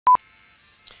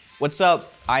What's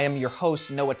up? I am your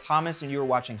host, Noah Thomas, and you are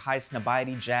watching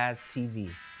Highsnobiety Jazz TV.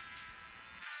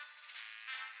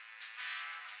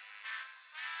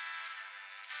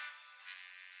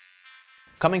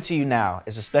 Coming to you now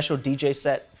is a special DJ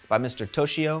set by Mr.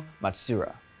 Toshio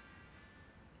Matsuura.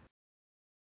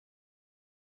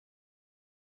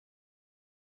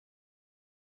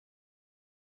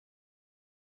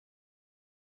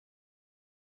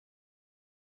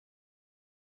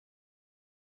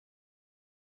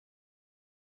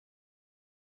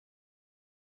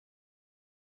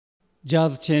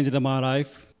 Jazz changed my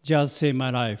life. Jazz saved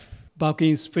my life. Back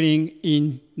in spring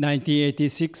in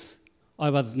 1986,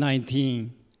 I was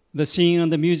 19. The scene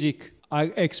and the music, I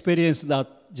experienced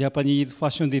that Japanese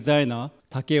fashion designer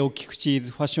Takeo Kikuchi's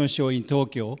fashion show in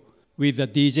Tokyo with a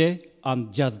DJ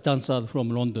and jazz dancers from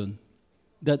London.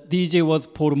 The DJ was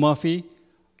Paul Murphy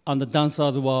and the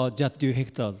dancers were jazz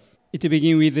directors. It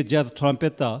began with the jazz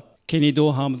trumpeter Kenny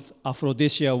Dorham's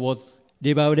Aphrodisia was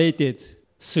reverberated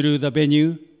through the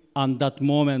venue. And that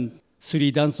moment,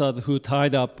 3 dancers who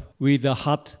tied up with a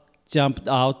hat jumped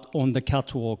out on the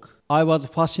catwalk. I was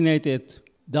fascinated.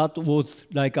 That was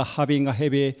like having a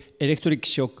heavy electric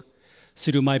shock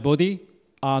through my body,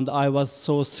 and I was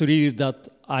so thrilled that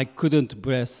I couldn't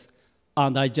breathe.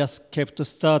 And I just kept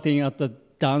starting at the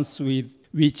dance with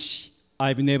which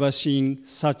I've never seen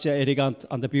such an elegant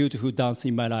and beautiful dance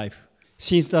in my life.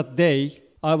 Since that day,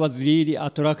 I was really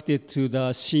attracted to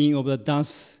the scene of the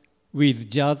dance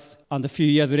with jazz, and a few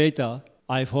years later,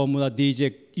 I formed a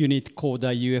DJ unit called the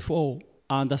UFO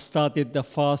and started the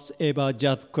first ever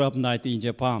jazz club night in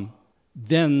Japan.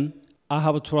 Then I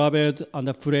have traveled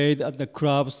and played at the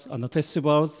clubs and the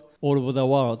festivals all over the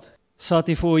world.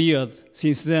 34 years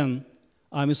since then,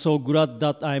 I'm so glad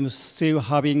that I'm still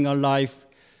having a life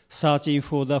searching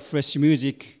for the fresh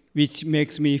music, which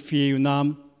makes me feel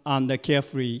numb and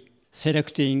carefree,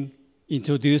 selecting,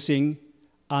 introducing,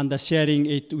 and sharing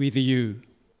it with you.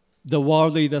 The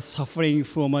world is suffering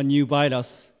from a new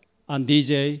virus, and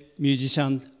DJ,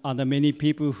 musicians, and many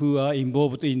people who are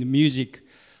involved in music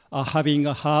are having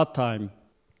a hard time.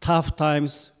 Tough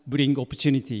times bring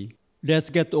opportunity. Let's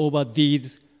get over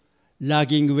these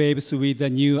lagging waves with the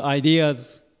new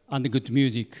ideas and good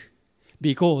music,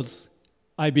 because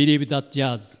I believe that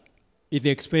jazz is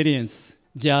experience.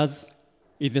 Jazz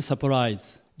is a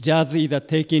surprise. Jazz is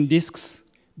taking risks,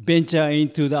 venture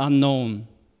into the unknown.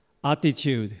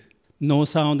 Attitude. No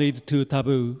sound is too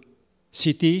taboo.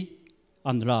 City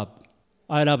and love.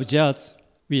 I love jazz.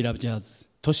 We love jazz.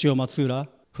 Toshio Matsuura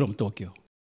from Tokyo.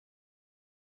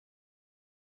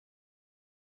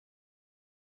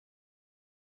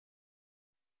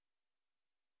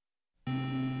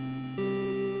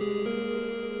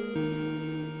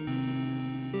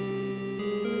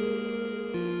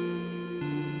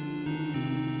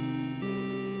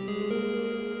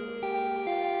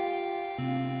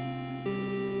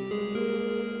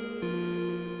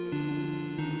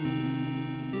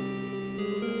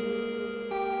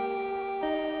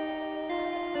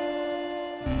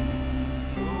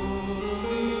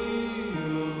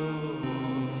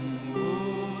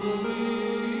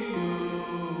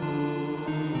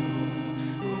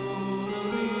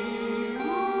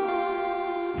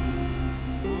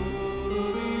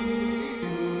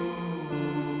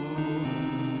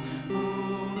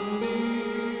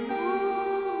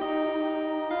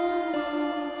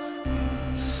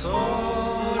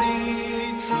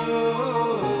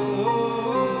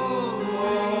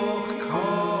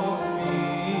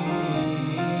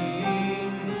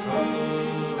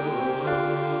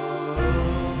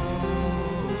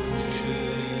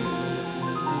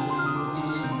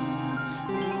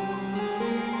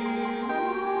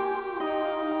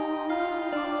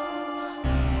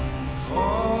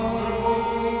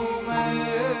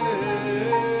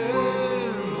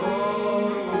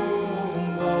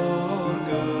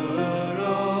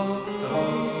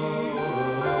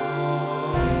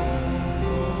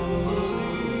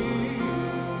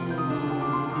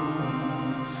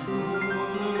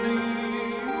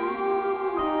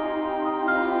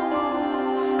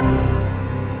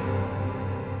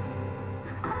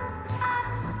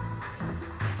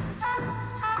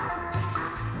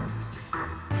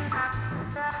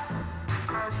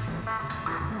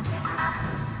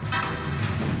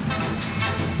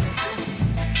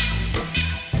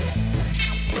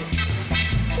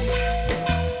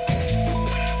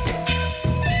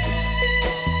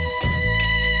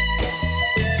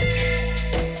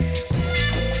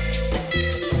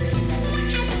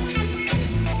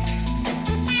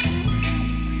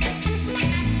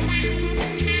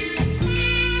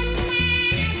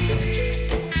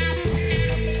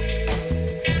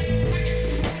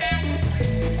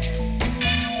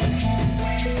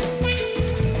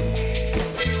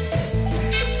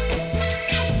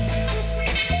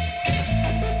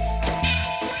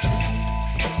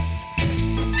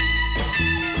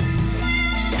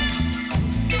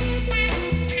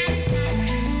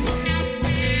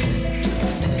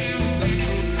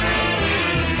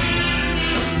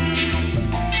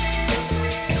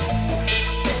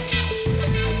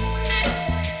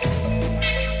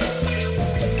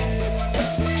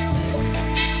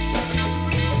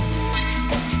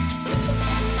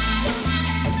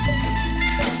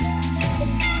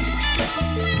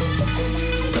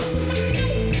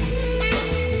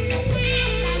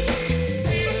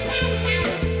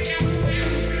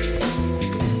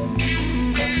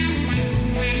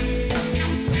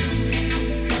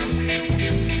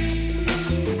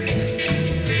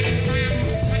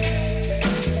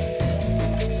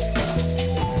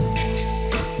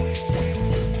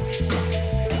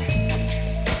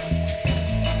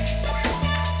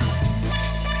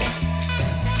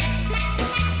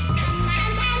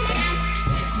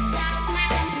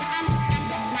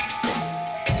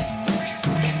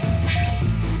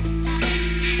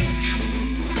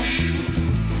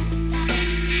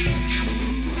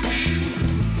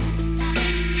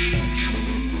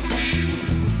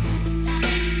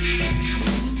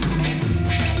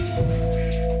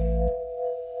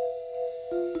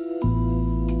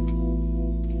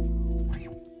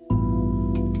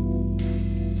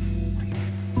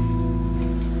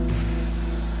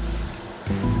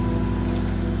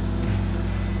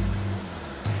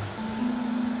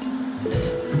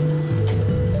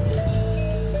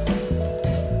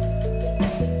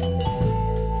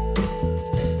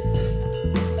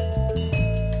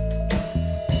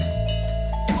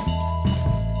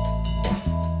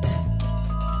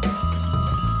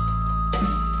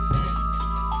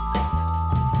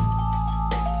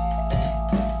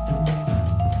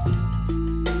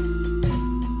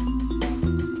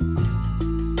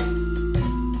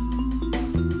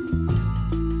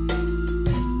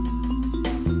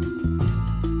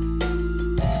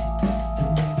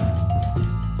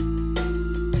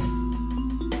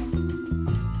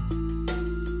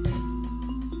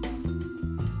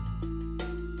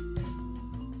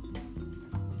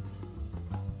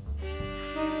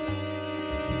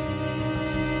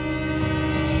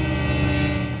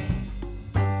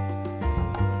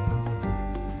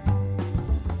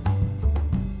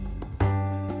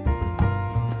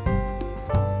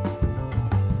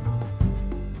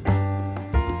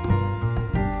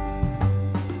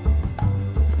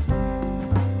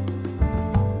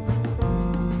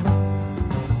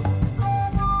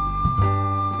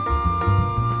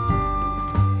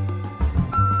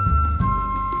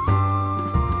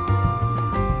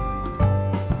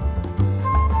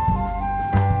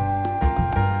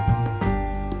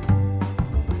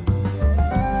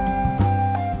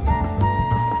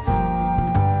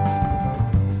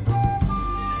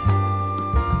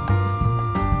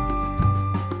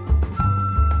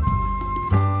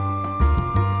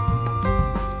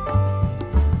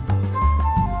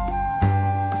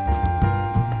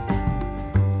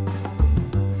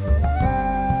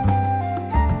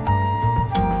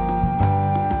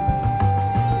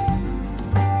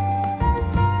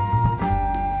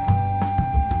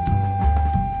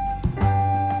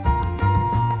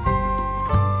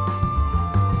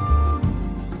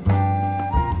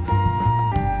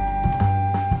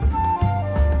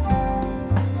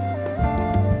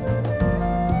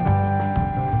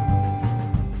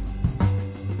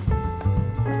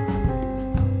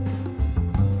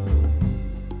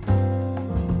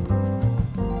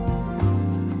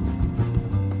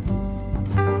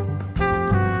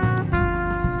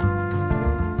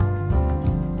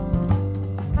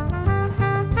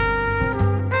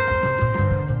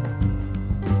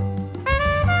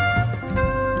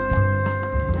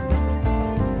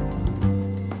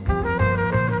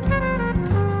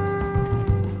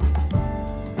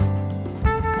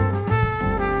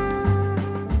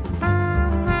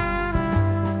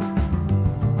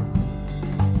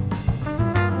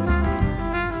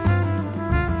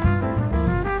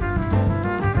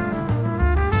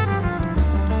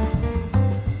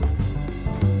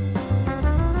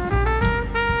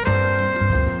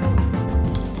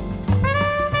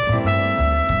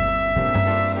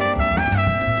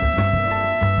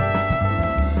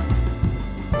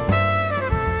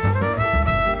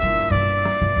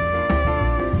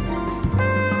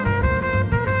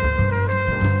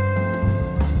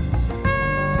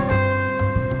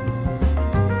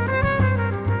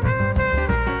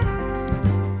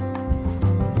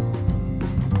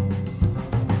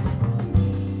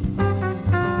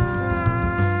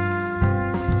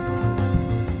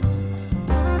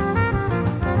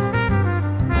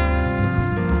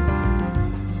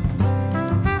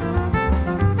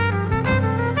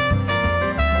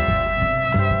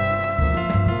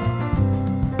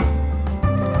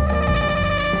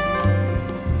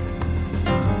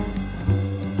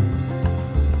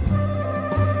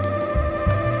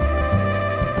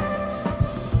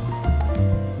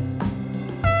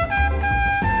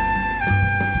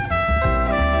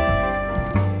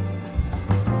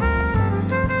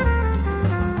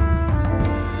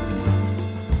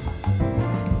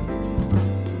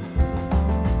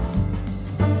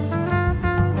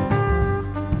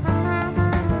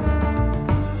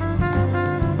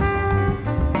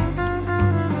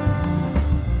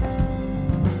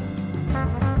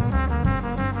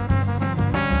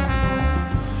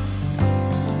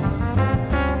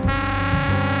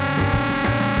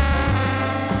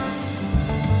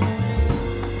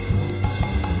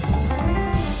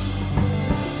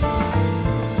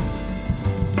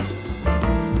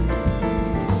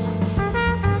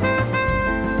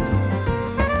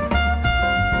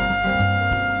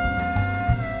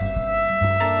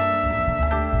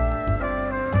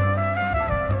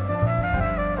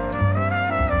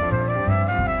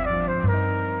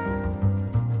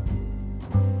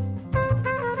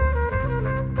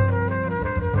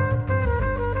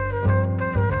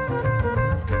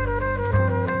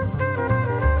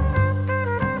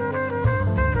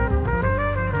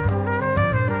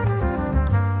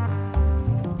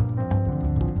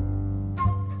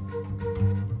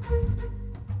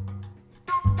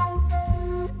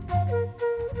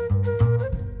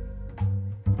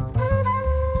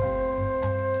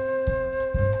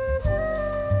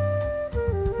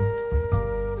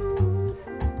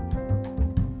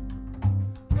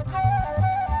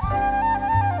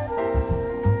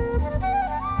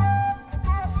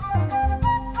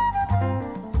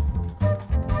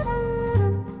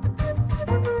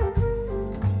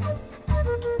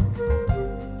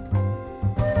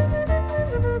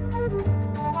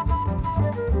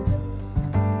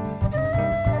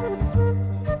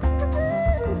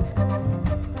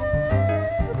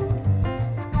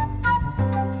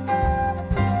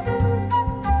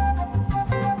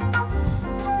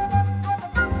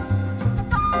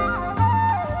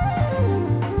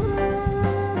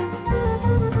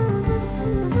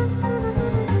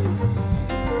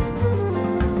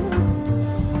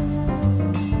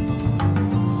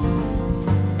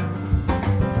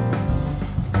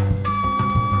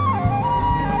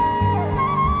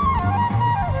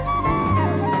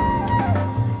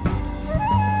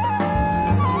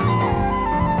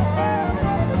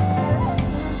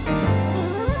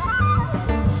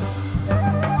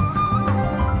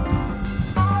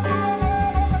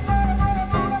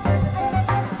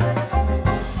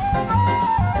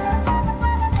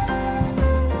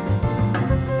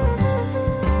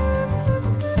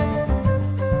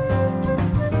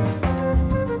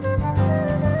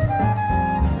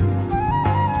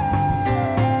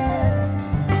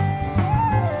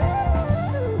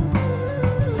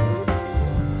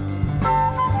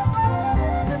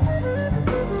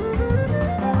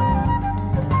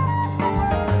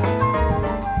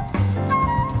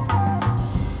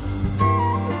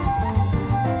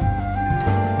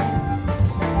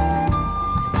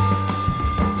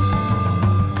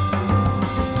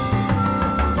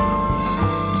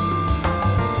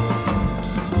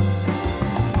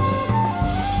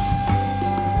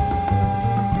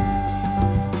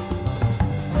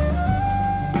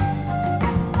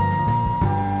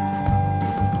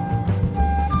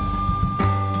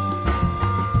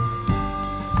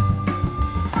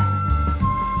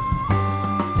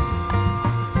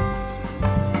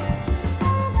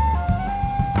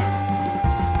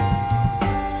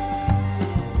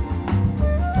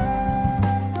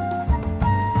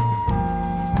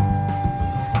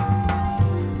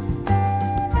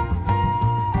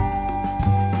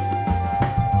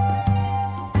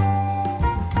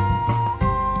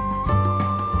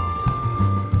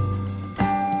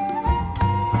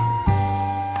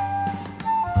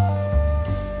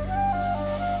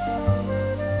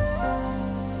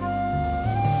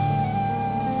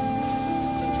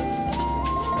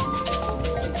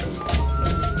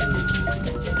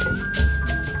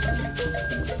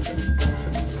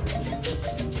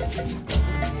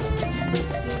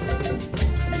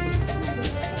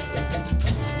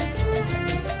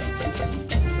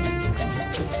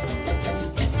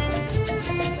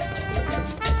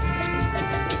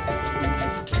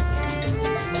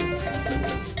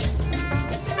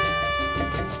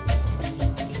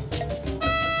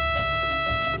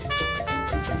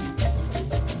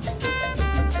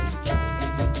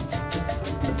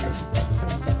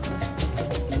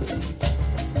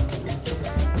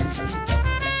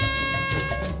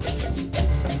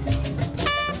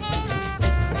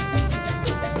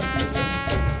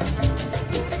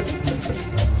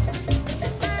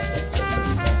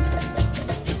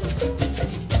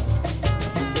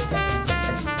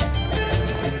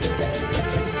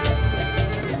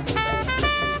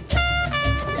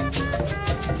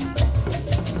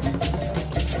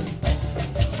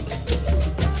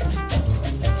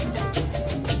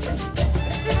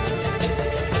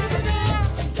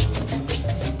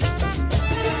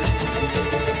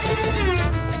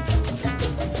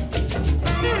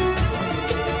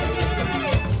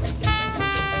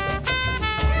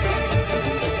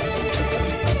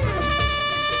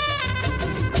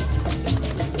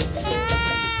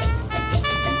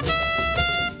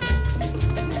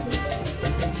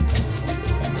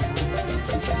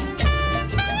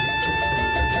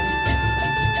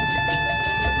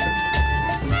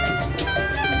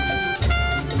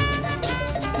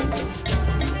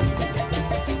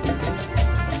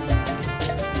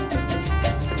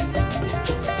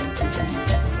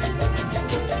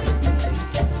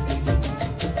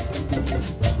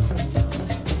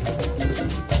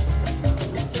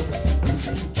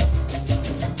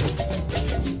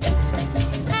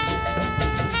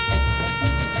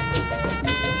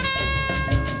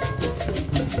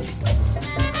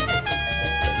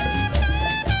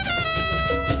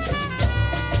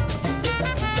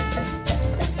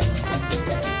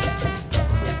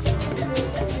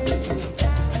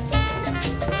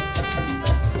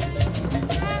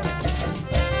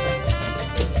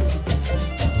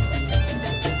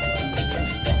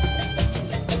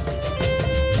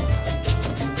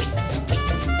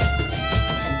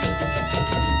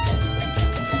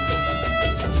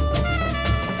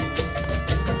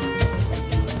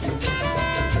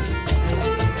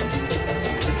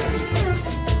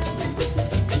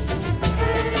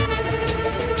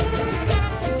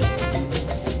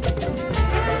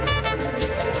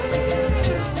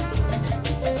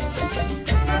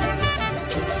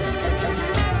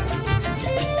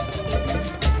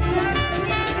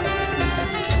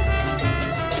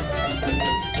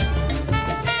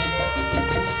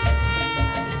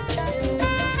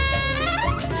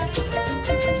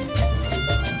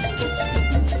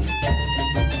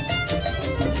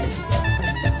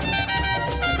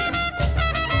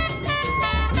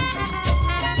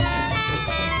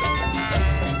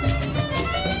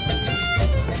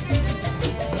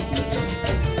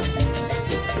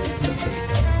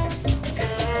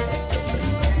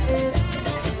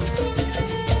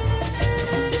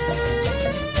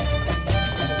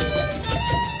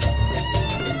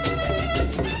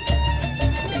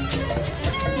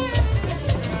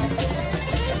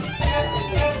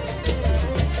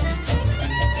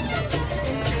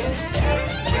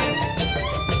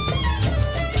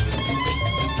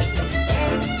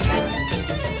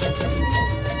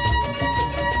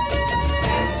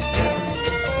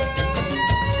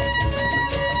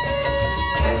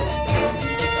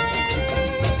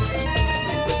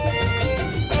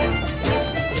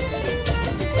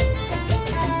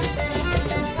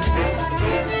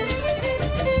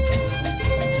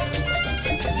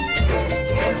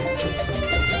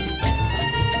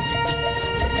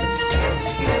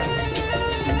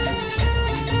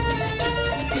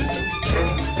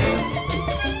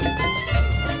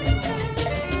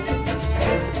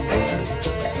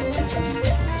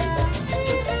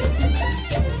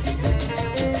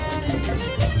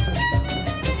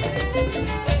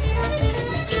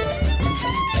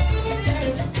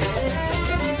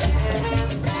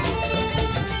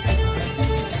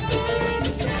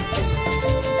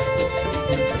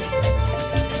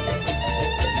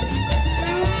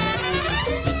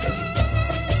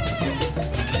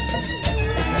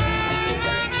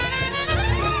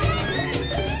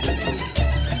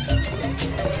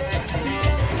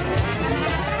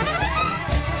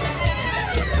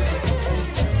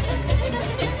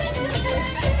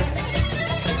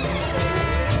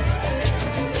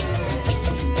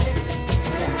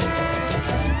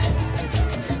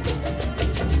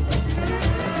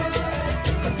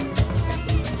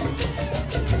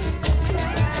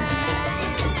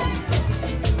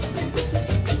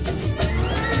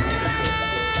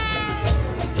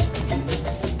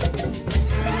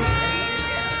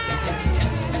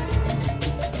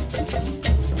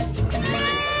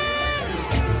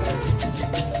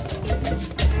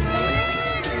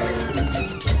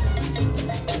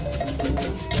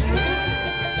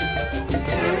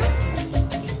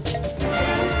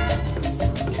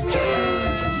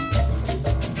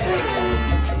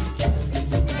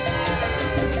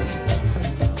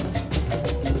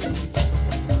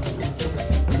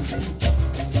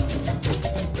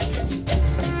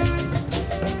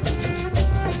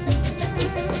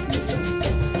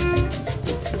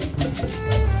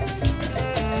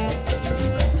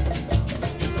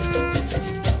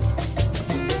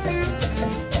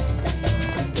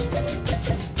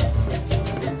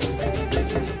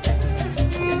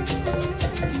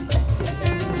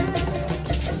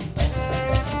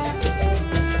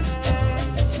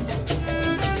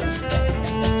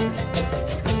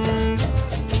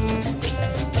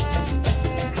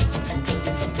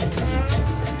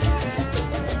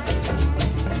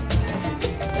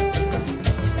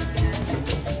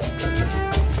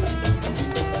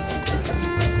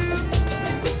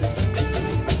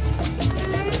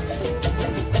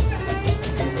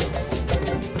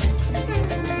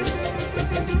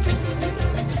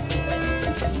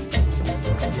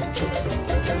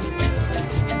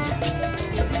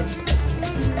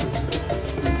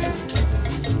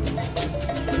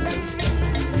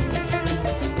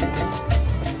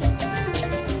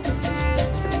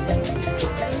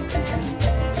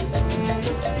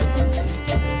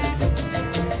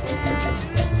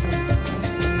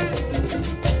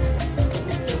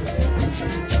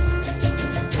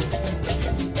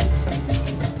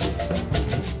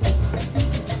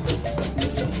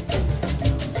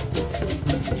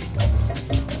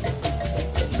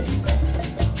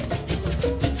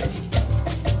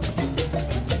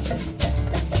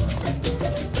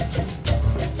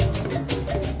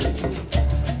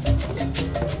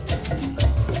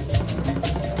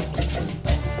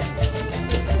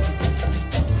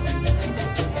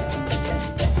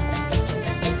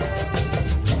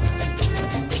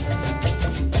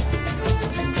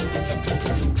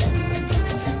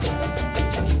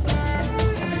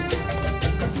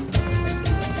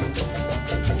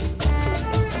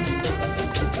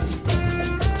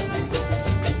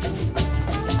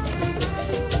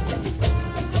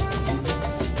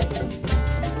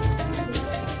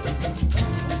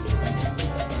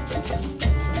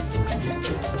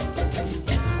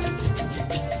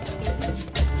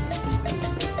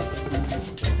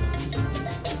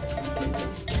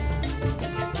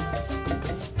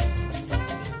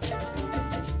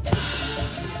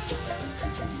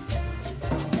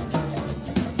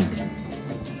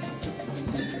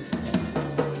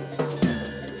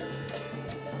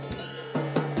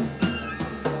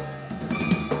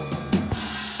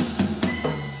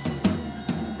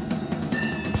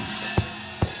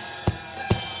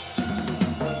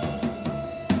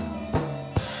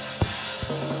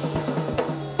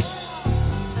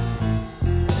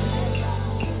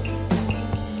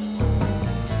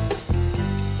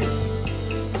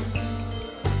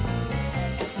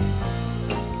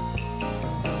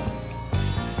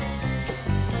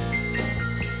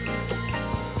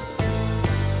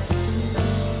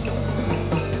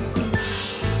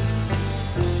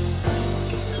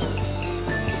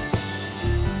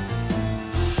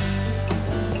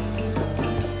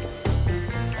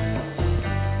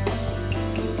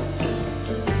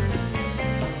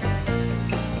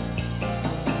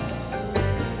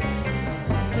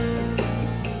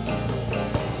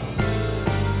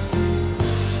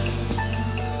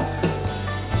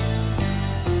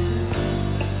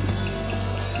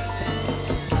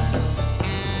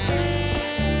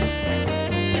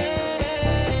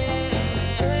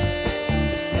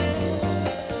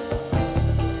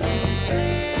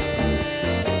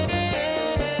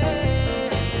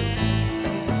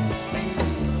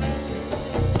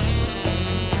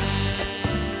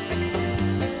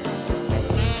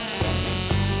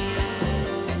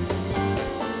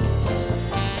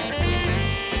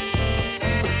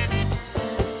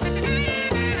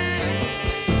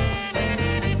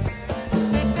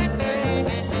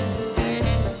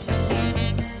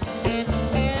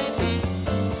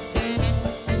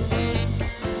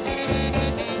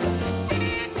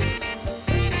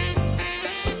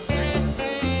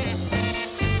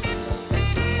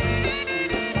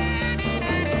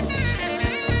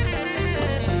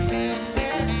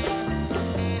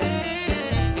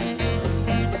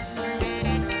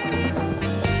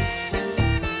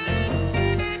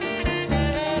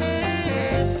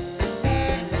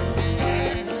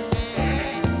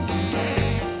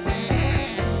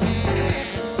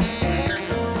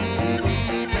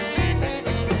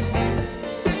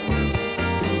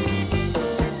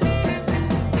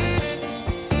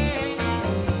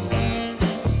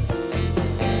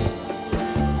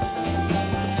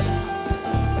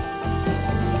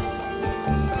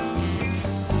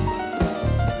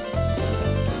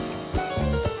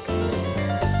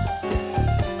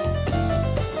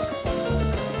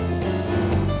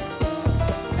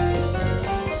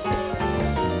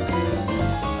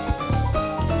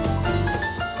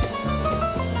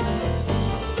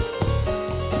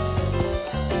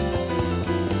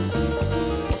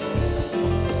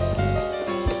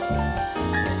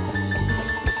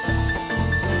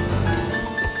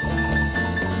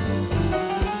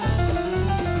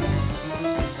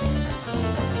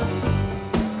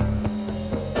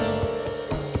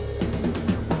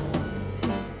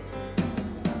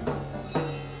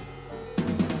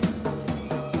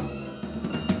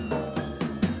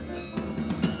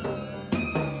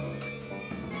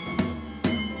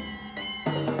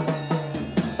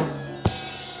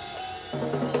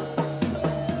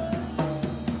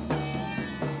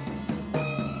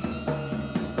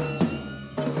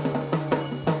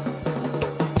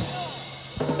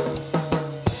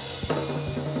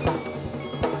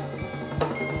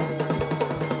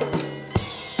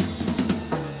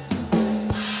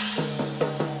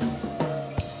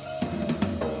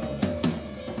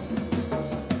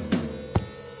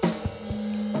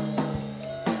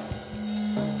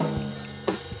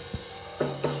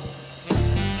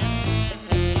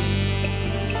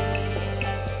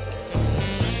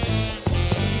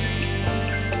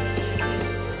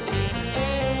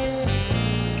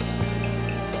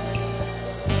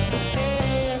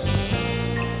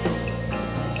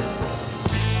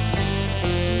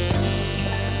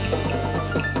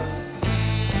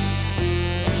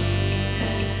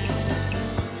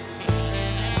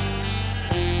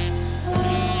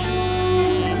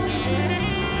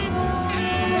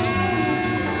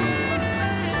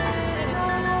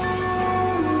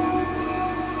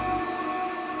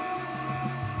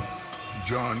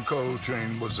 John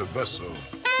Coltrane was a vessel,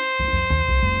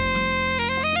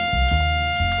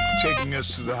 taking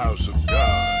us to the house of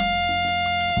God.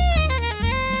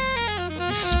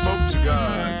 He spoke to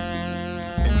God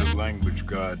in the language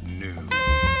God knew,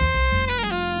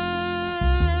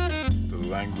 the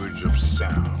language of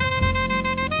sound.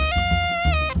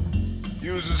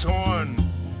 Use his horn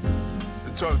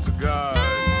to talk to God,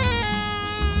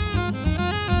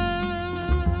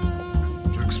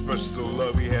 to express the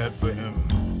love he had for him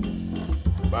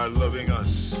by loving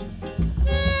us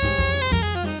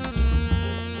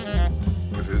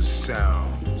with his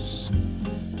sounds,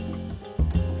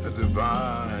 a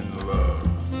divine love.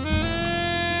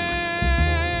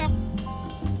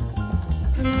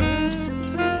 Love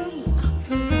supreme,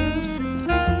 love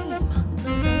supreme,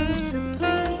 love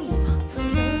supreme,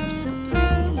 love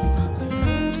supreme,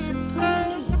 love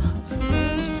supreme,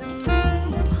 love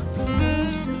supreme,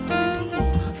 love supreme,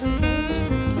 love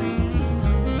supreme.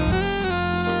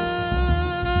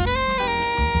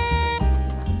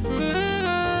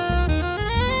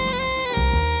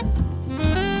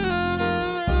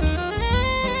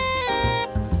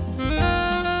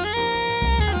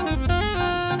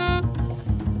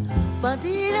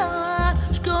 Ba-dee-da,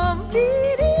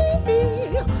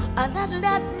 scum-dee-dee-dee.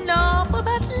 A-la-la-la,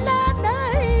 ba-ba-la-la.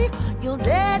 You're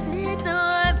deadly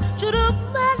done,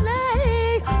 should-have-ba-la.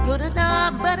 You're the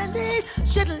number-la-la,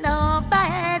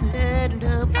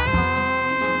 should-have-ba-la-la.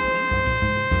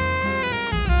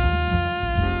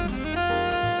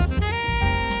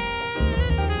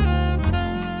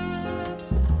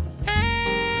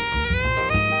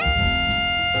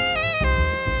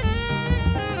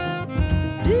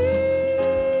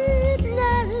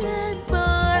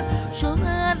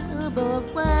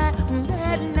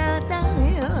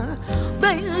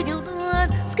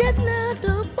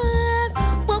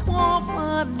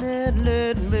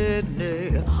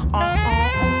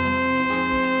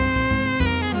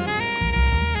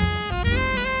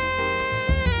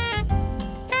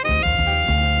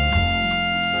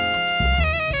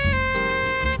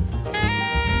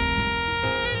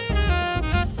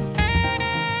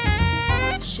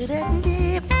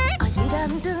 Shit-a-dip,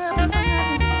 a-hit-and-dip,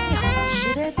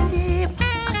 shit-a-dip,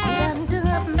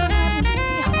 a-hit-and-dip,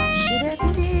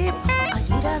 shit-a-dip,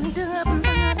 a-hit-and-dip,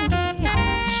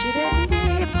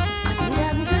 shit-a-dip,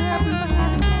 a-hit-and-dip,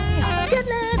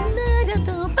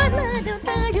 skid-la-la-la-do,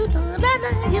 ba-la-do-da-do-do,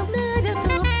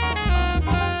 la-la-do-la-do-do,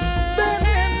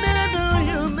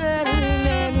 ba-la-la-do-you-ba-la-la-la.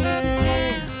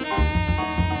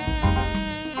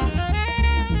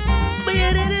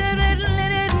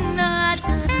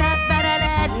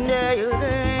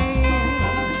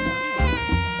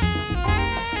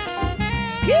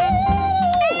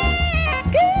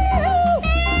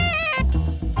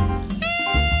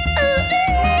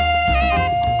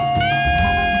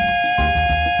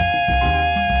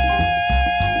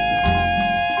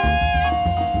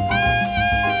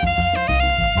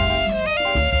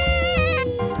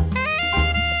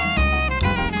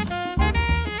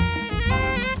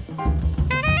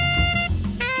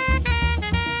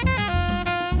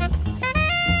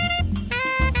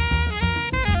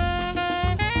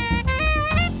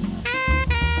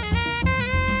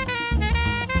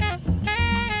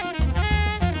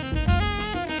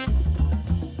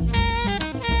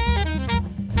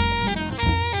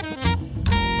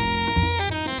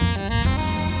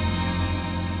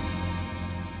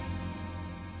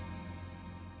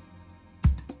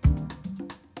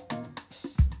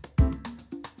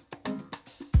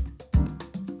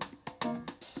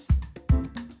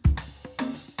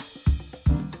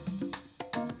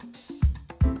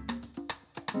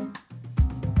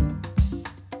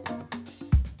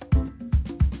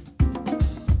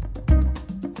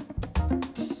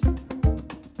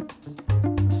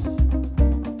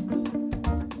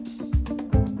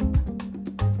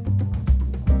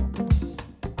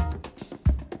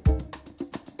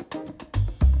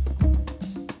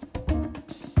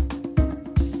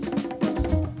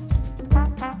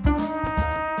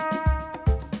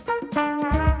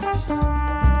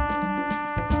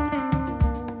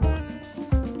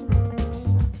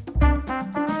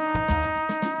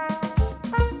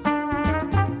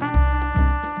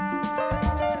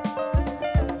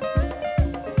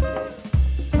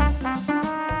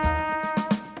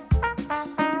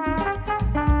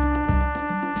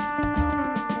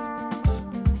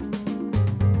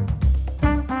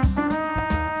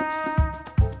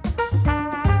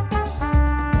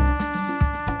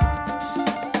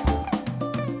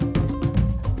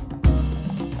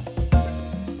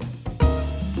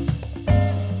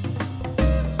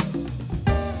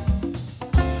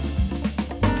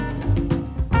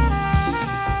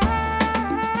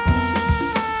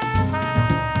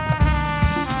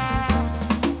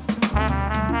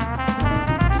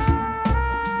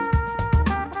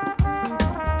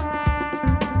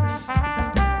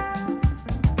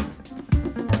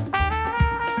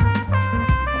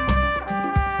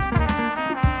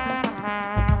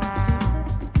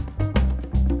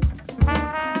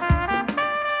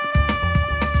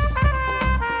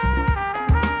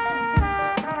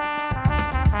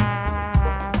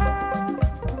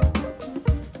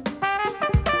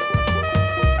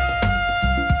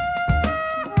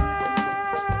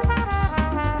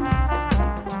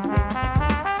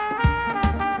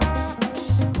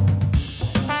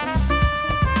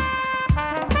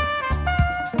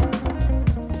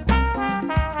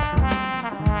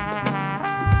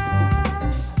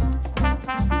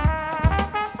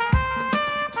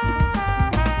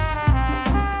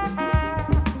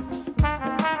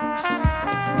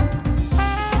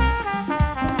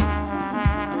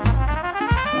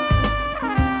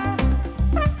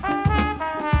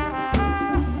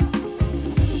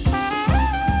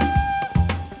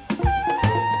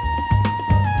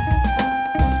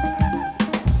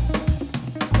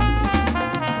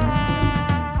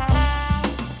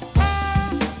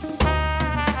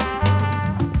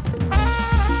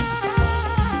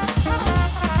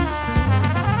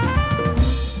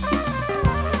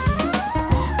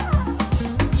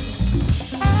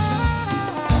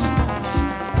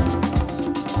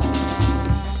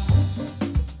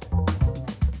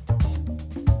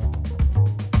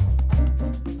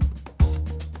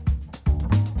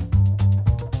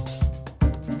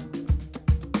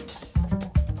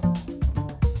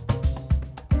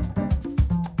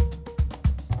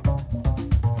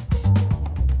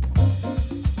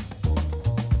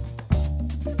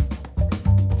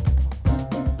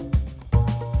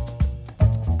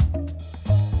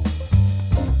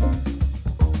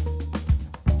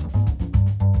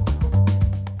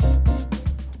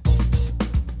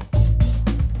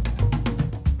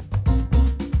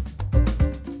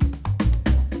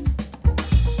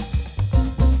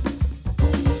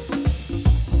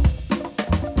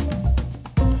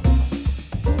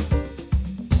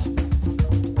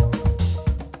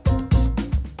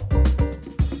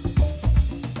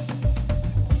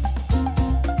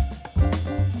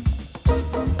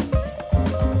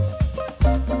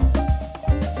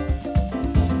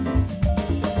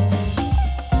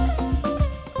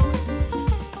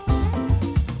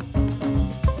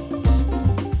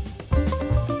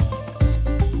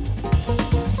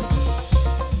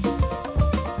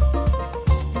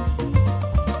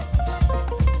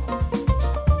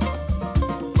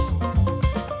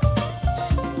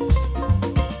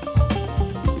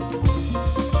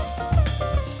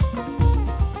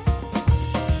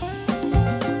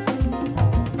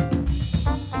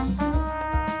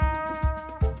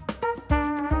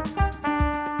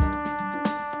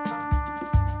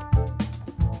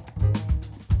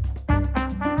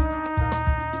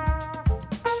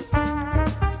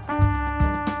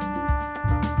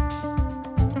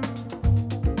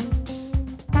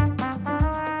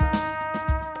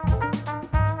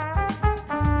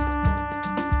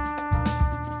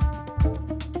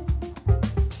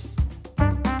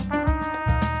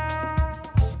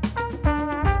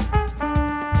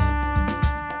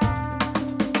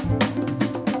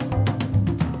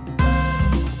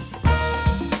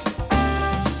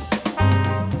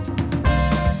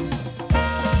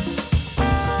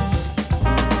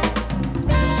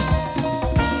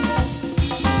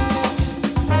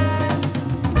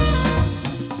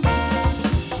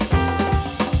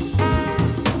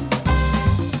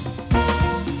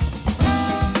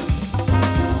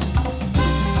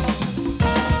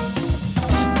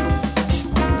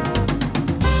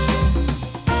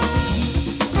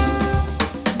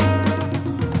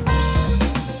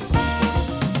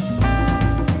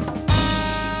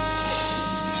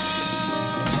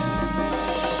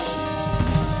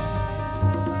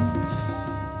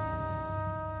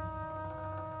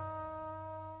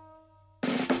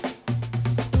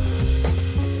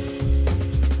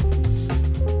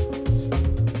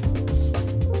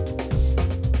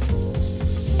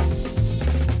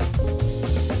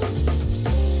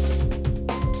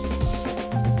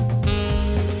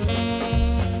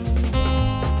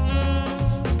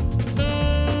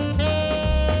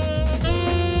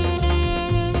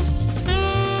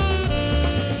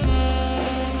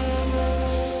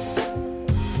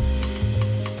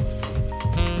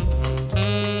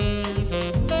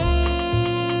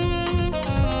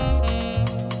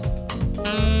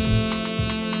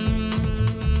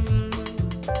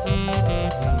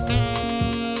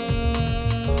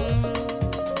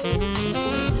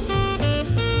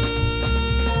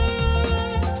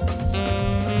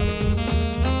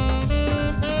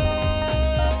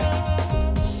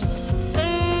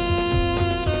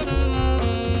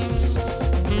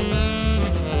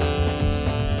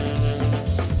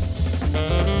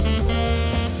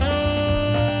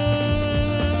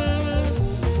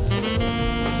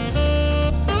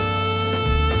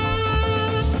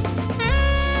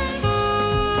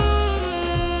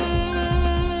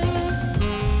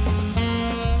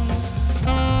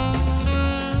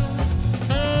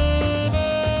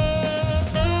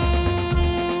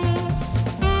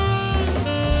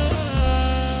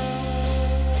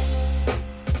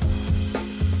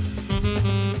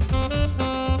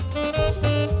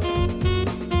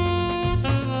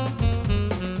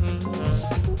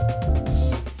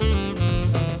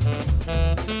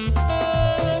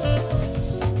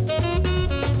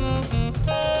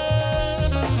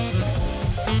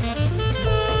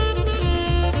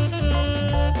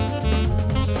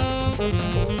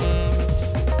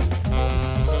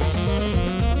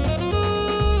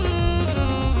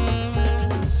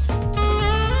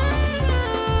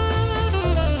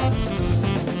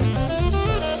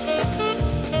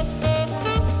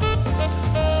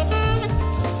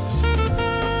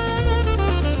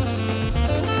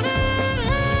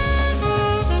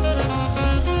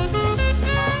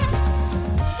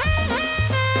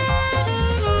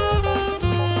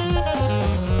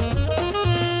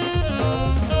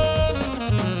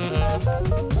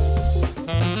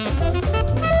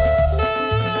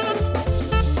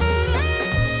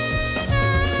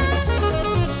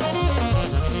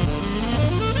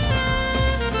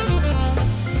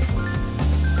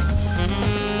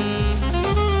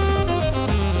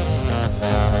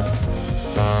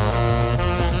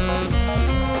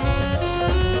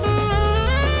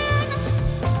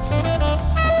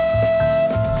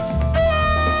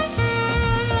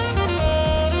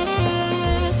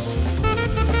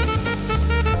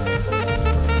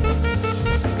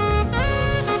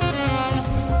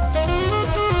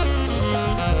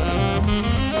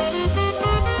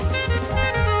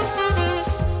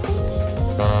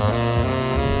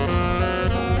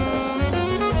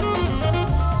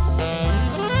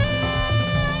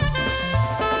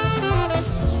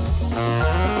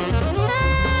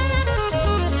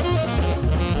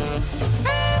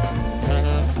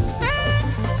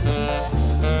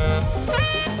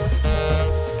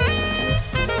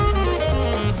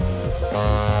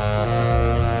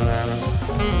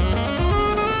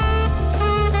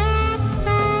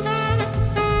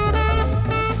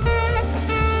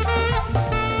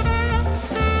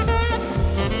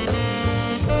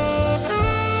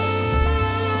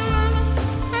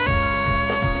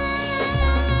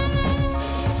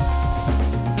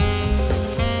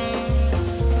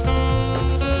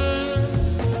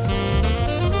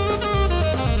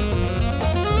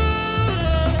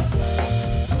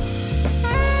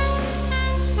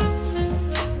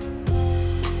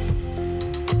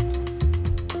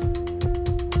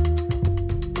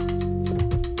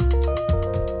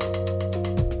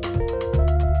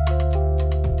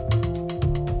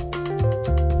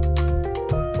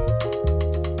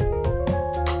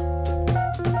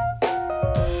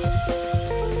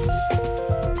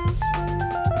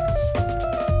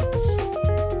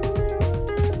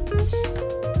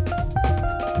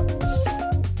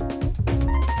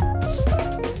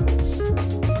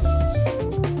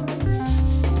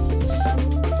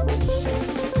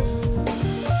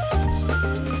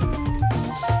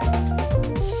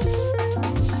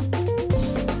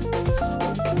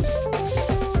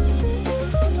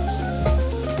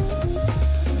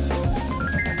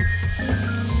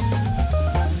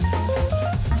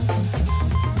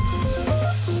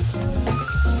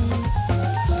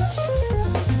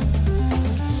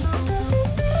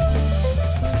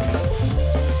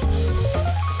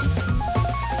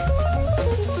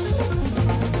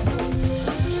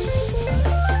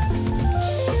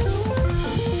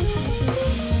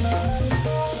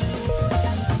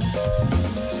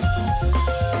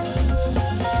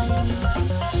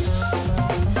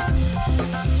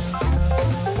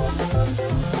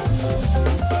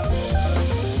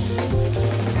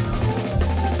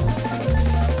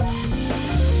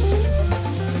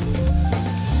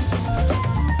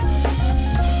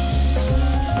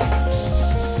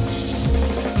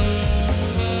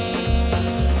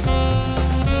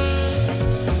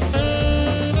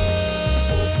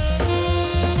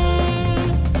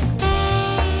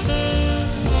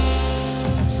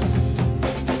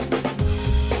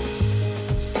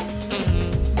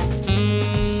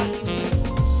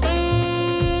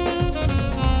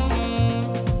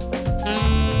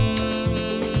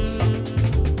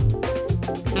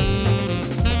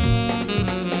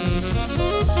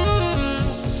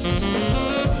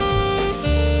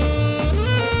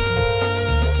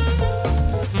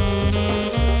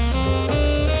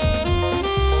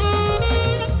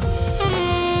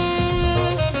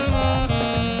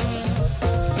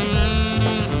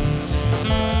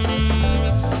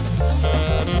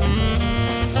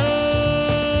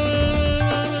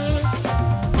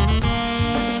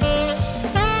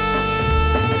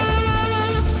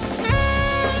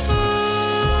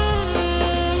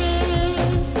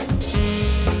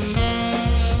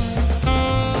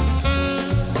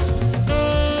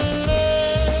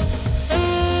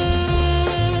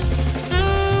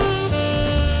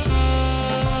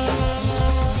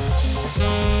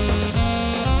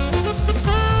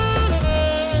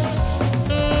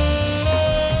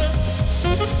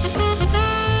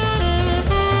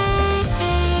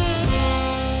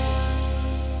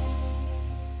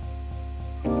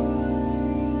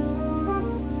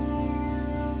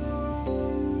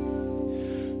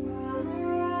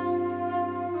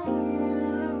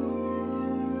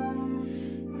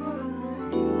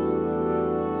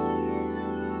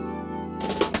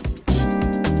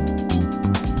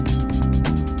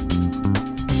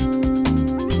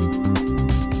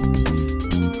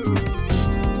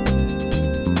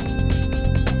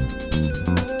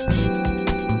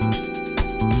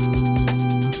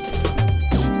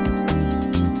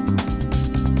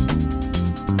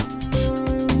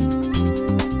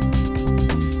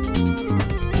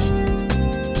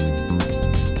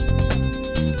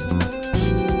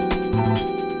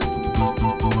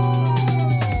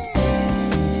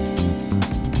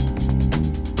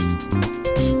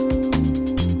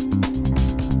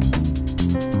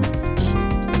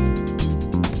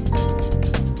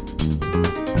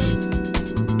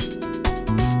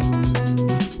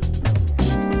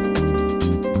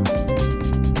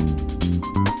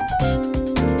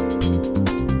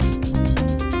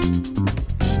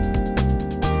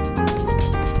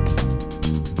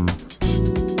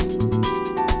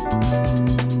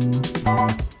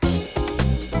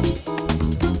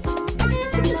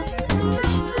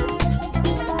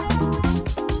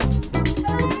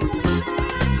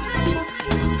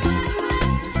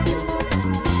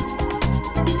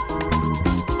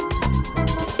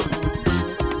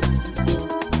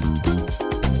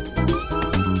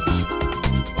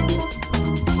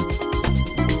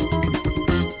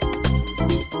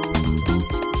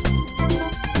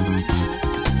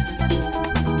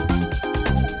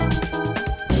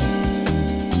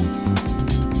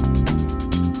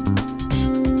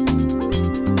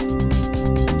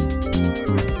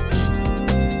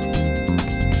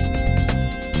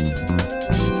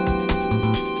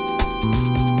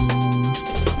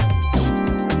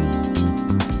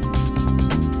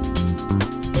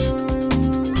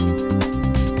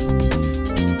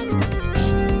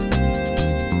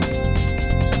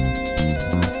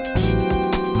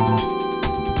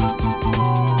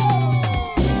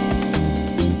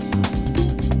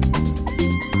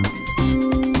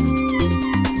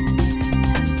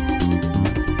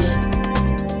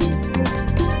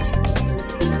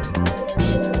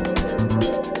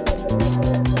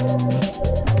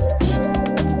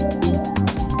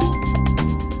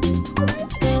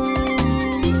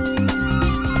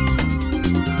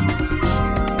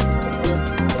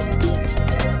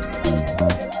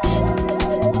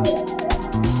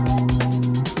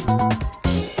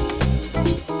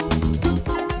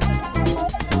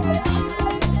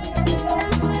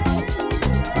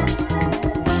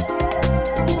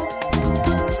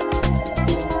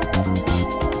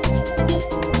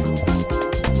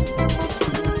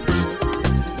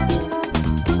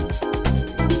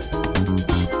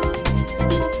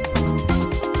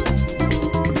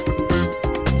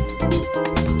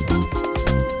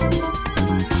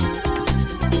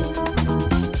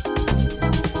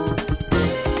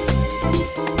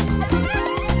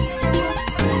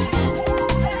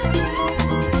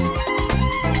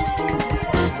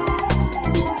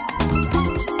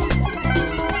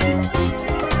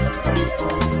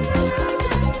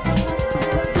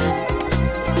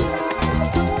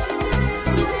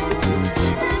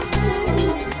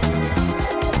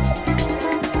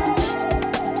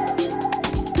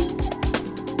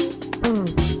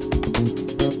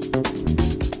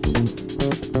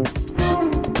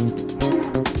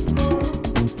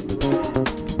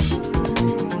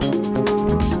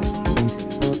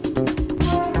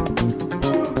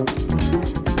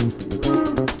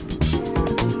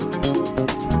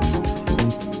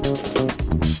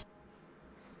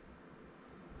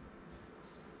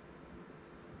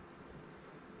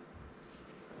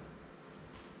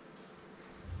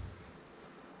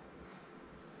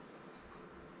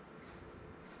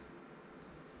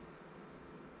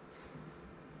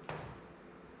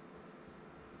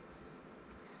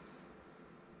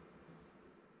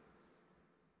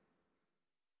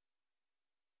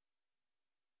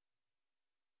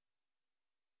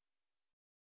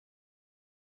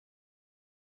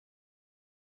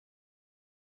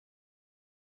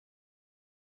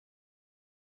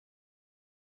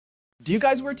 Do you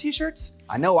guys wear t-shirts?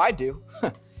 I know I do.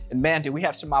 And man, do we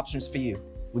have some options for you.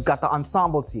 We've got the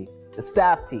ensemble tee, the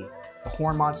staff tee, the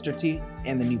Horn Monster tee,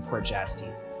 and the Newport Jazz tee.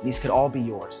 These could all be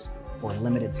yours for a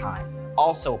limited time.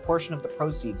 Also, a portion of the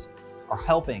proceeds are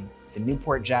helping the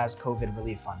Newport Jazz COVID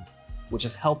Relief Fund, which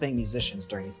is helping musicians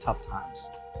during these tough times.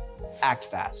 Act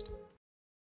fast.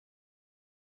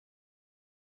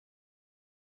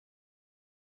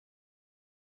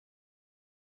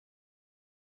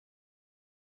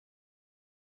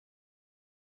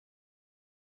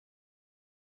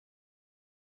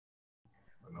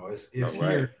 No, it's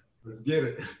here. Let's get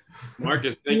it.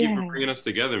 Marcus, thank you for bringing us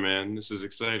together, man. This is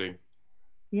exciting.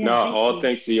 Yeah, no, all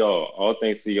thanks to y'all. All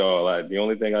thanks to y'all. Like, the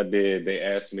only thing I did, they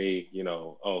asked me, you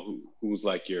know, oh, who's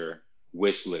like your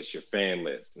wish list, your fan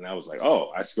list? And I was like,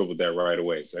 oh, I scribbled that right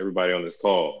away. So everybody on this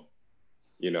call,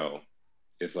 you know,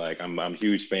 it's like, I'm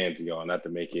huge fans of y'all, not to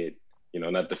make it, you know,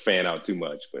 not to fan out too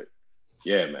much, but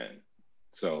yeah, man.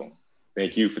 So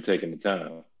thank you for taking the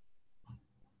time.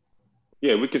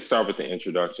 Yeah, we could start with the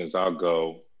introductions. I'll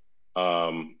go.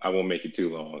 I won't make it too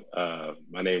long.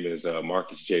 My name is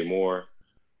Marcus J. Moore.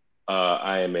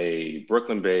 I am a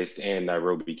Brooklyn-based and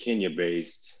Nairobi,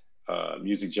 Kenya-based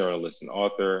music journalist and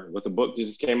author with a book that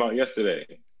just came out yesterday,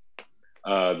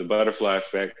 The Butterfly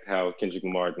Effect, How Kendrick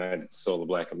Lamar Ignited the Soul of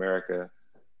Black America.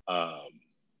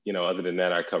 You know, other than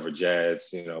that, I cover jazz,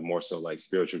 you know, more so like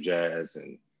spiritual jazz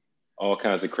and all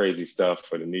kinds of crazy stuff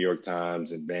for the New York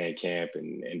Times and Bandcamp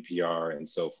and NPR and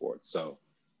so forth. So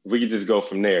if we could just go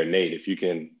from there, Nate, if you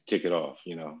can kick it off,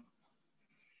 you know.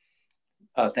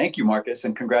 Thank you, Marcus,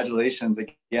 and congratulations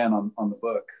again on the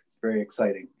book. It's very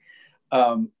exciting.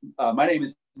 My name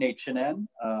is Nate Chinen.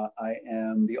 I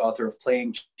am the author of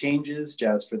Playing Changes,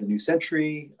 Jazz for the New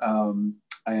Century.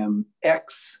 I am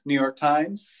ex-New York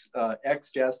Times,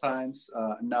 ex-Jazz Times.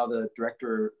 I'm now the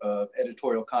director of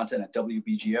editorial content at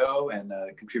WBGO and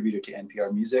a contributor to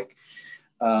NPR Music.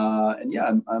 And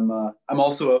yeah, I'm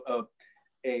also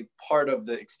a part of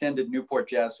the extended Newport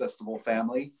Jazz Festival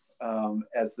family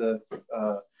as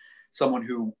someone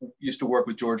who used to work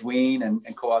with George Wein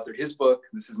and co-authored his book.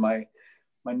 This is my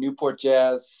Newport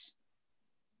Jazz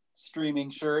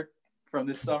streaming shirt from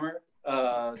this summer.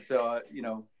 You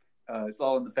know, it's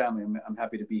all in the family. I'm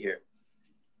happy to be here.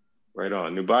 Right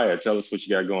on. Nubaya, tell us what you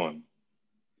got going.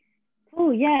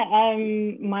 Oh, yeah.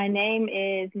 My name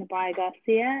is Nubaya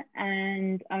Garcia,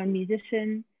 and I'm a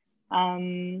musician.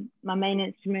 My main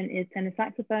instrument is tenor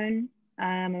saxophone.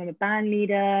 I'm a band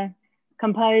leader,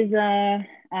 composer,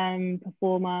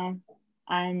 performer,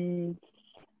 and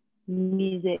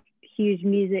huge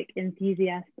music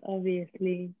enthusiast,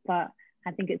 obviously. But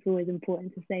I think it's always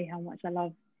important to say how much I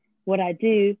love what I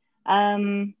do.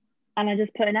 And I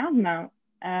just put an album out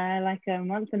like a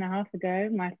month and a half ago,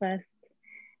 my first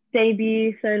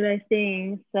debut solo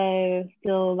thing. So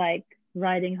still like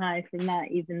riding high from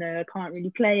that, even though I can't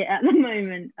really play it at the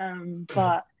moment.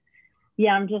 But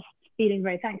yeah, I'm just feeling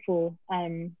very thankful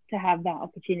to have that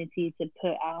opportunity to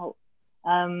put out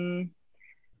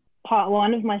part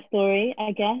one of my story,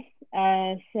 I guess.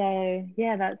 So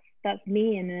yeah, that's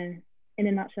me in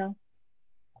a nutshell.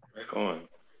 Right on.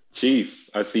 Chief,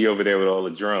 I see you over there with all the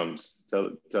drums.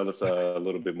 Tell us a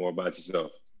little bit more about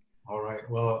yourself. All right.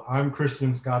 Well, I'm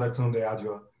Christian Scott Atunde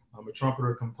Adjoa. I'm a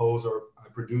trumpeter, composer. I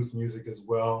produce music as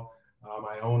well.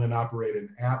 I own and operate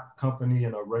an app company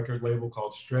and a record label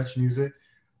called Stretch Music.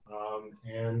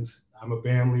 And I'm a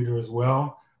band leader as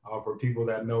well. For people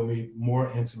that know me more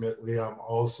intimately, I'm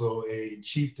also a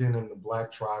chieftain in the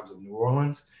Black tribes of New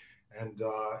Orleans. And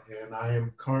I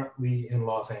am currently in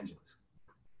Los Angeles.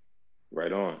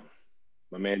 Right on.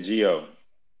 My man, Gio,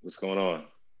 what's going on?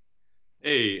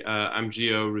 Hey, I'm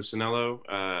Gio Rusinello.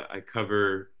 I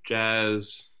cover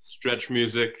jazz, stretch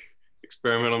music,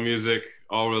 experimental music,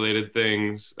 all related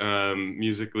things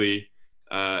musically.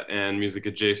 and music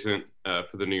adjacent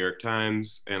for the New York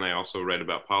Times, and I also write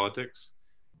about politics.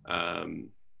 And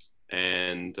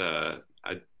I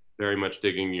very much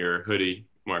digging your hoodie,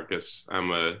 Marcus.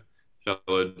 I'm a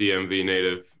fellow DMV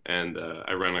native, and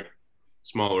I run a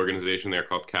small organization there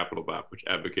called Capital Bop, which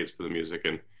advocates for the music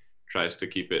and tries to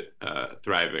keep it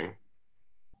thriving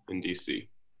in DC.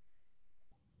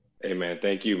 Hey man,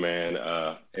 thank you, man.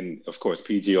 And of course,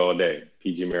 PG all day,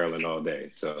 PG Maryland all day.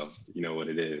 So you know what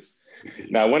it is.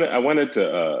 Now, I wanted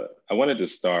to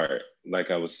start,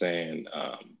 like I was saying,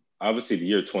 obviously the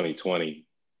year 2020,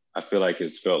 I feel like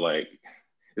it's felt like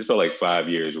 5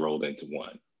 years rolled into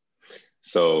one.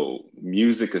 So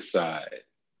music aside,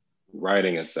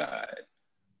 writing aside,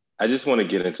 I just want to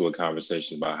get into a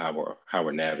conversation about how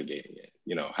we're navigating it.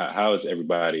 You know, how is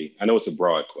everybody? I know it's a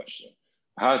broad question.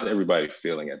 How is everybody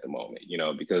feeling at the moment? You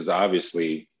know, because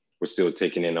obviously we're still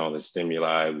taking in all the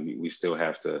stimuli. We still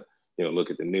have to, you know, look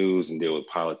at the news and deal with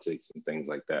politics and things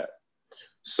like that.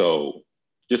 So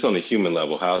just on the human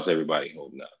level, how's everybody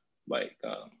holding up? Like,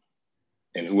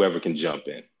 and whoever can jump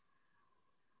in.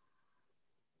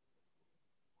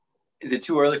 Is it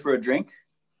too early for a drink?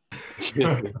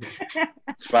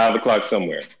 It's 5 o'clock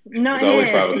somewhere. No, it's always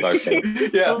 5 o'clock somewhere.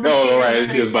 Yeah. No, all right.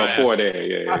 It's just about 4 there.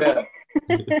 Yeah.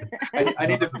 I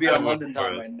need to be on London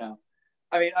time right now.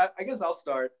 I mean, I guess I'll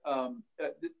start.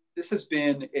 This has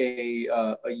been a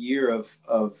year of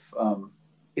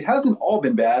it hasn't all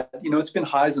been bad. You know, it's been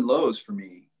highs and lows for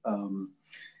me.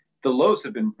 The lows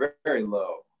have been very, very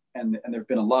low, and there've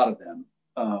been a lot of them.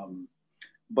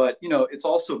 But you know, it's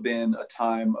also been a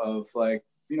time of like,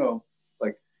 you know,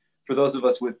 like for those of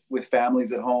us with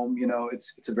families at home, you know,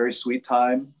 it's a very sweet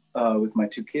time with my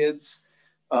 2 kids.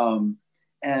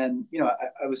 And, you know,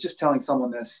 I was just telling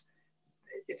someone this,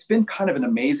 it's been kind of an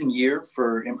amazing year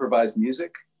for improvised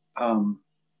music.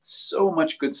 So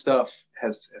much good stuff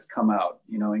has come out,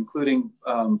 you know, including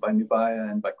by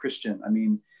Nubaya and by Christian. I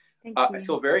mean, I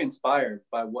feel very inspired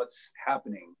by what's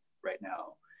happening right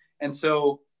now. And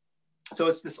so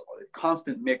it's this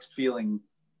constant mixed feeling,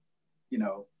 you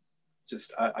know,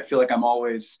 just, I feel like I'm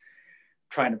always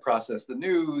trying to process the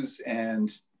news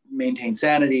and maintain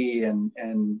sanity and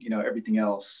you know, everything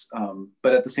else.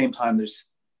 But at the same time,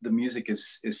 the music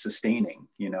is sustaining,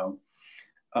 you know.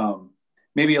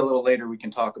 Maybe a little later we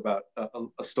can talk about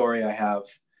a story I have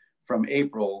from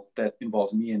April that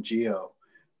involves me and Gio.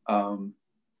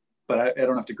 But I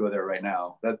don't have to go there right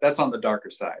now. That's on the darker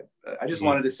side. I just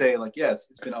wanted to say, like, yes,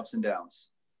 it's been ups and downs.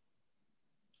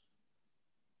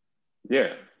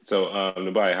 Yeah. So,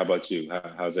 Nabai, how about you?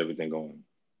 How's everything going?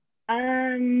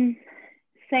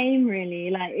 Same, really.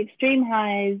 Like extreme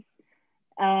highs,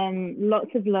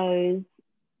 lots of lows.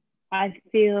 I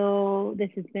feel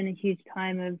this has been a huge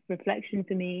time of reflection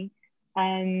for me.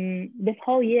 This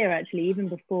whole year, actually, even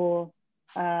before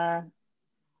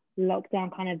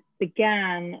lockdown kind of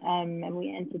began and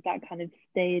we entered that kind of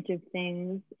stage of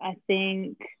things, I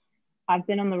think I've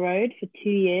been on the road for 2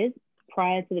 years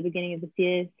prior to the beginning of this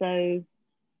year. So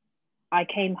I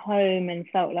came home and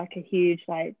felt like a huge,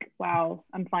 like, wow,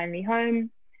 I'm finally home.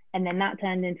 And then that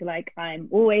turned into like, I'm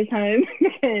always home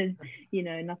because, you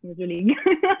know, nothing was really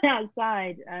going on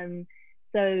outside.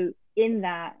 So in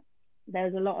that, there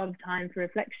was a lot of time for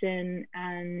reflection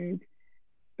and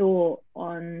thought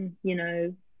on, you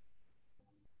know,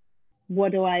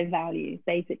 what do I value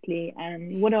basically,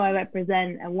 and what do I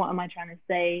represent, and what am I trying to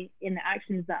say in the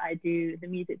actions that I do, the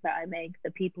music that I make,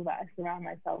 the people that I surround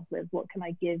myself with, what can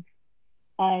I give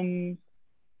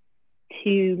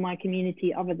to my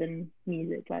community other than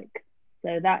music. Like,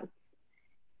 so that's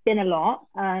been a lot,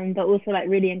 but also like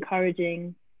really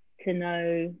encouraging to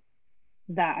know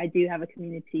that I do have a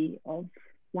community of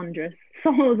wondrous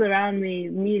souls around me,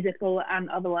 musical and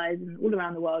otherwise, and all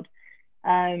around the world.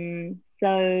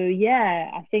 So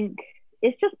yeah, I think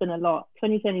it's just been a lot.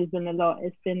 2020 has been a lot.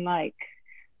 It's been like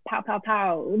pow, pow,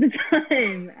 pow all the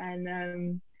time.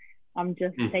 And I'm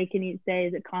just taking each day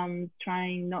as it comes,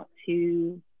 trying not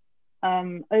to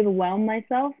overwhelm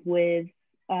myself with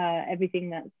everything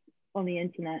that's on the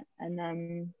internet,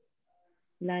 and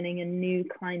learning a new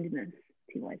kindness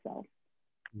to myself.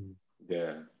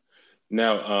 Yeah.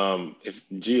 Now, if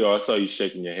Gio, I saw you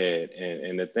shaking your head,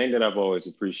 and the thing that I've always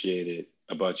appreciated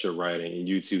about your writing, and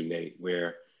you too, Nate,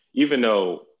 where even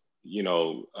though, you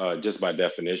know, just by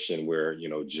definition, we're, you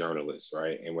know, journalists,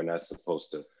 right? And we're not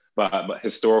supposed to, but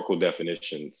historical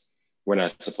definitions, we're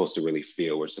not supposed to really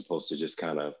feel. We're supposed to just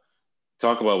kind of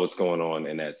talk about what's going on,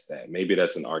 and that's that. Maybe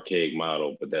that's an archaic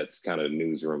model, but that's kind of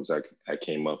newsrooms I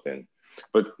came up in.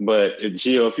 But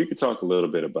Gio, if you could talk a little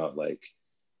bit about like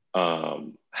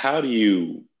How do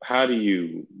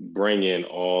you bring in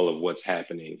all of what's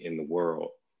happening in the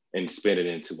world and spin it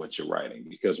into what you're writing?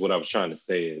 Because what I was trying to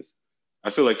say is, I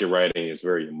feel like your writing is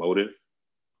very emotive,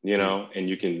 you know, and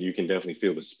you can definitely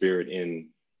feel the spirit in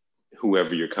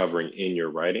whoever you're covering in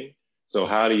your writing. So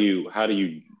how do you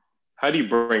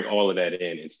bring all of that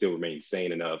in and still remain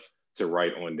sane enough to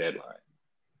write on deadline?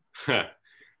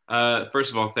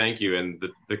 First of all, thank you. And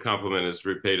the compliment is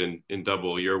repaid in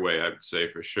double your way, I would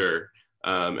say, for sure.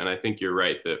 And I think you're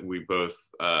right that we both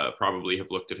probably have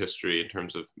looked at history in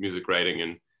terms of music writing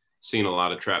and seen a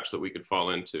lot of traps that we could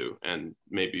fall into, and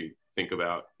maybe think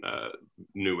about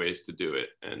new ways to do it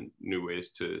and new ways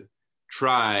to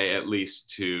try at least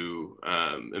to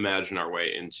imagine our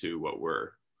way into what we're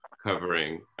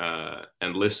covering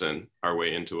and listen our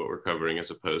way into what we're covering,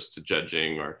 as opposed to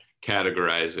judging or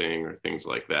categorizing or things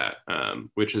like that,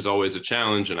 which is always a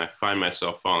challenge. And I find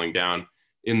myself falling down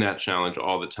in that challenge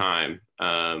all the time.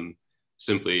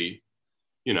 Simply,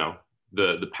 you know,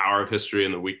 the power of history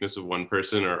and the weakness of one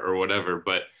person or whatever.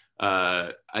 But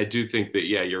I do think that,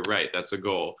 yeah, you're right. That's a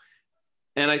goal.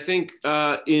 And I think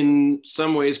in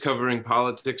some ways covering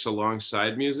politics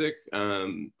alongside music,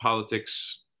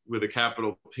 politics with a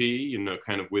capital P, you know,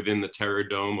 kind of within the terror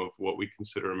dome of what we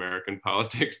consider American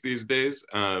politics these days,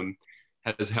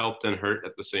 has helped and hurt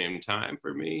at the same time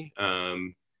for me,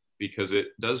 because it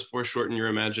does foreshorten your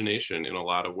imagination in a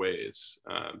lot of ways,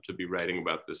 to be writing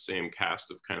about the same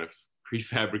cast of kind of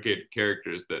prefabricated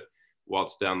characters that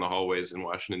waltz down the hallways in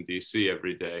Washington, D.C.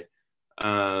 every day.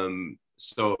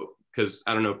 So, because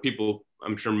I don't know,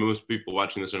 I'm sure most people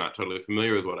watching this are not totally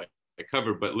familiar with what I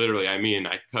cover, but literally, I mean,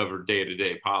 I cover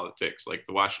day-to-day politics, like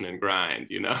the Washington grind,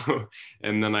 you know?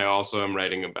 And then I also am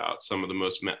writing about some of the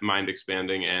most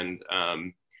mind-expanding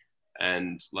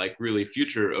and like really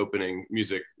future-opening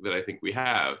music that I think we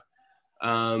have.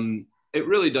 It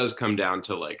really does come down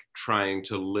to like trying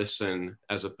to listen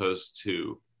as opposed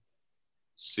to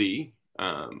see,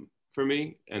 for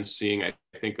me. And seeing, I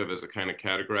think of as a kind of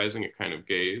categorizing, a kind of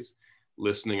gaze.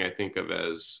 Listening, I think of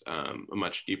as a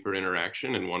much deeper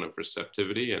interaction, and one of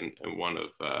receptivity, and one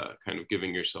of kind of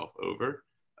giving yourself over.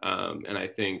 And I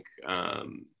think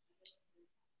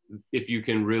if you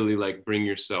can really like bring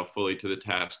yourself fully to the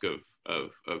task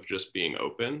of just being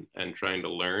open and trying to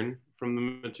learn from the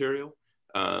material,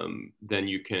 then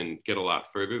you can get a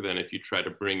lot further than if you try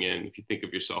to bring in, if you think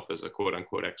of yourself as a quote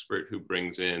unquote expert who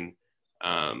brings in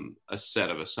a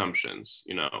set of assumptions.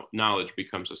 You know, knowledge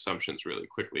becomes assumptions really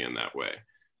quickly in that way.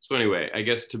 So anyway, I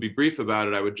guess to be brief about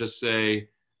it, I would just say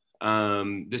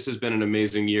this has been an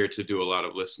amazing year to do a lot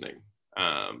of listening.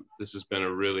 This has been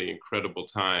a really incredible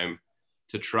time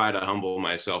to try to humble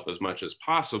myself as much as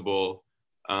possible,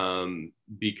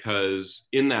 because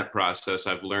in that process,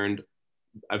 I've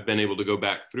been able to go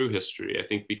back through history. I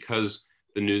think because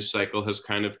the news cycle has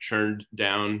kind of churned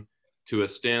down to a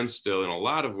standstill in a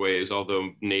lot of ways,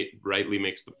 although Nate rightly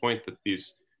makes the point that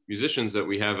these musicians that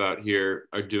we have out here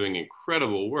are doing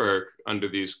incredible work under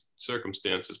these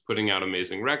circumstances, putting out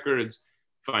amazing records,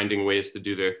 finding ways to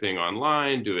do their thing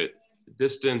online, do it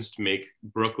distanced, make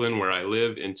Brooklyn, where I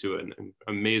live, into an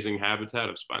amazing habitat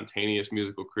of spontaneous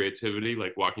musical creativity,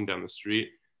 like walking down the street.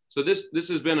 So this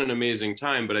has been an amazing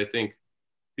time, but I think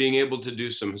being able to do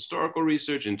some historical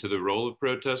research into the role of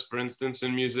protest, for instance,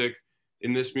 in music,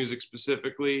 in this music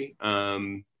specifically,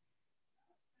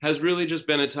 has really just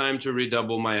been a time to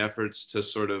redouble my efforts to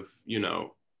sort of, you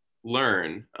know,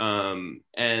 learn.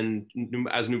 And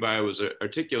as Nubaya was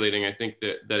articulating, I think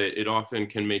that it often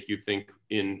can make you think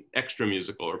in extra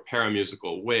musical or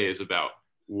paramusical ways about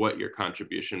what your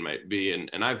contribution might be.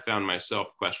 And I've found myself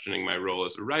questioning my role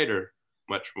as a writer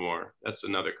much more. That's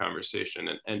another conversation.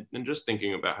 And just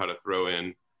thinking about how to throw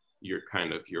in your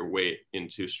weight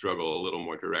into struggle a little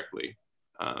more directly.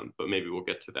 But maybe we'll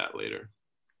get to that later.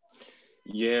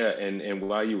 Yeah, and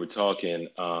while you were talking,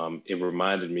 it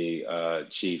reminded me,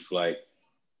 Chief, like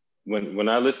when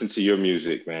I listen to your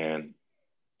music, man,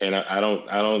 and I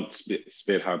don't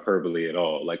spit hyperbole at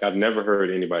all. Like I've never heard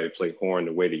anybody play horn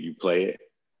the way that you play it.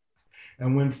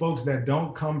 And when folks that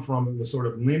don't come from the sort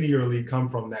of linearly come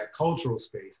from that cultural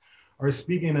space are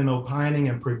speaking and opining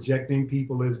and projecting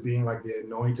people as being like the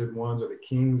anointed ones or the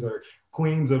kings or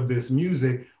queens of this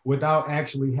music without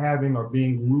actually having or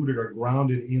being rooted or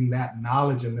grounded in that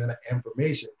knowledge and that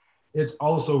information, it's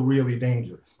also really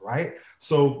dangerous, right?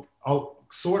 So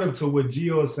sort of to what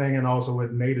Gio is saying and also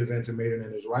what Nate is intimating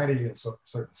in his writing in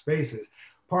certain spaces,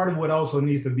 part of what also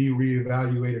needs to be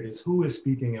reevaluated is who is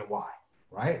speaking and why,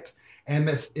 right? And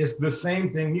it's the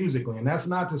same thing musically. And that's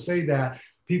not to say that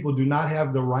people do not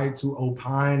have the right to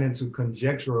opine and to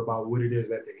conjecture about what it is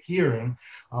that they're hearing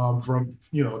from,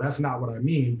 that's not what I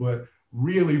mean, but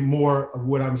really more of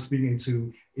what I'm speaking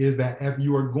to is that if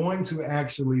you are going to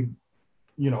actually,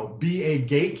 be a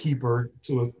gatekeeper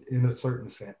in a certain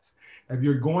sense, if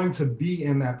you're going to be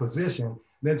in that position,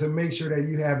 then to make sure that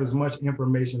you have as much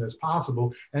information as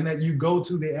possible and that you go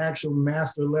to the actual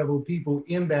master level people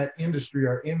in that industry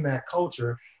or in that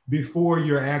culture before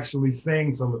you're actually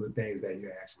saying some of the things that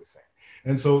you're actually saying.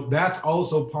 And so that's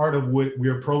also part of what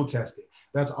we're protesting.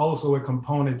 That's also a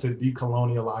component to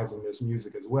decolonializing this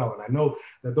music as well. And I know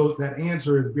that that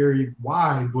answer is very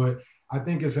wide, but I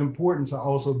think it's important to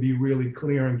also be really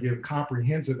clear and give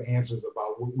comprehensive answers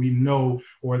about what we know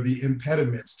or the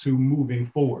impediments to moving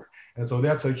forward. And so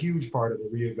that's a huge part of the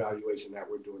reevaluation that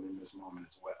we're doing in this moment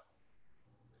as well.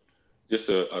 Just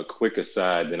a quick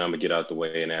aside, then I'm gonna get out the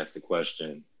way and ask the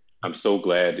question. I'm so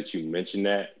glad that you mentioned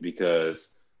that,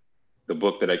 because the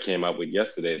book that I came out with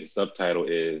yesterday, the subtitle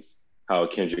is How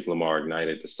Kendrick Lamar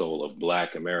Ignited the Soul of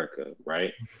Black America,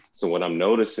 right? So what I'm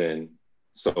noticing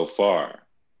so far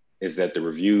is that the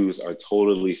reviews are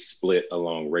totally split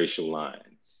along racial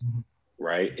lines,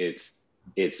 right?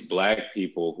 It's Black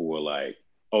people who are like,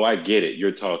 oh, I get it.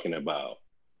 You're talking about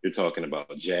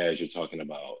jazz, you're talking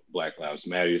about Black Lives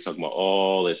Matter, you're talking about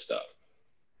all this stuff.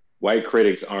 White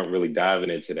critics aren't really diving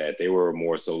into that. They were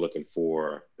more so looking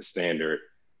for the standard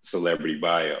celebrity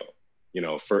bio.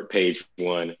 For page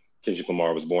 1, Kendrick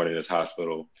Lamar was born in this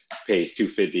hospital. Page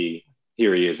 250,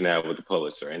 here he is now with the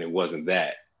Pulitzer, and it wasn't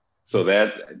that.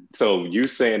 So you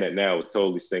saying that now is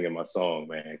totally singing my song,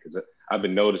 man, because I've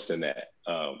been noticing that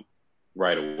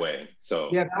right away. So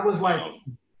yeah, that was like,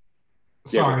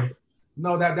 sorry. Yeah.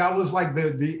 No, that was like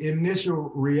the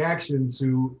initial reaction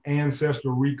to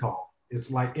ancestral recall. It's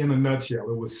like, in a nutshell,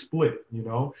 it was split,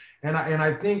 And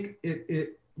I think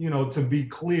it to be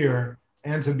clear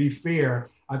and to be fair,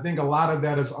 I think a lot of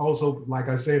that is also, like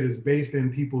I said, is based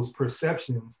in people's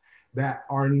perceptions that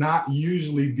are not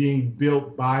usually being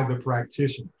built by the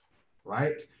practitioners,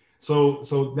 right? So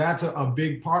that's a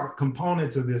big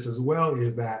component to this as well,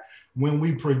 is that when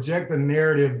we project a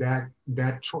narrative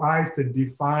that tries to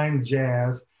define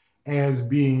jazz as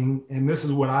being, and this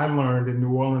is what I learned in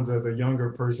New Orleans as a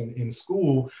younger person in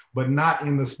school, but not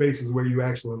in the spaces where you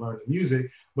actually learn the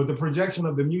music, but the projection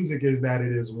of the music is that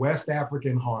it is West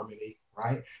African harmony,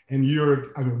 right?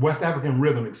 And West African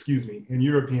rhythm, and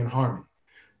European harmony.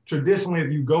 Traditionally,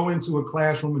 if you go into a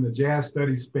classroom in the jazz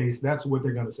study space, that's what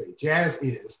they're going to say. Jazz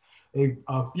is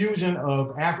a fusion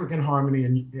of African harmony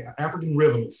and African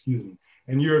rhythm,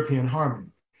 and European harmony.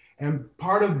 And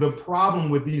part of the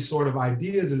problem with these sort of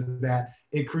ideas is that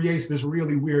it creates this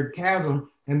really weird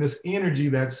chasm and this energy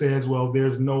that says, well,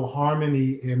 there's no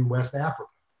harmony in West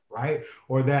Africa, right?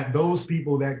 Or that those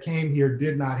people that came here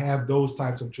did not have those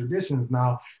types of traditions.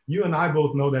 Now, you and I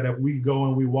both know that if we go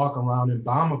and we walk around in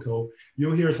Bamako,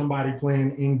 you'll hear somebody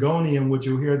playing Ngoni, and what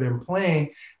you'll hear them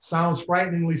playing sounds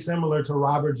frighteningly similar to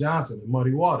Robert Johnson and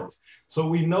Muddy Waters. So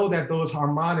we know that those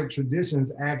harmonic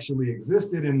traditions actually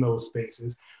existed in those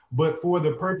spaces, but for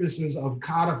the purposes of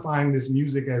codifying this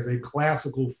music as a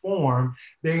classical form,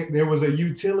 there was a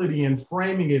utility in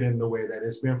framing it in the way that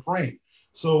it's been framed.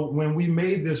 So when we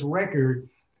made this record,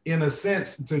 in a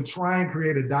sense, to try and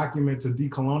create a document to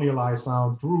decolonialize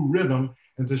sound through rhythm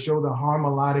and to show the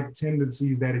harmonic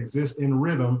tendencies that exist in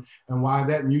rhythm and why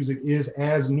that music is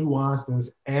as nuanced and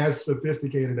as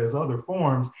sophisticated as other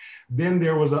forms, then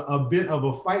there was a bit of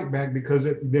a fight back because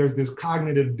there's this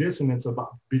cognitive dissonance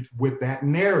with that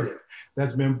narrative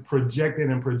that's been projected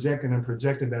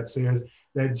that says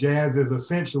that jazz is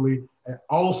essentially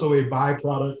also a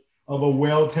byproduct of a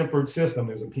well-tempered system.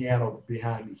 There's a piano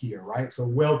behind me here, right? So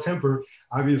well-tempered,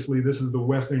 obviously this is the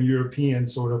Western European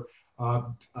sort of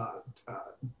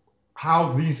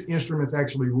how these instruments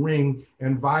actually ring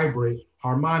and vibrate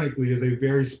harmonically is a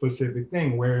very specific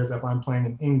thing. Whereas if I'm playing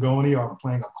an Ngoni or I'm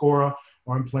playing a kora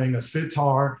or I'm playing a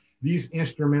sitar, these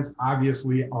instruments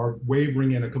obviously are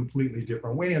wavering in a completely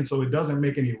different way. And so it doesn't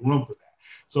make any room for that.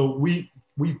 So we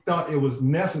thought it was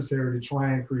necessary to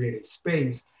try and create a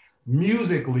space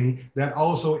musically that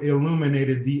also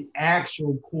illuminated the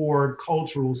actual core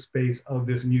cultural space of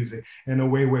this music in a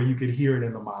way where you could hear it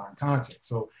in the modern context.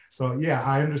 So yeah,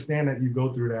 I understand that you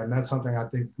go through that, and that's something I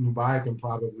think Nubai can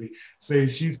probably say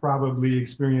she's probably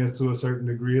experienced to a certain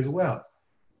degree as well.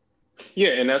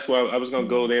 Yeah, and that's why I was going to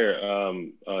go there,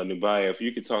 Nubai. If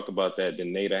you could talk about that,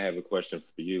 then Nate, I have a question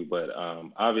for you. But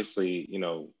obviously,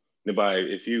 Nubai,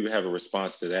 if you have a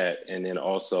response to that, and then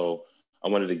also I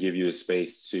wanted to give you a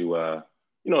space to,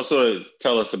 sort of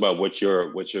tell us about what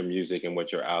your music and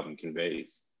what your album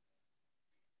conveys.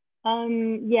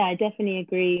 Yeah, I definitely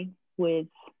agree with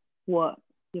what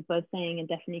you're both saying, and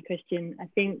definitely Christian. I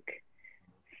think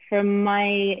from my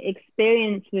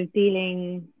experience with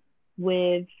dealing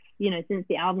with, since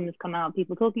the album has come out,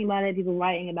 people talking about it, people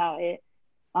writing about it,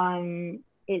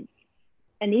 it's,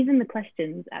 and even the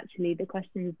questions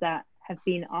that have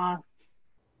been asked,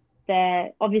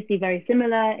 they're obviously very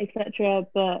similar, etc.,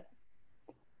 but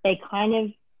they kind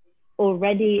of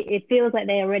it feels like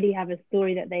they already have a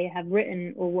story that they have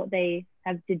written, or what they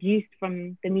have deduced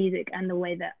from the music and the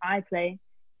way that I play.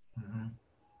 Mm-hmm.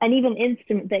 And even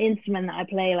the instrument that I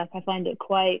play, like, I find it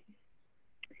quite,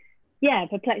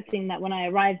 perplexing that when I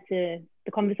arrive to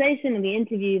the conversation and the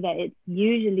interview, that it's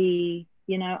usually,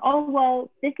 oh, well,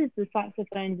 this is the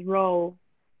saxophone's role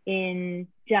in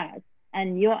jazz,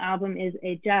 and your album is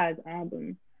a jazz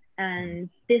album, and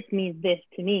this means this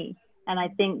to me. And I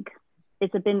think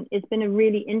it's been a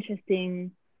really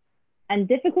interesting and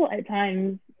difficult at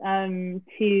times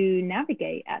to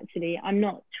navigate, actually. I'm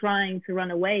not trying to run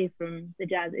away from the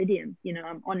jazz idiom.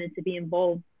 I'm honored to be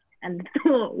involved and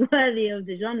thought worthy of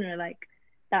the genre. Like,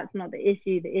 that's not the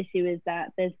issue. The issue is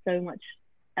that there's so much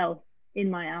else in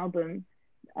my album.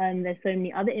 There's so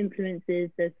many other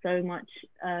influences. There's so much,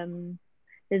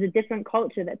 there's a different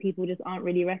culture that people just aren't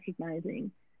really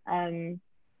recognizing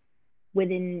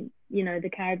within,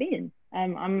 the Caribbean.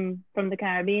 I'm from the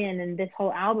Caribbean, and this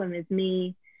whole album is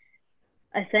me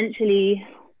essentially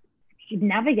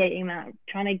navigating that,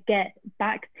 trying to get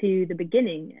back to the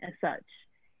beginning as such,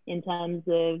 in terms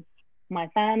of my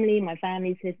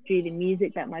family's history, the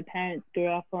music that my parents grew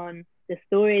up on, the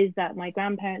stories that my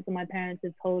grandparents and my parents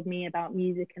have told me about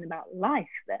music and about life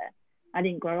there. I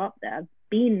didn't grow up there. I've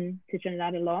been to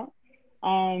Trinidad a lot.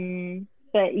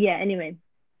 But yeah, anyway,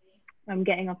 I'm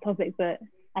getting off topic, but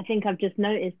I think I've just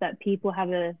noticed that people have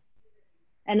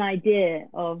an idea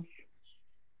of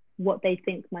what they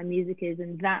think my music is,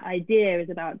 and that idea is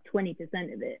about 20%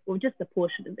 of it, or just a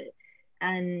portion of it.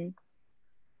 And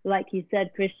like you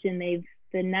said, Christian,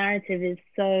 the narrative is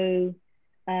so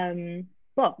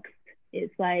boxed.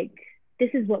 It's like,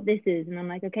 this is what this is, and I'm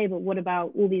like, okay, but what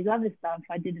about all these other stuff?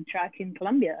 I did a track in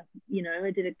Colombia,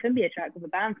 I did a Cumbia track with a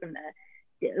band from there.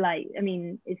 Like, I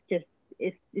mean, it's just,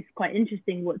 it's quite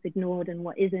interesting what's ignored and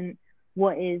what isn't,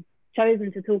 what is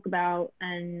chosen to talk about.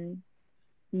 And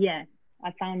yeah,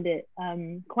 I found it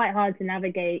quite hard to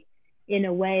navigate in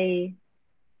a way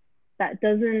that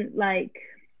doesn't like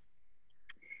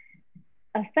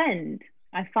offend.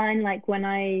 I find like when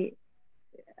I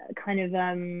kind of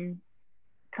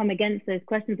come against those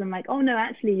questions, I'm like, oh no,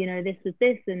 actually, this was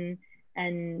this,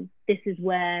 and this is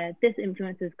where this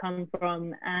influence has come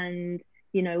from, and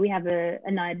we have a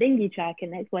Naya Bingi track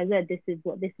and XYZ, this is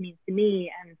what this means to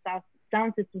me. And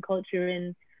sound system culture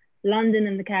in London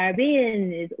and the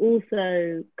Caribbean is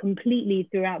also completely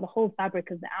throughout the whole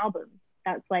fabric of the album.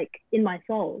 That's like in my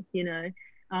soul,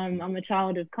 I'm a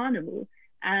child of Carnival,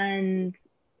 and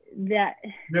that,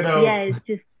 yeah, it's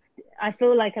just, I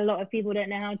feel like a lot of people don't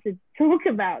know how to talk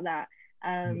about that.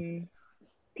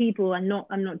 People, I'm not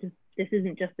just, this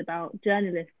isn't just about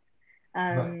journalists,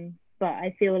 right. But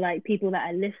I feel like people that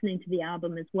are listening to the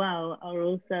album as well are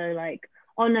also like,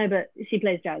 oh no, but she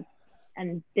plays jazz,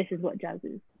 and this is what jazz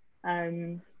is.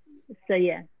 So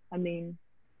yeah, I mean,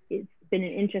 it's been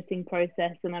an interesting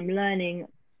process, and I'm learning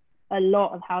a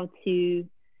lot of how to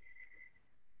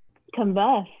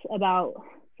converse about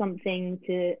something,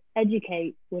 to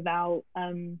educate without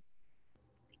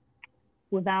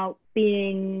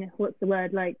being, what's the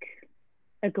word, like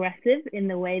aggressive in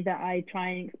the way that I try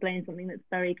and explain something that's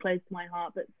very close to my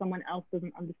heart but someone else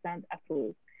doesn't understand at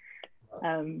all.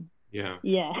 Yeah.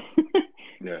 Yeah.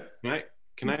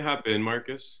 Can I hop in,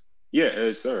 Marcus?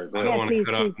 Yeah, sir. I don't want to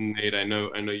cut off Nate. I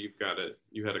know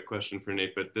you had a question for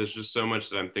Nate, but there's just so much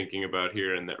that I'm thinking about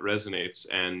here and that resonates.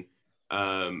 And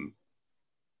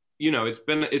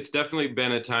it's definitely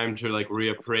been a time to like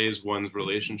reappraise one's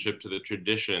relationship to the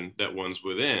tradition that one's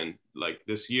within, like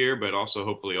this year, but also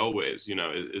hopefully always,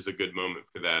 is a good moment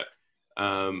for that.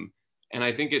 And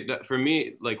I think for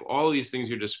me, like all these things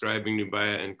you're describing,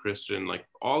 Nubaya and Christian, like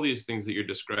all these things that you're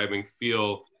describing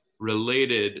feel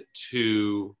related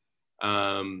to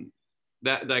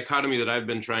that dichotomy that I've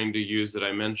been trying to use that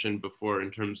I mentioned before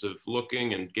in terms of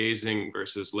looking and gazing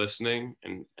versus listening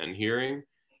and hearing.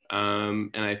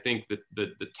 And I think that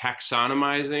the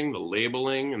taxonomizing, the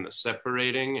labeling, and the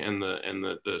separating, and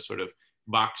the sort of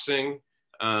boxing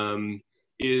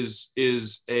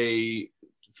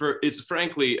it's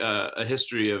frankly a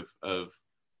history of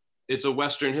it's a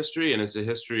Western history, and it's a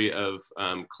history of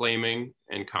claiming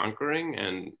and conquering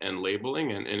and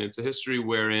labeling, and it's a history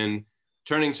wherein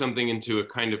turning something into a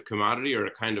kind of commodity or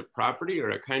a kind of property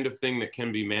or a kind of thing that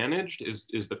can be managed is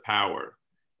the power.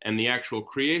 And the actual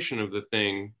creation of the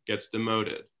thing gets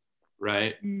demoted,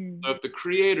 right? So if the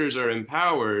creators are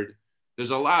empowered,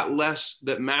 there's a lot less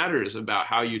that matters about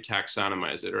how you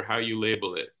taxonomize it or how you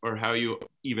label it or how you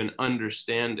even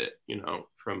understand it, you know,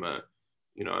 from a,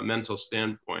 you know, a mental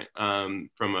standpoint,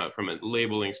 from a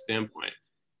labeling standpoint.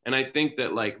 And I think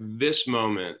that like this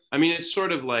moment, I mean, it's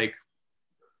sort of like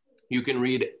you can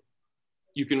read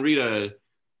a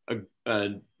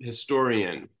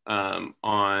historian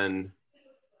on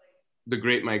the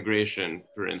Great Migration,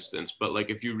 for instance, but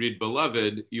like if you read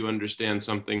Beloved, you understand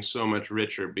something so much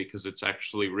richer because it's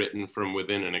actually written from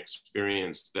within an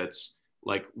experience that's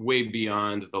like way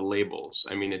beyond the labels.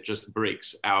 I mean, it just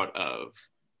breaks out of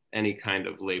any kind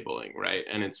of labeling, right?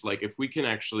 And it's like, if we can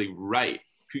actually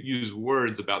use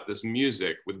words about this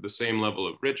music with the same level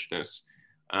of richness,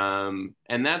 and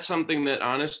that's something that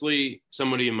honestly,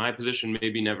 somebody in my position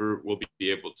maybe never will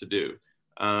be able to do.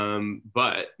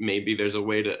 But maybe there's a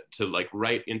way to like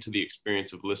write into the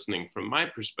experience of listening from my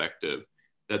perspective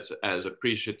that's as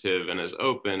appreciative and as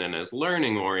open and as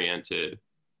learning oriented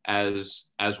as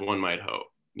one might hope,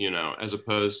 you know, as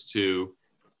opposed to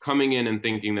coming in and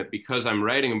thinking that because I'm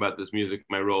writing about this music,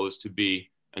 my role is to be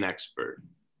an expert.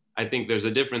 I think there's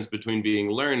a difference between being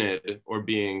learned or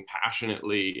being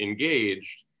passionately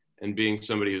engaged and being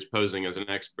somebody who's posing as an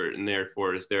expert and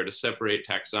therefore is there to separate,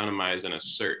 taxonomize, and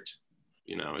assert.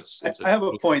 You know, I have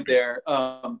a point there,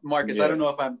 Marcus. Yeah. I don't know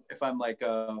if I'm like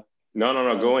no,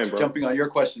 go in, bro. Jumping on your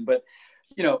question, but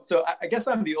you know, so I guess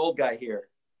I'm the old guy here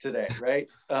today, right?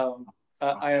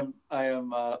 I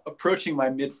am approaching my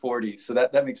mid-40s, so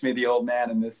that makes me the old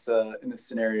man in this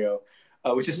scenario,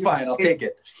 which is fine. I'll take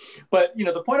it. But you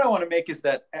know, the point I want to make is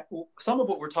that some of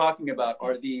what we're talking about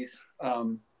are these,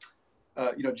 you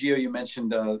know, Gio, you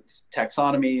mentioned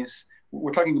taxonomies.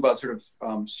 We're talking about sort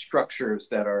of structures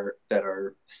that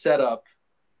are set up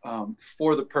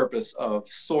for the purpose of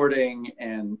sorting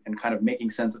and kind of making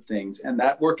sense of things. And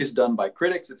that work is done by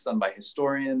critics, it's done by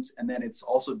historians, and then it's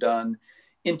also done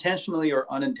intentionally or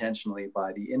unintentionally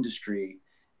by the industry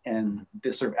and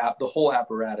this sort of the whole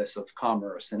apparatus of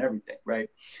commerce and everything, right?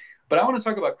 But I want to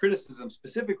talk about criticism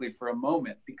specifically for a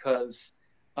moment because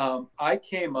I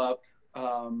came up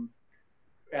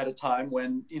at a time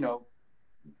when, you know,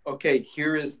 okay,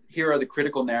 here are the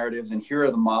critical narratives and here are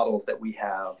the models that we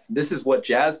have. This is what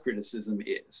jazz criticism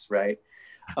is, right?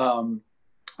 And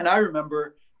I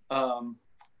remember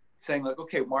saying like,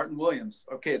 okay, Martin Williams,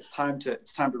 okay, it's time to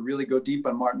really go deep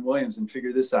on Martin Williams and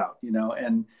figure this out, you know,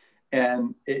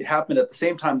 and it happened at the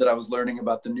same time that I was learning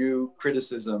about the new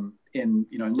criticism in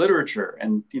literature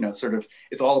and, you know, sort of,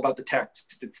 it's all about the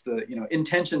text. It's the, you know,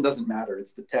 intention doesn't matter,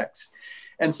 it's the text.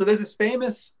 And so there's this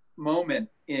famous moment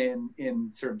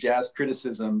in sort of jazz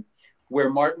criticism where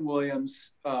Martin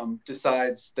Williams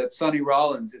decides that Sonny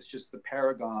Rollins is just the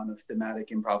paragon of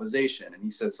thematic improvisation. And he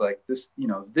says like this, you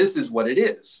know, this is what it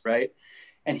is, right?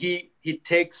 And he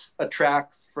takes a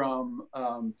track from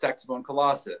Saxophone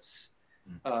Colossus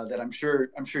that I'm sure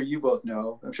you both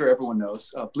know, I'm sure everyone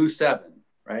knows, Blue 7,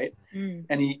 right?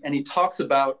 And he talks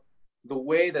about the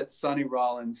way that Sonny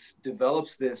Rollins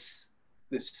develops this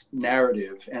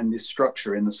narrative and this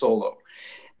structure in the solo.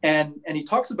 And he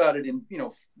talks about it in, you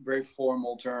know, very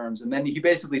formal terms. And then he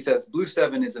basically says, Blue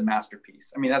 7 is a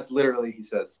masterpiece. I mean, that's literally, he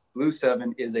says, Blue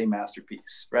 7 is a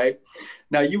masterpiece, right?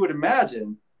 Now you would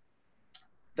imagine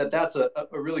that that's a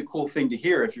really cool thing to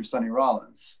hear if you're Sonny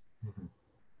Rollins.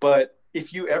 But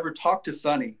if you ever talk to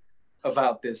Sonny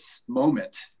about this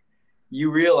moment,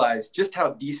 you realize just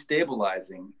how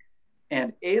destabilizing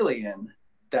and alien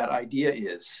that idea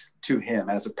is to him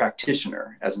as a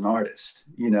practitioner, as an artist,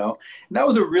 you know. And that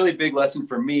was a really big lesson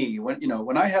for me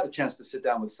when I had a chance to sit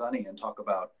down with Sonny and talk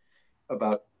about,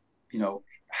 you know,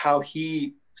 how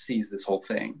he sees this whole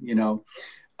thing, you know.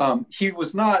 He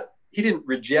didn't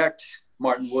reject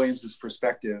Martin Williams's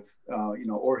perspective, you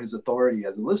know, or his authority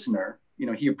as a listener. You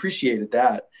know, he appreciated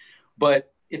that,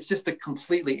 but it's just a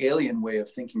completely alien way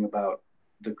of thinking about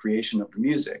the creation of the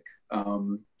music.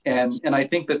 And I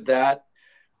think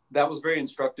that was very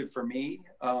instructive for me.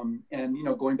 And, you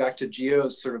know, going back to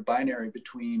Gio's sort of binary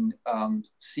between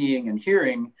seeing and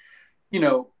hearing, you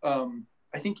know,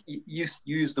 I think you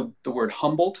used the word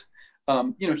humbled.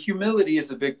 You know, humility is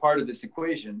a big part of this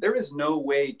equation. There is no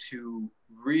way to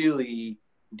really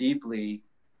deeply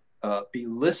be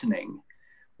listening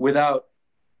without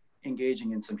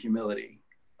engaging in some humility.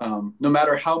 No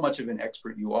matter how much of an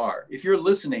expert you are, if you're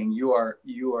listening, you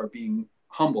are being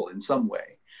humble in some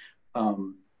way.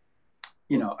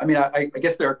 you know, I mean, I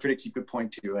guess there are critics you could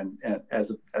point to and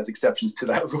as exceptions to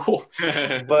that rule,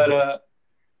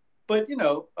 but you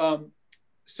know,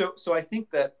 so I think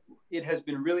that it has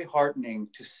been really heartening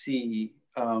to see,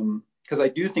 because I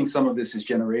do think some of this is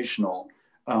generational.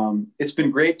 It's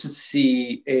been great to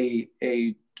see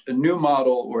a new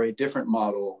model or a different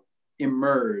model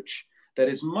emerge that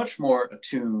is much more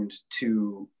attuned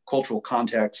to cultural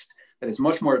context, that is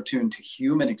much more attuned to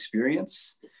human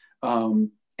experience,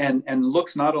 and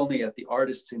looks not only at the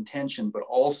artist's intention, but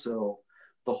also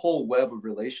the whole web of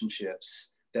relationships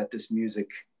that this music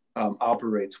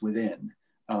operates within.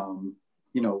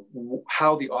 You know,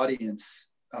 how the audience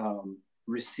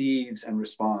receives and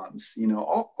responds. You know,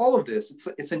 all of this.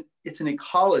 It's an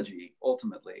ecology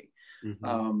ultimately,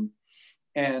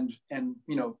 and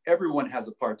you know, everyone has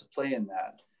a part to play in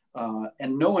that,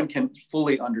 and no one can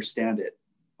fully understand it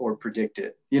or predict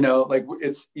it. You know, like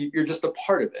you're just a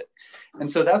part of it, and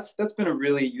so that's been a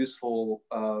really useful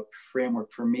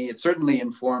framework for me. It certainly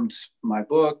informed my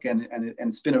book, and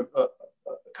it's been a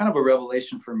kind of a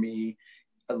revelation for me,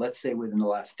 let's say within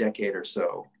the last decade or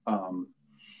so.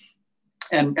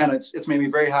 And it's made me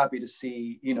very happy to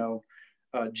see, you know,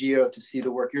 Gio, to see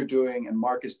the work you're doing, and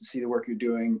Marcus to see the work you're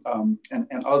doing,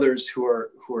 and others who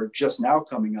are just now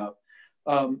coming up,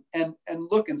 and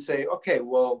look and say, okay,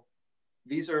 well,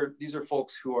 these are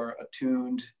folks who are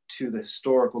attuned to the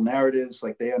historical narratives,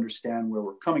 like they understand where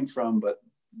we're coming from, but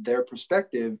their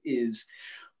perspective is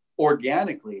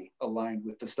organically aligned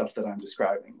with the stuff that I'm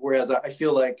describing. Whereas I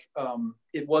feel like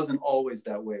it wasn't always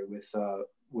that way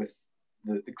with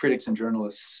the critics and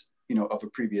journalists, you know, of a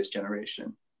previous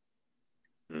generation.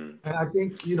 And I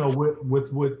think, you know,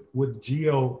 with what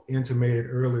Gio intimated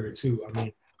earlier too, I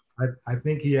mean, I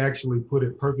think he actually put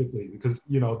it perfectly, because,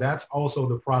 you know, that's also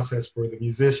the process for the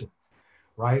musicians,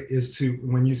 right? Is to,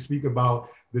 when you speak about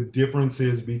the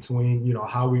differences between, you know,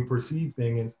 how we perceive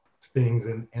things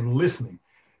and listening.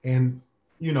 And,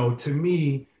 you know, to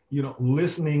me, you know,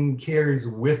 listening carries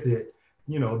with it,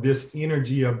 you know, this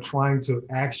energy of trying to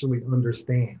actually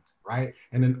understand, right?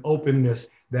 And an openness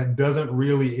that doesn't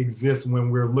really exist when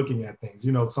we're looking at things.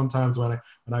 You know, sometimes when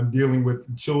I'm dealing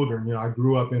with children, you know, I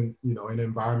grew up in, you know, an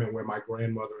environment where my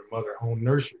grandmother and mother owned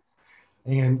nurseries.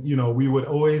 And, you know, we would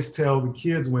always tell the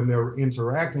kids when they were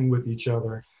interacting with each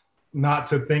other, not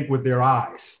to think with their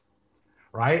eyes,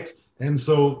 right? And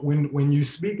so when you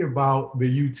speak about the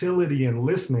utility in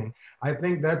listening, I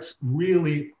think that's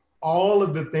really all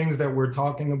of the things that we're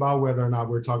talking about, whether or not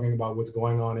we're talking about what's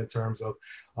going on in terms of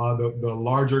the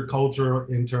larger culture,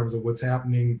 in terms of what's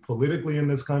happening politically in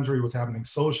this country, what's happening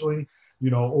socially,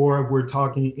 you know, or if we're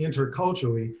talking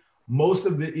interculturally, most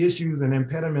of the issues and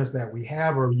impediments that we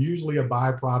have are usually a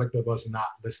byproduct of us not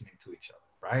listening to each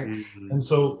other, right? And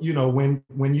so, you know,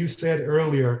 when you said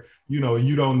earlier, you know,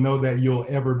 you don't know that you'll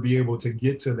ever be able to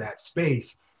get to that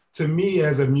space. To me,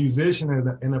 as a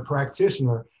musician and a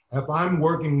practitioner, if I'm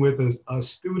working with a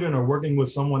student or working with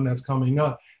someone that's coming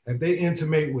up, if they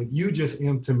intimate what you just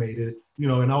intimated, you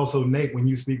know, and also Nate, when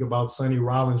you speak about Sonny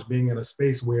Rollins being in a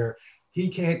space where he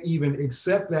can't even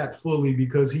accept that fully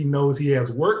because he knows he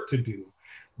has work to do,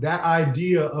 that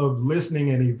idea of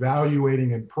listening and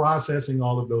evaluating and processing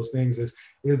all of those things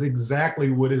is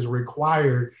exactly what is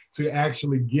required to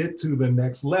actually get to the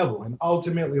next level. And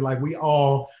ultimately, like, we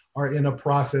all are in a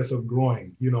process of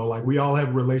growing, you know, like we all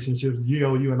have relationships.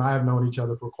 Gio, you and I have known each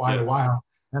other for quite a while,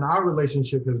 and our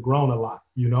relationship has grown a lot,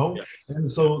 you know? And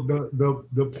so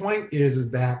the point is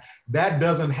that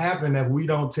doesn't happen if we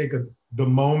don't take the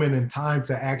moment and time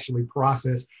to actually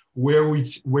process where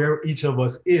each of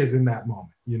us is in that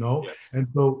moment, you know? And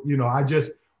so, you know, I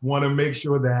just want to make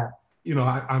sure that, you know,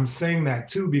 I'm saying that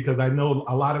too, because I know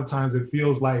a lot of times it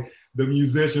feels like the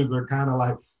musicians are kind of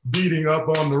like beating up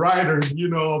on the writers, you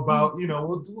know, about, you know,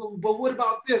 well, but what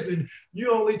about this? And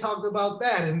you only talked about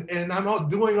that. And I'm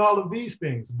not doing all of these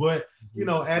things. But, you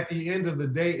know, at the end of the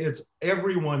day,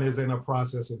 everyone is in a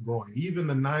process of growing. Even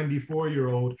the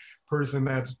 94-year-old person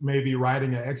that's maybe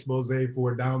writing an expose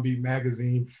for Downbeat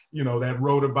magazine, you know, that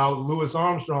wrote about Louis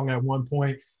Armstrong at one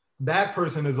point, that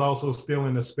person is also still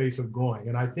in a space of growing.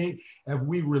 And I think if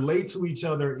we relate to each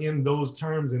other in those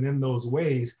terms and in those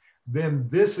ways, then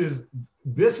this is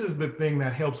the thing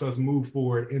that helps us move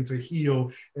forward and to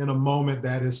heal in a moment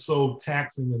that is so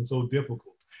taxing and so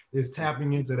difficult, is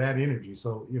tapping into that energy.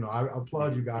 So, you know, I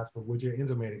applaud you guys for what you're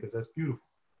intimating, because that's beautiful.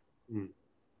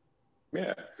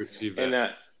 Yeah.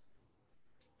 And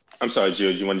I'm sorry, Gio,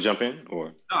 do you want to jump in? Or?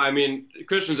 No, I mean,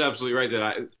 Christian's absolutely right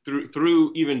that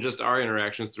through even just our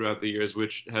interactions throughout the years,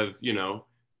 which have, you know,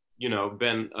 you know,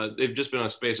 been they've just been a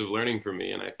space of learning for me,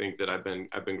 and I think that I've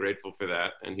been grateful for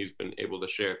that. And he's been able to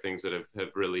share things that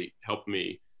have really helped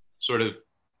me sort of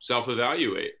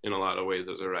self-evaluate in a lot of ways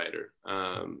as a writer.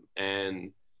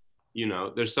 And you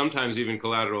know, there's sometimes even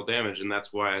collateral damage, and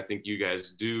that's why I think you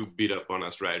guys do beat up on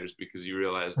us writers, because you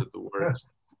realize that the words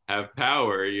have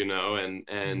power, you know,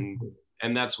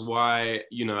 and that's why,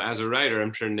 you know, as a writer,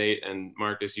 I'm sure Nate and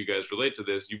Marcus, you guys relate to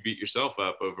this. You beat yourself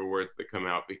up over words that come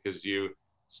out because you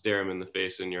stare them in the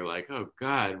face and you're like, oh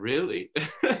God, really?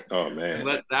 Oh man.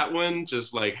 Let that one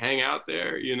just like hang out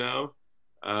there, you know?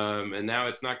 And now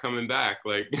it's not coming back.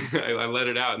 Like I let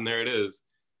it out and there it is.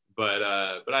 But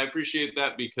I appreciate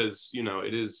that, because, you know,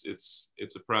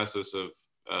 it's a process of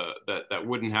that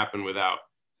wouldn't happen without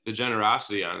the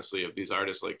generosity, honestly, of these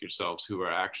artists like yourselves who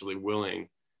are actually willing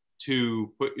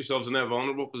to put yourselves in that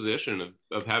vulnerable position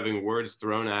of having words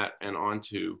thrown at and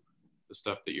onto the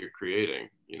stuff that you're creating,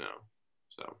 you know,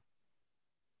 so.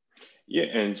 Yeah,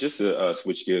 and just to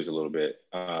switch gears a little bit,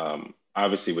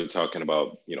 obviously we're talking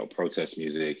about, you know, protest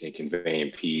music and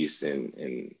conveying peace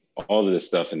and all of this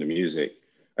stuff in the music.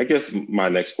 I guess my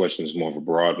next question is more of a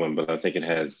broad one, but I think it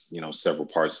has, you know, several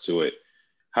parts to it.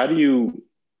 I've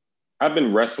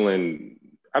been wrestling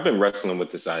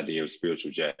with this idea of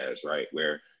spiritual jazz, right?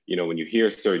 Where, you know, when you hear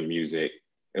certain music,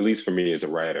 at least for me as a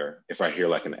writer, if I hear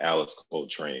like an Alice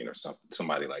Coltrane or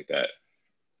somebody like that,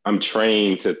 I'm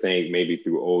trained to think maybe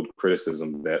through old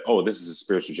criticism that, oh, this is a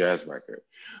spiritual jazz record.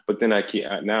 But then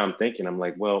now I'm thinking, I'm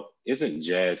like, well, isn't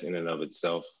jazz in and of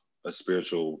itself a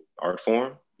spiritual art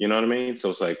form? You know what I mean?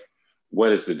 So it's like,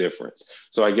 what is the difference?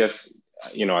 So I guess,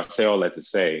 you know, I say all that to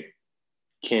say,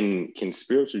 can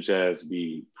spiritual jazz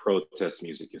be protest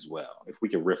music as well? If we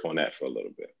could riff on that for a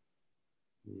little bit.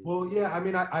 Well, yeah, I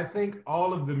mean, I think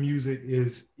all of the music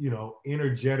is, you know,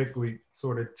 energetically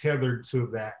sort of tethered to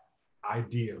that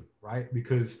idea, right?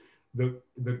 Because the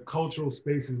cultural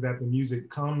spaces that the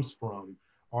music comes from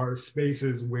are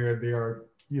spaces where there are,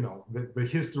 you know, the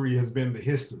history has been the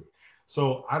history.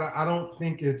 So I don't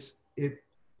think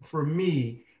for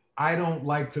me, I don't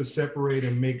like to separate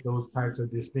and make those types of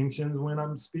distinctions when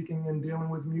I'm speaking and dealing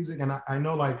with music. And I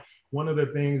know, like, one of the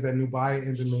things that Nubaya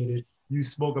intimated, you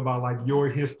spoke about like your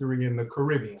history in the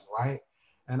Caribbean, right?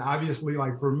 And obviously,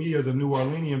 like for me as a New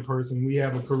Orleanian person, we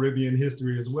have a Caribbean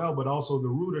history as well, but also the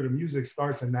root of the music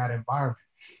starts in that environment.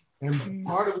 And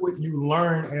part of what you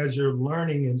learn as you're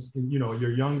learning and you know,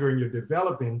 you're younger and you're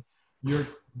developing, you're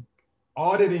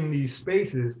auditing these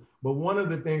spaces. But one of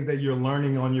the things that you're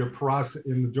learning on your process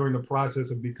during the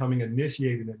process of becoming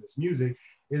initiated in this music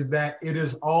is that it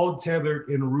is all tethered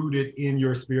and rooted in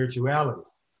your spirituality,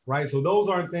 right? So those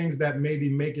aren't things that maybe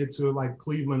make it to like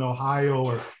Cleveland, Ohio,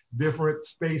 or different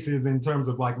spaces in terms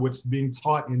of like what's being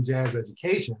taught in jazz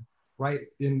education, right?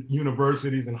 In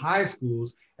universities and high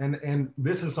schools. And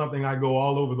this is something I go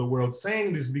all over the world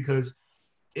saying this because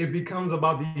it becomes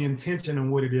about the intention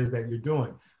and what it is that you're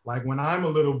doing. Like when I'm a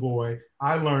little boy,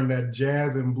 I learned that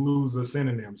jazz and blues are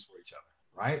synonyms for each other,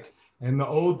 right? And the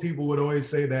old people would always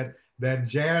say that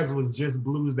jazz was just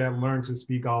blues that learned to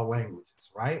speak all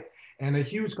languages, right? And a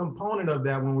huge component of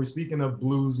that when we're speaking of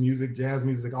blues music, jazz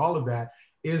music, all of that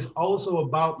is also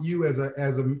about you as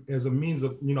a means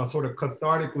of, you know, sort of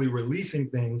cathartically releasing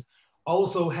things,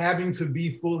 also having to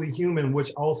be fully human,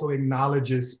 which also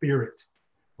acknowledges spirit,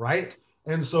 right?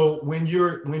 And so when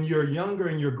you're younger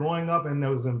and you're growing up in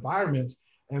those environments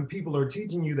and people are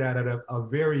teaching you that at a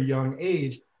very young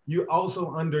age, you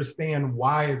also understand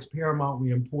why it's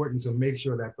paramountly important to make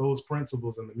sure that those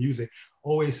principles in the music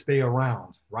always stay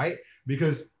around, right?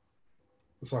 Because,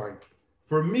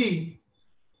 for me,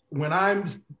 when I'm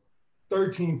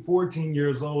 13, 14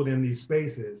 years old in these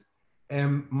spaces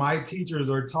and my teachers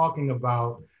are talking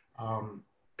about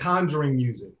conjuring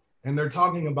music, and they're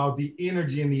talking about the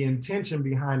energy and the intention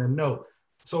behind a note.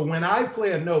 So when I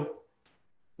play a note,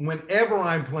 whenever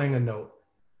I'm playing a note,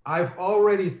 I've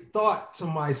already thought to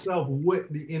myself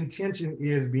what the intention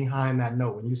is behind that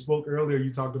note. When you spoke earlier,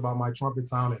 you talked about my trumpet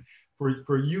sound, and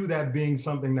for you, that being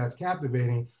something that's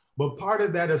captivating. But part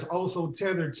of that is also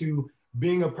tethered to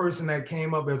being a person that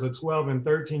came up as a 12 and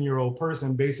 13-year-old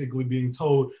person, basically being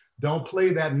told, don't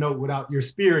play that note without your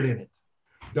spirit in it.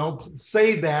 Don't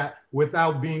say that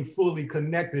without being fully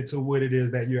connected to what it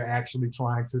is that you're actually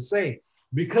trying to say,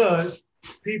 because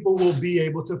people will be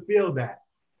able to feel that.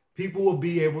 People will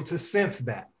be able to sense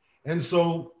that. And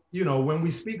so, you know, when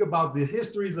we speak about the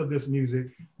histories of this music,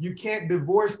 you can't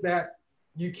divorce that.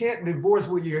 You can't divorce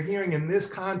what you're hearing in this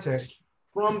context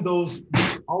from those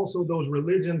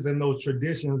religions and those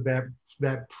traditions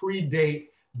that predate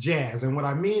jazz. And what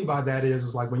I mean by that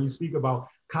is like when you speak about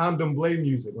candomblé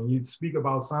music, when you speak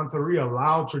about Santeria,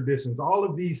 loud traditions, all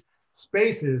of these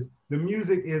spaces, the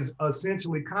music is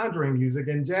essentially conjuring music,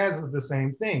 and jazz is the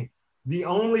same thing. The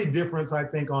only difference, I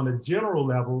think, on a general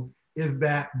level is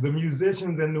that the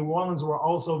musicians in New Orleans were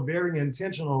also very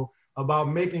intentional about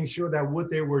making sure that what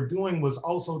they were doing was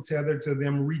also tethered to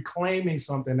them reclaiming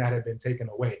something that had been taken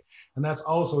away. And that's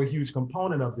also a huge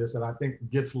component of this that I think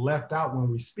gets left out when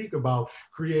we speak about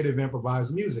creative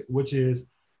improvised music, which is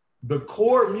the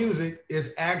core music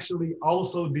is actually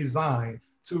also designed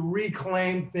to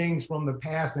reclaim things from the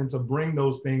past and to bring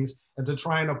those things and to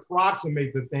try and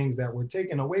approximate the things that were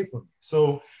taken away from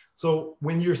you. So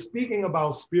when you're speaking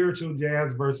about spiritual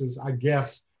jazz versus, I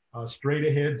guess, straight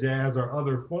ahead jazz or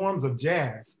other forms of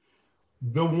jazz,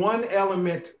 the one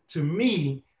element to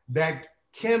me that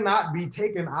cannot be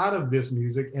taken out of this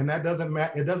music, and that doesn't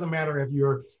matter, it doesn't matter if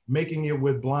you're making it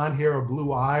with blonde hair or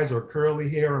blue eyes or curly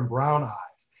hair and brown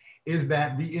eyes, is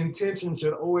that the intention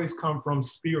should always come from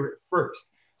spirit first.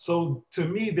 So to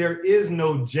me, there is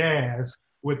no jazz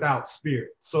without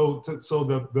spirit. So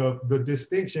the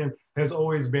distinction has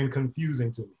always been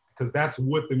confusing to me because that's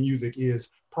what the music is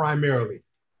primarily.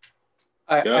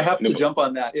 I have to jump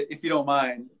on that, if you don't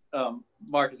mind.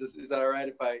 Marcus, is that all right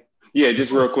if I? Yeah,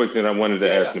 just real quick, then I wanted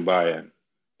to ask Nabaya.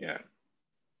 Yeah.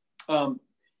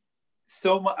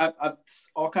 So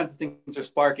all kinds of things are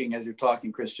sparking as you're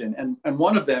talking, Christian. And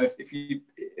one of them,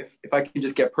 if I can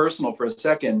just get personal for a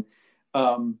second,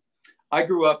 I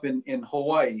grew up in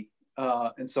Hawaii.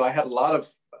 And so I had a lot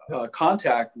of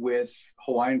contact with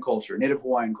Hawaiian culture, Native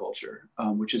Hawaiian culture,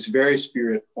 which is very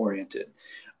spirit oriented.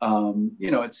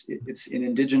 You know, it's an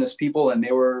indigenous people, and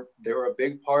they were a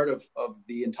big part of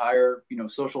the entire, you know,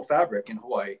 social fabric in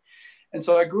Hawaii. And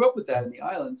so I grew up with that in the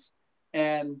islands.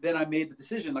 And then I made the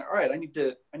decision, like, all right, I need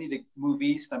to move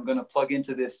east. I'm going to plug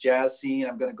into this jazz scene.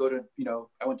 I'm going to go to, you know,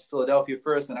 I went to Philadelphia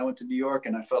first, and I went to New York,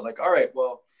 and I felt like, all right,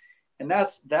 well, and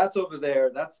that's over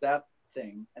there. That's that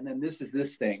thing. And then this is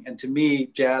this thing. And to me,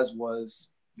 jazz was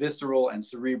visceral and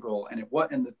cerebral,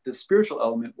 and the spiritual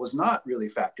element was not really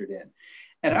factored in.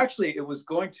 And actually, it was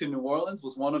going to New Orleans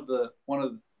was one of the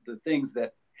things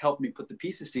that helped me put the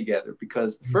pieces together,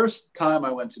 because the first time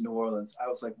I went to New Orleans, I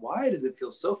was like, why does it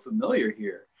feel so familiar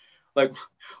here? Like,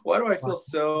 why do I feel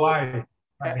so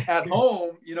at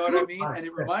home? You know what I mean? And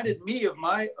it reminded me of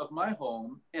my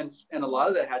home, and a lot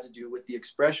of that had to do with the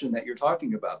expression that you're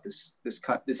talking about.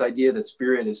 This idea that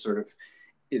spirit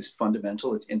is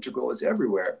fundamental, it's integral, it's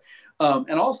everywhere,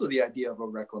 and also the idea of a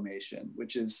reclamation,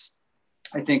 which is,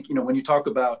 I think, you know, when you talk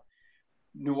about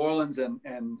New Orleans and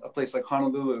a place like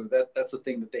Honolulu, that's the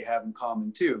thing that they have in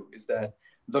common too, is that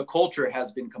the culture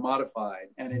has been commodified,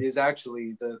 and it is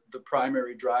actually the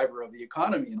primary driver of the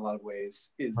economy in a lot of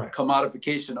ways, is the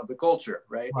commodification of the culture,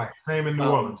 right? Right, same in New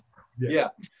Orleans.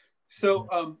 Yeah.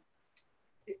 So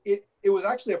it was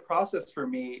actually a process for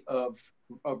me of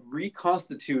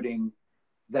reconstituting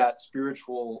that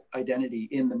spiritual identity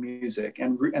in the music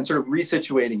and sort of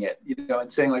resituating it, you know,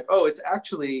 and saying like, oh,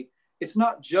 it's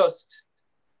not just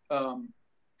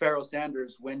Pharoah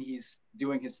Sanders when he's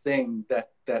doing his thing that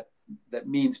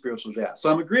means spiritual jazz. So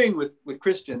I'm agreeing with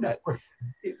Christian that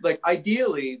like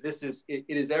ideally it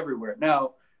is everywhere.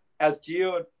 Now, as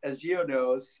Gio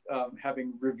knows,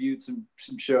 having reviewed some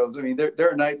shows, I mean, there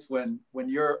are nights when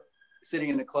you're sitting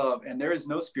in a club and there is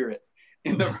no spirit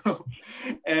in the room,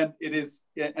 and it is,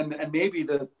 and maybe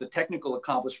the technical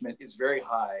accomplishment is very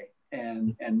high,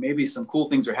 and maybe some cool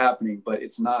things are happening, but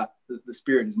it's not, the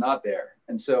spirit is not there.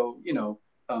 And so, you know,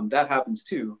 that happens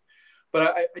too.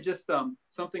 But I just,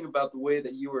 something about the way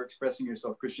that you were expressing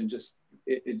yourself, Christian, just,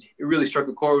 it really struck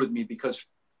a chord with me,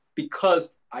 because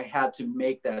I had to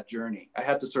make that journey. I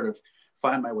had to sort of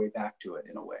find my way back to it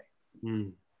in a way.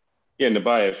 Mm. Yeah,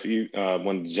 Nabaya, if you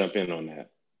wanted to jump in on that.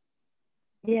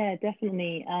 Yeah,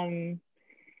 definitely.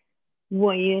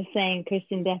 What you're saying,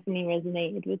 Christian, definitely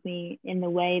resonated with me in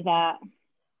the way that,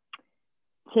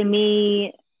 to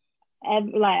me,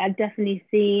 like I've definitely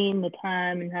seen the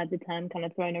term and heard the term kind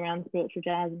of thrown around, spiritual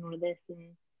jazz and all of this,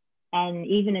 and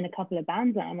even in a couple of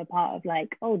bands that I'm a part of,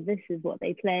 like, oh, this is what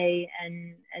they play,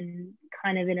 and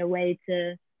kind of in a way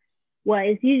to, well,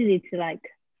 it's usually to like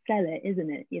sell it,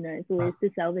 isn't it? You know, it's always to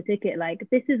sell the ticket. Like,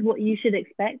 this is what you should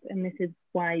expect, and this is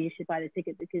why you should buy the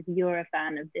ticket, because you're a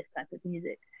fan of this type of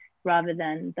music, rather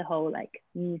than the whole like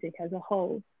music as a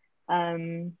whole.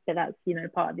 But that's, you know,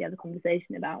 part of the other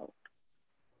conversation about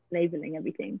labeling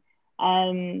everything.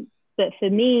 But for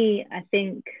me, I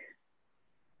think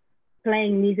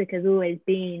playing music has always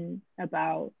been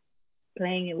about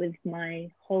playing it with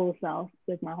my whole self,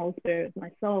 with my whole spirit, with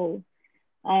my soul.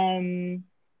 And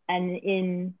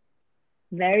in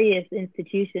various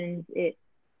institutions,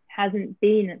 hasn't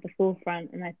been at the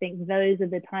forefront. And I think those are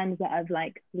the times that I've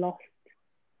like lost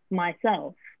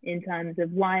myself in terms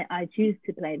of why I choose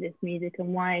to play this music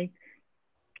and why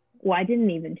I didn't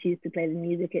even choose to play the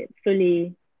music. It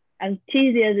fully, as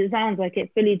cheesy as it sounds, like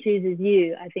it fully chooses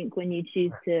you, I think, when you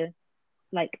choose to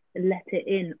like let it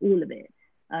in, all of it,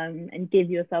 and give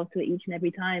yourself to it each and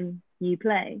every time you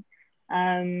play.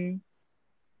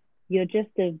 You're just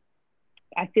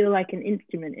I feel like an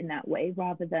instrument in that way,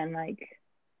 rather than like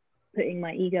putting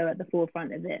my ego at the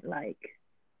forefront of it. Like,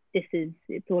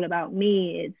 it's all about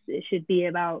me. It should be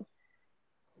about,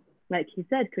 like you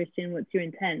said, Christian, what's your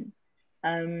intent?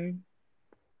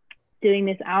 Doing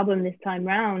this album this time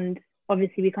round,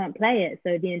 obviously we can't play it.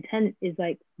 So the intent is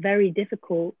like very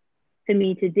difficult for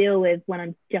me to deal with when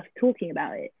I'm just talking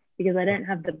about it, because I don't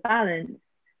have the balance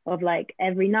of like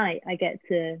every night I get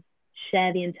to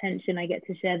share the intention, I get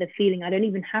to share the feeling. I don't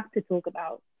even have to talk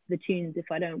about the tunes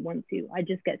if I don't want to. I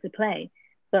just get to play.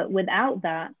 But without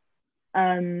that,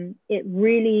 it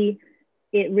really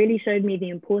showed me the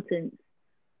importance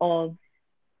of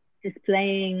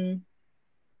displaying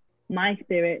my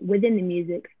spirit within the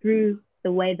music through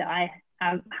the way that I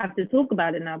have to talk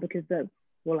about it now, because that's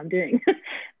what I'm doing.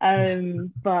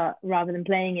 But rather than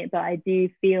playing it, but I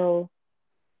feel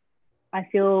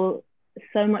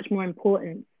so much more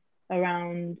importance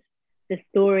around the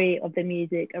story of the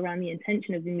music, around the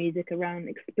intention of the music, around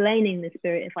explaining the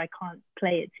spirit if I can't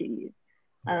play it to you,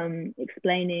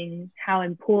 explaining how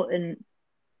important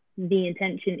the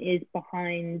intention is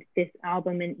behind this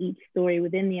album and each story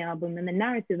within the album and the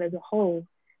narrative as a whole,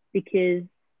 because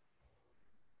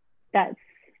that's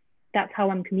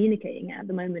how I'm communicating at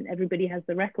the moment. Everybody has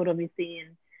the record, obviously,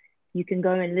 and you can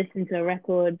go and listen to a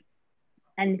record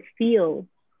and feel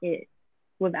it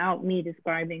without me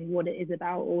describing what it is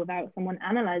about, or without someone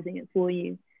analyzing it for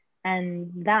you.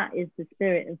 And that is the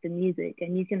spirit of the music.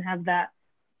 And you can have that,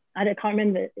 I can't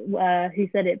remember who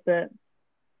said it, but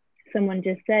someone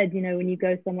just said, you know, when you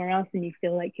go somewhere else and you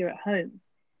feel like you're at home.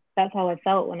 That's how I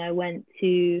felt when I went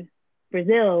to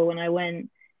Brazil, when I went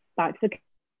back to the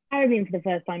Caribbean for the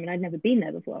first time, and I'd never been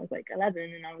there before. I was like 11,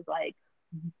 and I was like,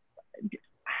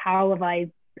 how have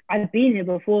I've been here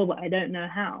before, but I don't know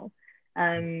how.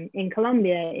 In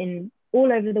Colombia, in all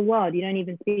over the world, you don't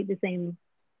even speak the same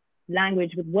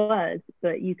language with words,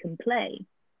 but you can play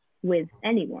with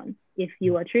anyone if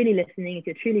you are truly listening, if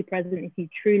you're truly present, if you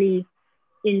truly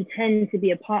intend to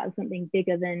be a part of something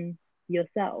bigger than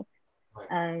yourself.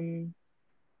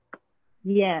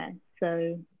 Yeah,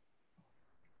 so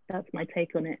that's my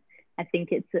take on it. I think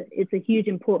it's a huge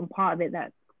important part of it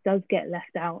that does get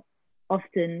left out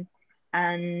often,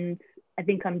 and I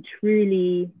think I'm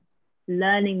truly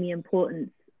learning the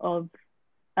importance of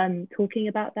talking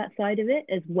about that side of it,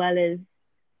 as well as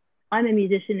I'm a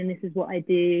musician and this is what I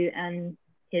do and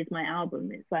here's my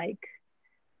album. It's like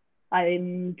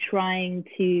I'm trying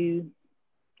to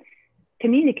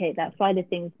communicate that side of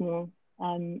things more.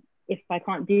 If I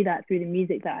can't do that through the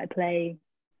music that I play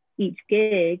each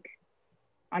gig,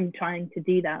 I'm trying to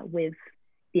do that with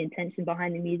the intention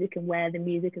behind the music and where the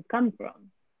music has come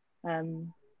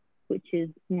from, which is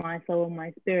my soul and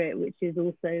my spirit, which is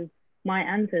also my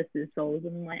ancestors' souls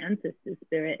and my ancestors'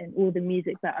 spirit, and all the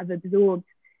music that I've absorbed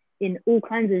in all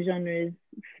kinds of genres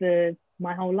for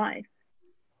my whole life.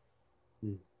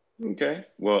 Okay,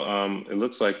 well, it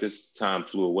looks like this time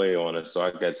flew away on us, so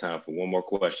I got time for one more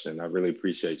question. I really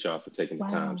appreciate y'all for taking the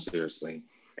time seriously.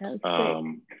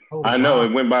 I know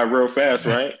it went by real fast,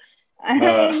 right?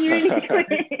 Really quick.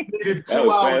 Needed That 2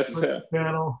 was hours fast. for this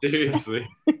panel. Seriously.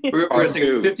 We're gonna take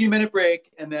a 15-minute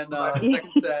break, and then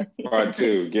second set. Part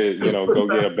two, go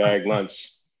get a bag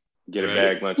lunch,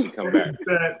 and come back.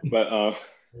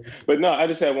 But no, I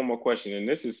just had one more question, and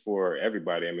this is for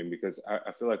everybody. I mean, because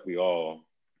I feel like we all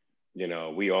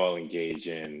engage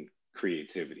in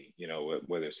creativity,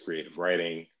 whether it's creative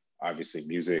writing, obviously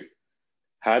music.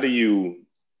 How do you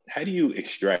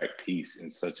extract peace in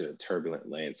such a turbulent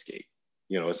landscape?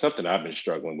 It's something I've been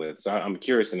struggling with. So I'm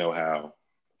curious to know how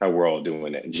we're all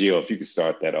doing that. And Gio, if you could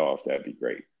start that off, that'd be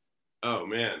great. Oh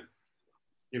man,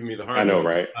 giving me the hard I know, one.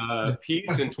 right?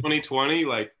 Peace in 2020,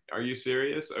 like, are you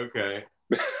serious? Okay.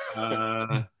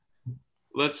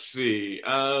 Let's see.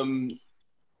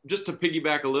 Just to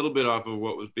piggyback a little bit off of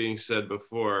what was being said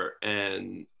before,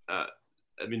 and I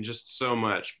mean, just so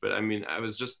much, but I mean, I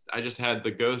just had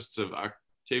the ghosts of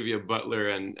Octavia Butler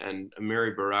and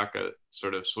Amiri Baraka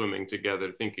sort of swimming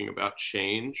together, thinking about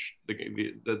change,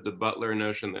 the Butler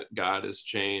notion that God is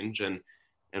change, and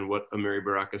what Amiri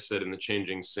Baraka said in The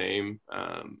Changing Same,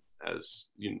 as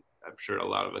I'm sure a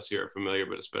lot of us here are familiar,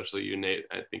 but especially you, Nate,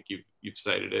 I think you've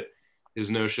cited it,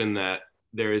 his notion that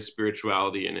there is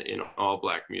spirituality in all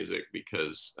Black music,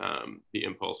 because the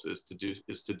impulse is to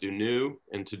do new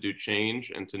and to do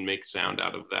change and to make sound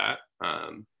out of that,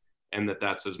 and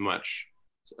that's as much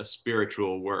a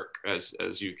spiritual work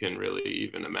as you can really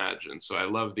even imagine. So I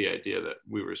love the idea that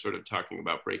we were sort of talking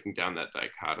about breaking down that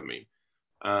dichotomy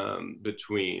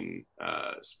between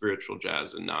spiritual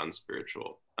jazz and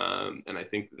non-spiritual, and I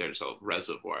think there's a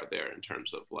reservoir there in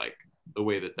terms of like the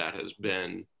way that has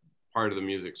been part of the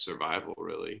music's survival,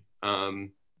 really.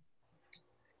 And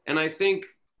I think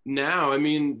now, I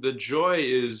mean, the joy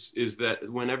is that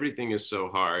when everything is so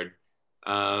hard,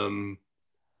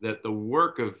 that the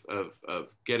work of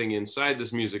getting inside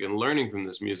this music and learning from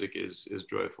this music is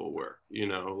joyful work. You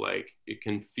know, like it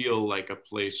can feel like a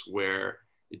place where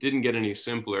it didn't get any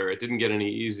simpler, it didn't get any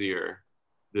easier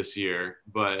this year,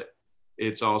 but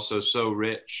it's also so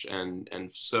rich and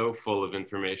so full of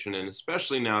information. And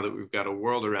especially now that we've got a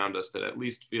world around us that at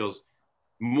least feels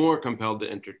more compelled to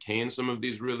entertain some of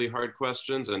these really hard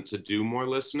questions and to do more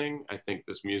listening, I think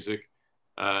this music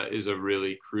is a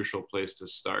really crucial place to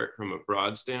start from a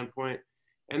broad standpoint.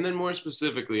 And then more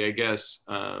specifically, I guess,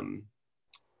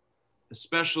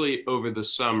 especially over the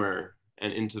summer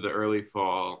and into the early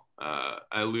fall,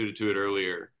 I alluded to it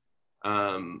earlier,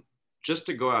 just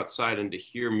to go outside and to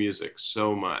hear music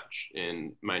so much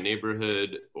in my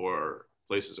neighborhood or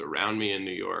places around me in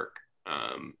New York.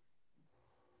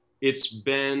 It's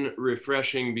been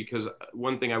refreshing, because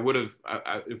one thing I would have,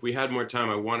 if we had more time,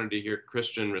 I wanted to hear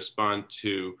Christian respond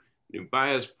to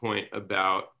Nubaya's point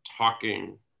about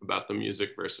talking about the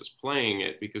music versus playing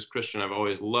it, because Christian, I've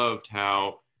always loved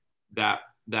how that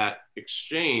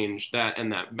exchange,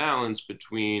 and that balance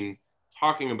between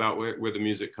talking about where the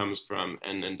music comes from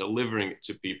and then delivering it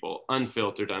to people,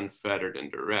 unfiltered, unfettered,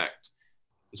 and direct,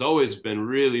 has always been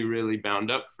really, really bound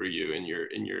up for you in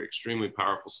your extremely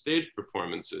powerful stage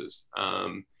performances.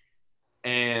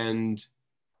 And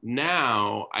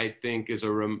now I think is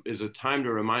a time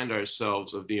to remind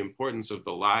ourselves of the importance of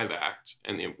the live act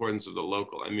and the importance of the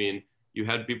local. I mean, you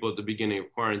had people at the beginning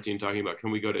of quarantine talking about, can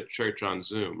we go to church on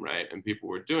Zoom, right? And people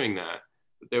were doing that.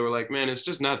 But they were like, man, it's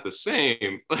just not the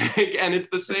same. And it's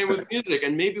the same with music.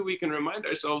 And maybe we can remind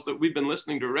ourselves that we've been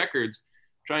listening to records,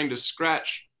 trying to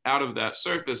scratch out of that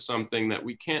surface something that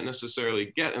we can't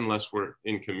necessarily get unless we're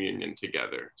in communion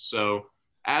together. So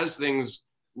as things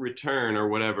return or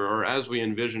whatever, or as we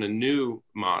envision a new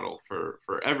model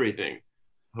for everything,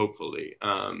 hopefully,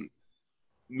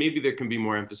 maybe there can be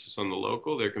more emphasis on the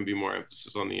local, there can be more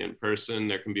emphasis on the in-person,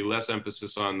 there can be less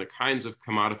emphasis on the kinds of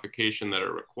commodification that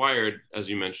are required, as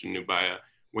you mentioned, Nubaya,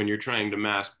 when you're trying to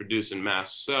mass produce and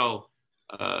mass sell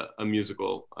a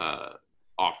musical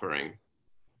offering.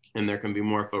 And there can be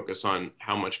more focus on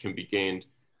how much can be gained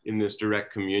in this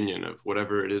direct communion of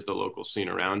whatever it is, the local scene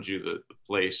around you, the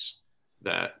place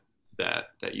that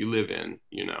you live in,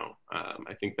 you know.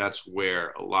 I think that's where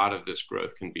a lot of this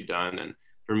growth can be done. And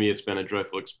for me, it's been a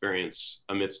joyful experience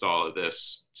amidst all of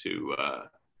this to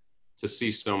see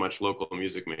so much local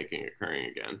music making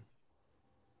occurring again.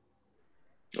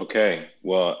 Okay,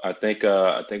 well, I think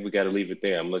we got to leave it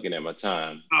there. I'm looking at my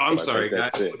time. Oh, I'm sorry,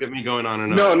 guys. Look at me going on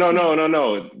and on.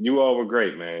 No. You all were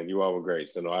great, man. You all were great.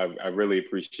 So no, I really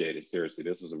appreciate it. Seriously,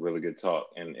 this was a really good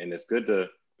talk, and it's good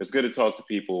to talk to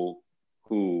people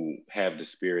who have the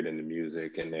spirit in the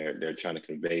music, and they're trying to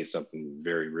convey something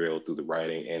very real through the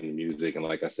writing and the music. And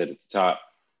like I said at the top,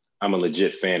 I'm a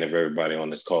legit fan of everybody on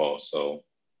this call. So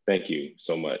thank you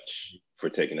so much for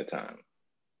taking the time.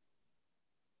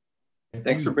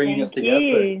 Thanks for bringing us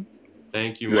together.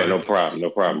 Thank you. Yeah, no problem,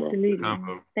 bro. Absolutely.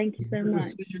 Thank you so much. Good to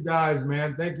see you guys,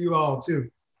 man. Thank you all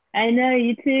too. I know,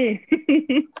 you too.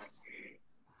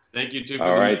 Thank you too.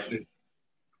 All right.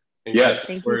 Yes.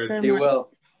 Thank you so much. You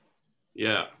will.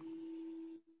 Yeah.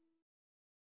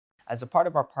 As a part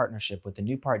of our partnership with the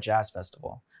Newport Jazz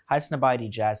Festival, Highsnobiety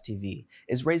Jazz TV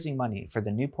is raising money for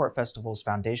the Newport Festival's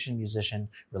Foundation Musician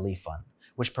Relief Fund,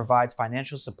 which provides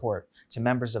financial support to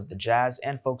members of the jazz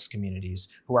and folks communities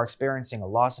who are experiencing a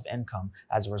loss of income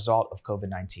as a result of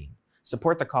COVID-19.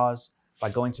 Support the cause by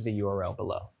going to the URL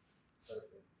below.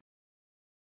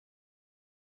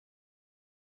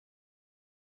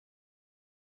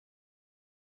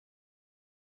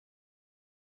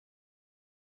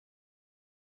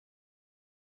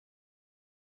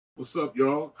 What's up,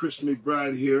 y'all? Christian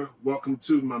McBride here. Welcome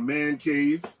to my man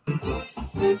cave.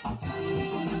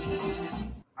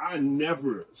 I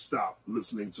never stopped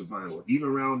listening to vinyl. Even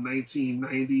around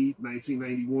 1990,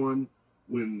 1991,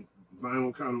 when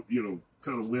vinyl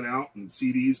kind of went out and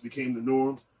CDs became the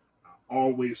norm, I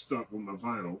always stuck with my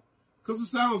vinyl because it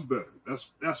sounds better.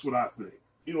 That's what I think.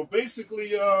 You know,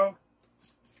 basically,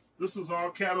 the This is all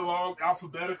cataloged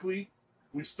alphabetically.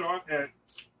 We start at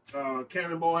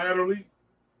Cannonball Adderley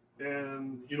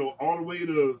and, you know, all the way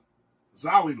to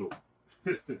Zawilo.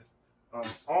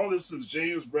 All this is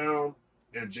James Brown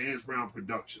and James Brown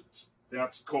Productions.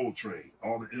 That's Coltrane.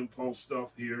 All the Impulse stuff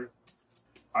here.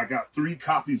 I got 3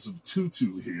 copies of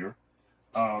Tutu here.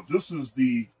 This is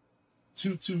the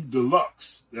Tutu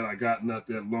Deluxe that I got not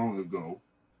that long ago.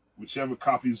 Whichever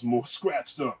copy is more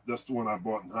scratched up, that's the one I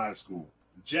bought in high school.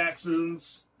 The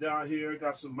Jacksons down here,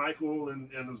 got some Michael and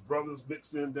his brothers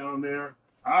mixed in down there.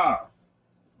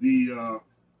 The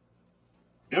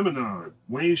Eminon,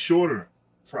 Wayne Shorter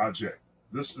project.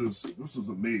 This is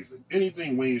amazing.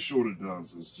 Anything Wayne Shorter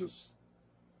does is just,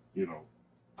 you know,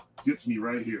 gets me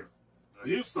right here. Now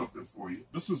here's something for you.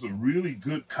 This is a really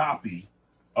good copy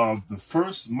of the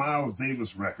first Miles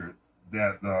Davis record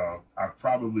that I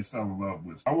probably fell in love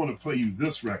with. I want to play you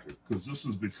this record because this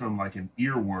has become like an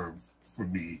earworm for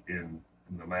me in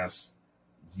the last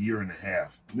year and a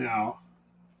half. Now,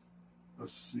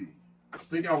 let's see. I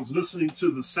think I was listening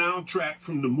to the soundtrack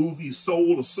from the movie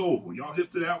Soul to Soul. Y'all hip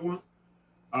to that one?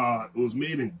 It was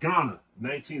made in Ghana,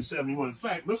 1971. In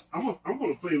fact, I'm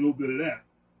going to play a little bit of that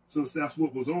since that's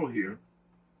what was on here.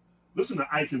 Listen to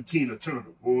Ike and Tina Turner.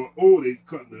 Boy, oh, they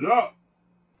cutting it up.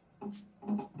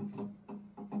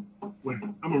 Wait,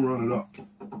 I'm going to run it up.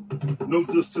 No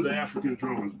just to the African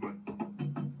drummers, but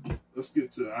let's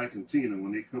get to Ike and Tina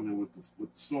when they come in with the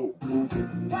soul.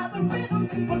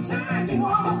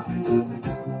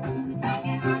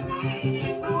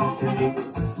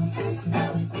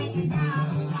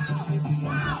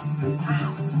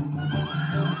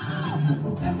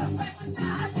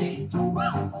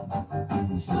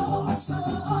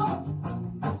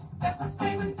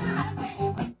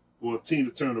 Boy, Tina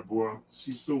Turner, boy,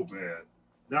 she's so bad.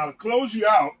 Now to close you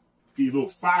out, a little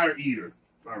Fire Eater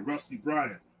by Rusty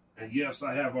Bryant. And yes,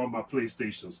 I have all my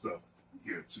PlayStation stuff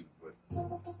here too. But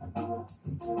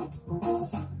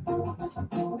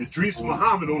Idris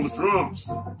Muhammad on the drums.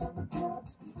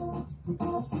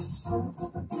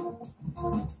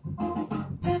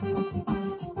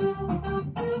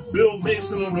 Bill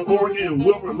Mason on the organ and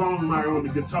Wilbur Longmire on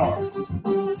the guitar.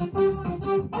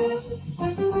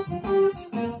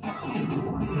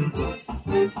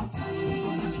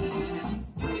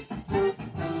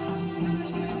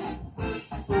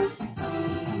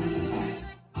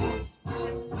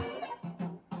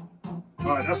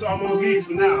 All right, that's all I'm gonna give you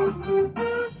for now.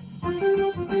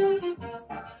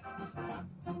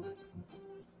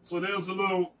 So there's a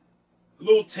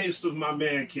little taste of my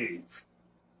man cave.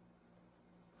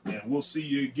 And we'll see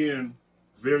you again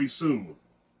very soon.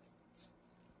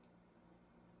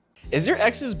 Is your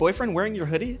ex's boyfriend wearing your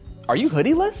hoodie? Are you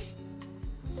hoodieless?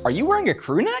 Are you wearing a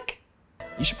crew neck?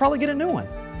 You should probably get a new one.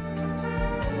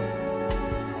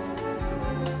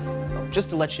 Just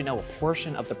to let you know, a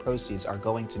portion of the proceeds are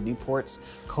going to Newport's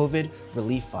COVID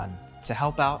Relief Fund to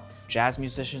help out jazz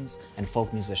musicians and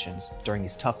folk musicians during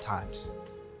these tough times.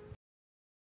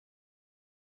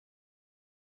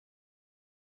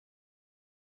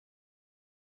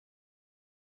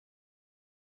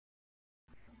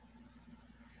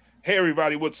 Hey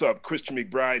everybody, what's up? Christian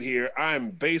McBride here.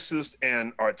 I'm bassist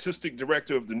and artistic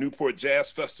director of the Newport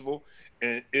Jazz Festival,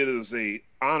 and it is an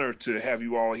honor to have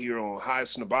you all here on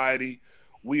Highsnobiety.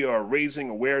 We are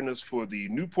raising awareness for the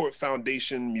Newport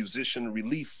Foundation Musician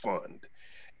Relief Fund.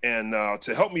 And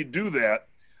to help me do that,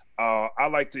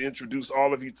 I'd like to introduce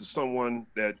all of you to someone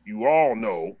that you all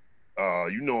know.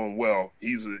 You know him well.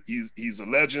 He's a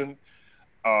legend,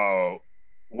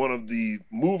 one of the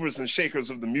movers and shakers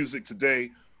of the music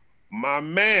today. My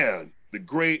man, the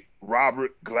great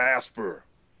Robert Glasper.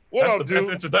 What up, dude? That's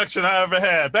the best introduction I ever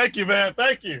had. Thank you, man.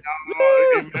 Thank you.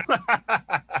 Hey,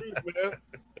 man.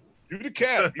 You the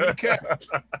cat. You the cat.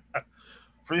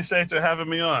 Appreciate you having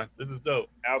me on. This is dope.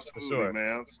 Absolutely, sure.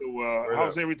 Man. So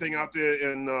how's everything out there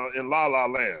in La La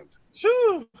Land?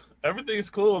 Shoo. Everything's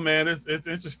cool, man. It's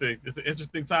interesting. It's an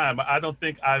interesting time. I don't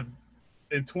think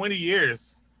in 20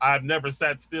 years, I've never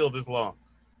sat still this long.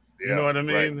 Yeah, you know what I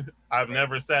mean? Right. I've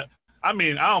never sat. I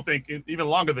mean, I don't think even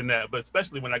longer than that, but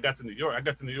especially when I got to New York. I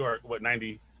got to New York, what,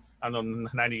 90, I don't know,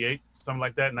 98, something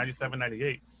like that, 97,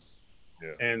 98.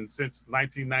 Yeah. And since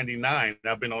 1999,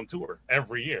 I've been on tour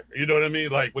every year. You know what I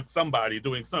mean? Like with somebody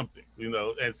doing something, you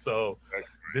know? And so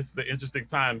this is an interesting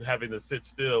time having to sit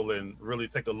still and really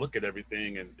take a look at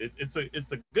everything. And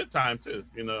it's a good time too.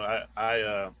 You know,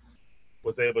 I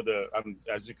was able to,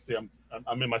 as you can see,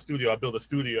 I'm in my studio. I built a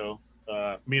studio.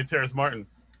 Me and Terrence Martin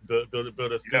built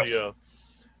a studio,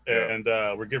 yes. And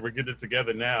we're getting it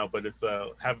together now. But it's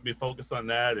having me focus on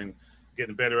that and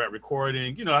getting better at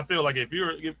recording. You know, I feel like if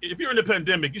you're in the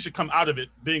pandemic, you should come out of it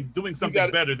doing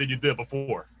something better than you did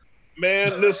before.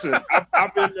 Man, listen,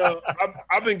 I've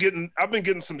been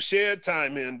getting some shared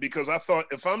time in because I thought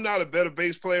if I'm not a better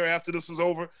bass player after this is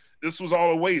over, this was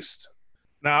all a waste.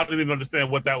 Now I don't even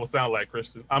understand what that would sound like,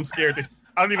 Christian. I'm scared.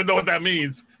 I don't even know what that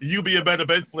means. You be a better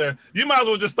bass player. You might as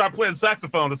well just start playing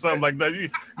saxophone or something like that.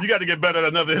 You got to get better at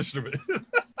another instrument.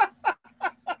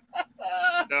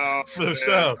 No, for man,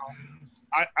 sure.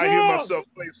 I hear myself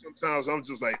play sometimes. I'm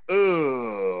just like,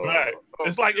 ugh. Right.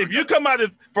 It's like if you come out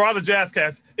of, for all the jazz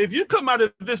cats, if you come out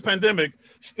of this pandemic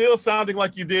still sounding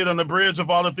like you did on the bridge of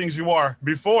All the Things You Are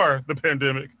before the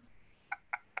pandemic,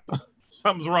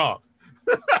 something's wrong.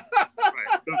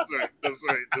 That's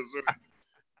right.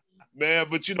 Man,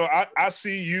 but you know, I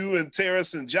see you and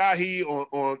Terrace and Jahi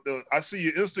on the, I see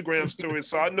your Instagram stories,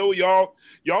 so I know y'all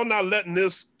not letting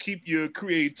this keep your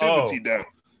creativity down.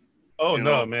 Oh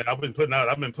no, man! I've been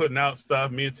putting out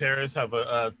stuff. Me and Terrace have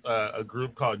a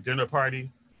group called Dinner Party,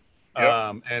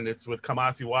 and it's with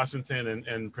Kamasi Washington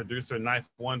and producer Knife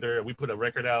Wonder. We put a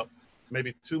record out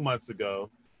maybe 2 months ago,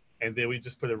 and then we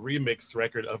just put a remix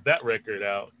record of that record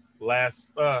out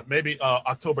last maybe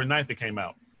October 9th. It came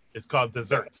out. It's called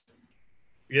Desserts.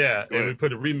 Yeah, and we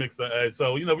put a remix.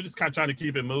 So you know, we're just kind of trying to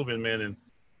keep it moving, man.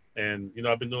 And you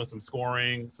know, I've been doing some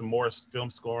more film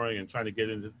scoring, and trying to get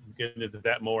into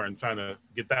that more, and trying to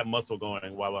get that muscle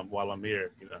going while I'm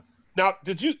here. You know. Now,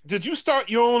 did you start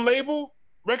your own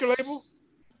record label?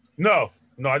 No,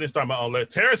 I didn't start my own label.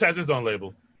 Terrace has his own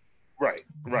label. Right.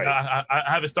 I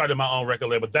haven't started my own record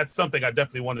label. That's something I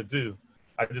definitely want to do.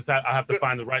 I have to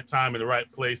find the right time and the right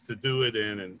place to do it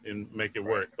in and make it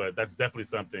work. But that's definitely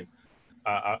something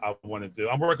I want to do.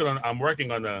 I'm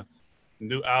working on a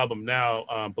new album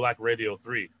now, Black Radio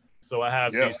 3. So I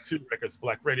have these two records,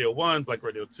 Black Radio 1, Black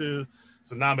Radio 2.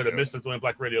 So now I'm in the midst of doing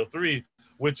Black Radio 3,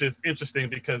 which is interesting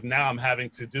because now I'm having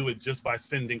to do it just by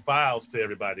sending files to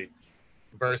everybody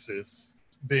versus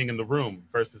being in the room,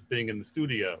 versus being in the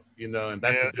studio, you know, and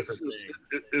that's a different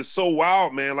thing. It's so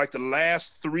wild, man. Like the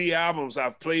last 3 albums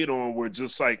I've played on were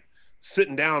just like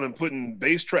sitting down and putting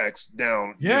bass tracks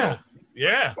down. Yeah.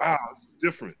 Wow, it's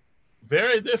different.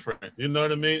 Very different, you know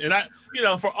what I mean? And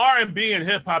for R&B and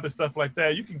hip hop and stuff like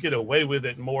that, you can get away with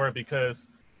it more because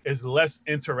it's less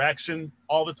interaction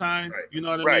all the time. Right. You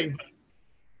know what I mean?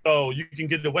 So you can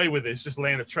get away with it. It's just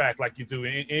laying a track like you do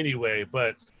anyway.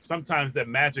 But sometimes that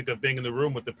magic of being in the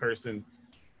room with the person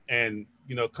and,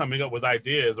 you know, coming up with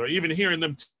ideas or even hearing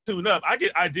them tune up. I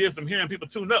get ideas from hearing people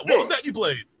tune up. What was that you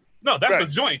played? No, that's a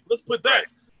joint. Let's put that.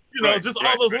 You know, just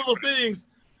all those little things.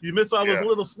 You miss all those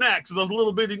little snacks, those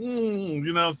little bitty,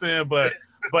 you know what I'm saying? But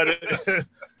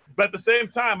at the same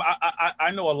time,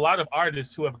 I know a lot of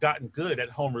artists who have gotten good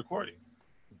at home recording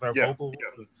their vocals,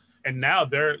 and now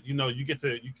they're, you know, you can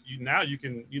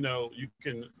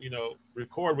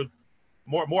record with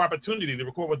more opportunity to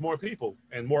record with more people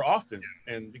and more often,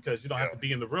 and because you don't have to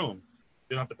be in the room,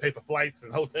 you don't have to pay for flights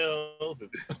and hotels and.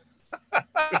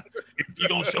 If you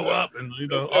don't show up and you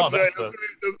know all that stuff.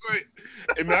 That's right.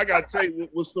 And man, I gotta tell you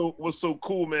what's so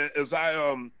cool, man, is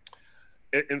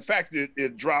in fact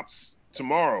it drops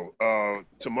tomorrow.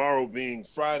 Tomorrow being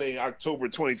Friday, October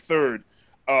 23rd.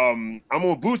 I'm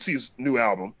on Bootsy's new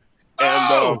album.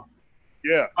 And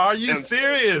are you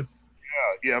serious?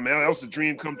 Yeah, man. That was a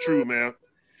dream come true, man.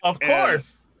 Of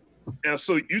course. And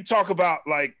so you talk about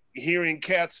like hearing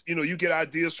cats, you know, you get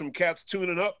ideas from cats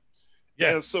tuning up.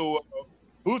 Yeah. And so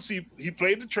Bootsy, he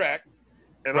played the track,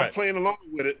 and I'm playing along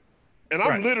with it, and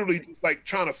I'm literally just like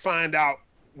trying to find out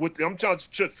I'm trying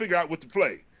to figure out what to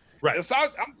play. Right. And so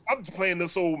I'm playing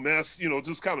this old mess, you know,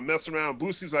 just kind of messing around.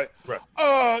 Bootsy's like,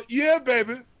 yeah,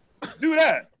 baby, do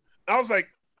that. I was like,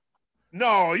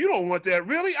 no, you don't want that,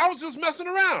 really? I was just messing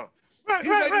around. He's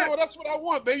like, no, that's what I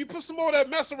want, baby. Put some more of that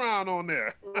mess around on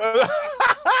there.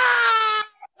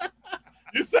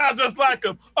 You sound just like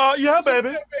him. Yeah,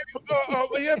 baby.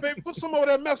 Yeah, baby. Put some more of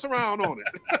that mess around on it.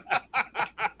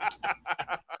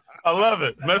 I love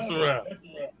it. Mess around.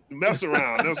 Mess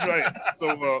around. That's right.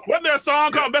 So wasn't there a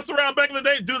song called "Mess Around" back in the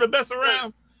day? Do the mess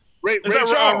around. Ray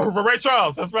Charles. Ray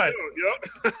Charles. That's right.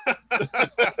 Yep.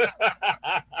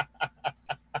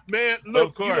 Man,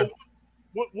 look. You know,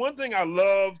 one thing I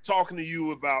love talking to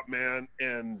you about, man,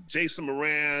 and Jason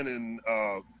Moran and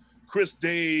Chris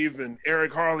Dave and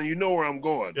Eric Harlan, you know where I'm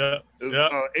going.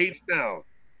 H Down.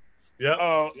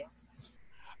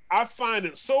 I find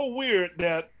it so weird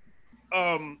that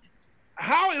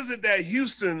how is it that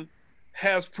Houston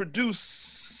has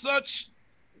produced such,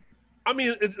 I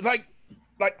mean, it's like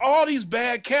all these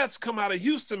bad cats come out of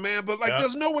Houston, man, but like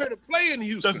there's nowhere to play in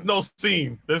Houston. There's no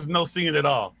scene. There's no scene at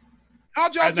all.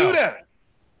 How'd y'all do that?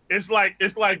 It's like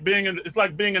being in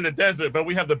the desert, but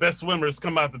we have the best swimmers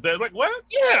come out the desert. Like what?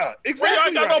 Yeah, exactly.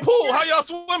 Well, y'all got no pool. How y'all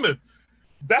swimming?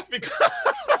 That's because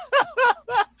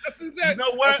that's exactly. You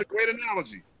know what? That's a great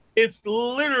analogy. It's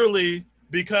literally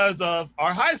because of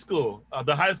our high school,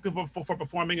 the High School for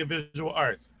Performing and Visual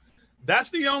Arts. That's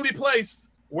the only place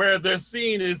where their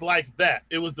scene is like that.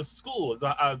 It was the school, it's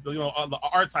the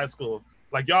arts high school.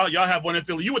 Like y'all have one in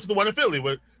Philly. You went to the one in Philly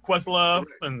with Questlove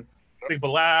and I think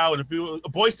Bilal and a few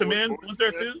Boys to Men went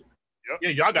there too. Yep. Yeah,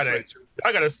 y'all got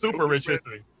a super rich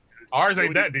history. Ours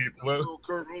ain't that deep. Well,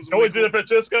 no, we did it,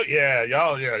 Francisco. Yeah,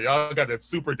 y'all got that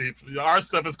super deep. Our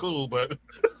stuff is cool, but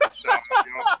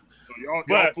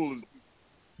y'all fool is.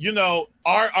 You know,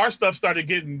 our stuff started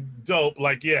getting dope,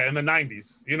 like in the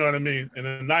 '90s. You know what I mean? In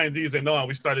the '90s and on,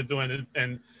 we started doing it,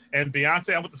 and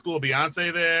Beyonce. I went to school with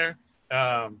Beyonce there.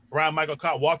 Brian Michael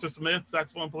Cott, Walter Smith,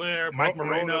 saxophone player, Mike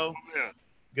Moreno,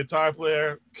 guitar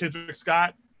player, Kendrick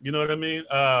Scott. You know what I mean?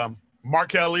 Mark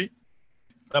Kelly,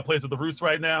 that plays with the Roots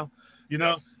right now. You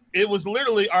know, it was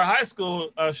literally our high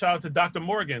school. Shout out to Dr.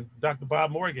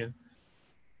 Bob Morgan.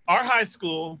 Our high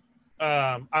school,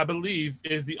 I believe,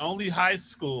 is the only high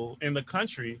school in the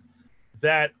country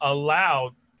that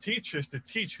allowed teachers to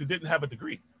teach who didn't have a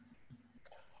degree.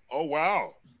 Oh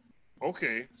wow!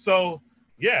 Okay. So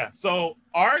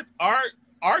our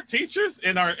teachers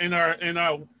in our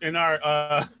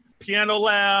piano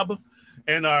lab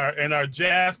and our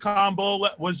jazz combo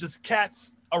was just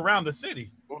cats around the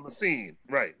city. On the scene,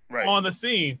 right. On the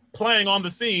scene, playing on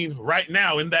the scene right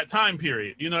now in that time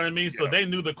period. You know what I mean? So they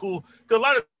knew the cool. Because a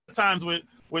lot of times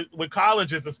with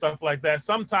colleges and stuff like that,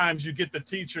 sometimes you get the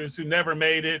teachers who never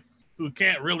made it, who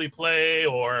can't really play,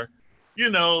 or they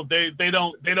don't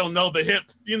know the hip.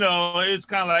 You know, it's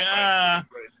kind of like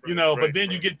But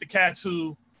then you get the cats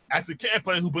who actually can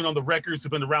play, who've been on the records,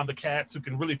 who've been around the cats, who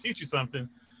can really teach you something.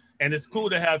 And it's cool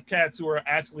to have cats who were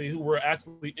actually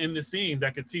in the scene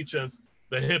that could teach us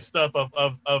the hip stuff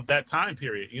of that time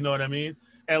period. You know what I mean?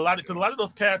 And a lot of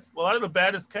those cats, a lot of the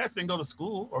baddest cats didn't go to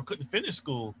school or couldn't finish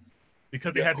school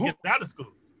because they had to get out of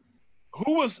school.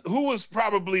 Who was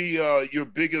probably your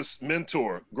biggest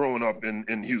mentor growing up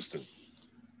in Houston?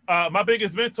 My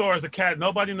biggest mentor is a cat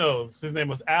nobody knows. His name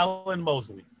was Alan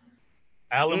Mosley.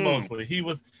 Mosley. He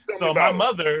was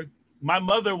my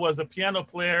mother was a piano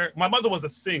player. My mother was a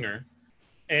singer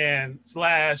and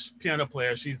 / piano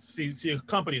player. She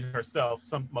accompanied herself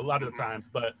a lot of the times,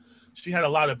 but she had a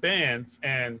lot of bands,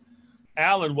 and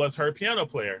Alan was her piano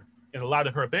player in a lot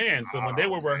of her bands. So when they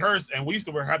would rehearse, and we used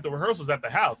to have the rehearsals at the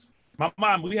house. My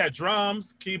mom, we had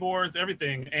drums, keyboards,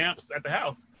 everything, amps at the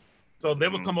house. So they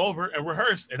would come over and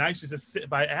rehearse, and I used to just sit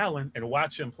by Alan and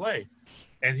watch him play.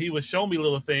 And he would show me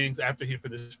little things after he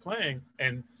finished playing.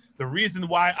 And the reason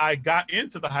why I got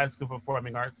into the High School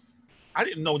Performing Arts, I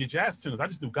didn't know any jazz tunes. I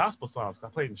just knew gospel songs. I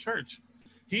played in church.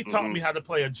 He taught me how to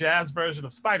play a jazz version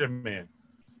of Spider-Man,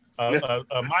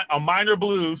 a minor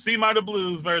blues, C minor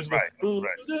blues version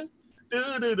with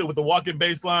the walking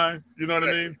bass line. You know what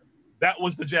I mean? That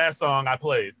was the jazz song I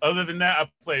played. Other than that, I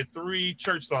played 3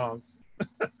 church songs,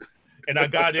 and I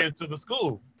got into the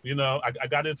school. You know, I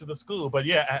got into the school. But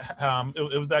yeah,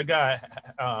 it was that guy,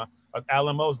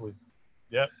 Alan Mosley.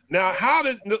 Yeah. Now,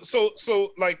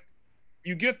 so like,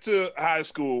 you get to high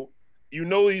school, you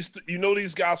know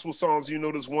these gospel songs, you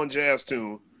know this one jazz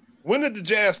tune. When did the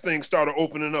jazz thing start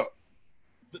opening up?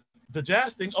 The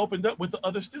jazz thing opened up with the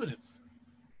other students.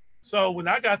 So when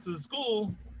I got to the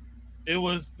school, it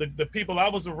was the people I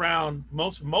was around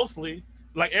mostly,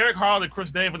 like Eric Harl and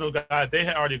Chris David, those guys, they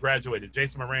had already graduated.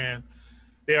 Jason Moran,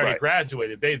 they already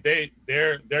graduated.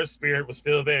 Their spirit was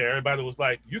still there. Everybody was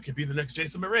like, you could be the next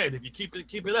Jason Moran if you keep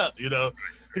it up, you know.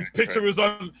 His picture was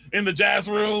in the jazz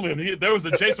room, and there was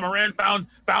a Jason Moran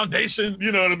foundation.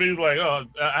 You know what I mean? Like, I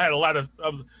had I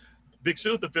was big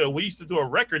shoes to fill. We used to do a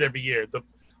record every year.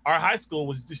 Our high school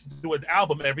was just to do an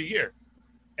album every year,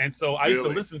 and so I used to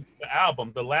listen to the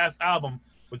album, the last album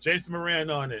with Jason Moran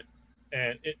on it,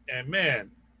 and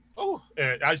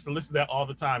I used to listen to that all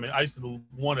the time, and I used to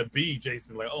want to be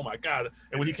Jason. Like, oh my God!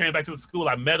 And when he came back to the school,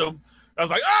 I met him. I was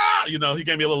like, you know, he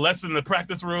gave me a little lesson in the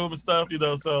practice room and stuff, you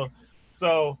know.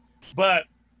 But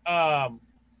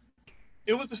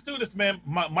it was the students, man.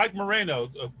 Mike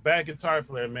Moreno, a bad guitar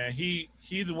player, man. He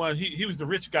was the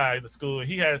rich guy in the school.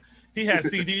 He had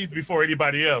CDs before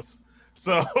anybody else.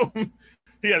 So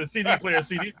he had a CD player,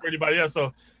 CD for anybody else.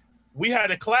 So we had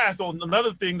a class.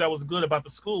 Another thing that was good about the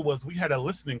school was we had a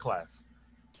listening class,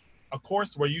 a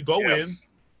course where you go in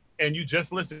and you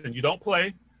just listen. You don't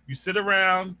play. You sit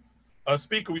around. A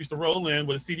speaker we used to roll in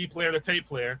with a CD player and a tape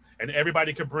player, and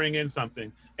everybody could bring in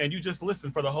something, and you just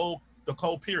listen for the whole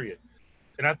period.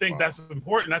 And I think that's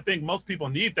important. I think most people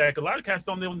need that because a lot of cats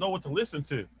don't even know what to listen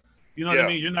to. You know what I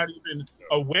mean? You're not even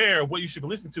aware of what you should be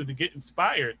listening to get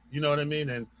inspired. You know what I mean?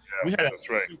 And we had that's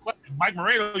right. Mike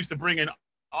Moreno used to bring in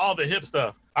all the hip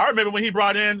stuff. I remember when he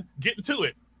brought in Getting To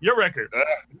It, your record.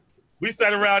 We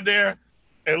sat around there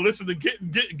and listened to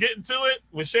Getting To It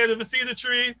with Shade of a Cedar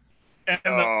Tree. And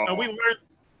we learned,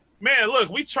 man,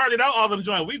 look, we charted out all them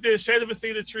joints. We did Shade of a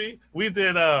Cedar Tree. We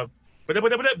did in a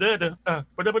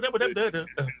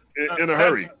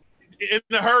hurry. In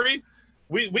a hurry.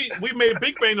 We made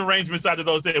big band arrangements out of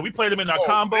those days. We played them in our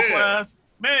combo class.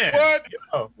 Man.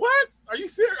 What? What? Are you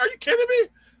serious? Are you kidding me?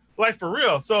 Like, for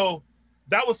real. So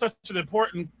that was such an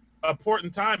important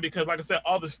time because, like I said,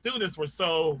 all the students were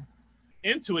so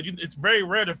into it. It's very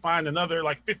rare to find another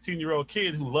like 15-year-old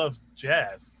kid who loves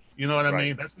jazz. You know what I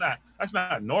mean? That's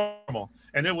not normal.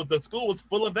 And the school was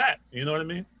full of that. You know what I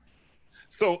mean?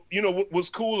 So, you know, what's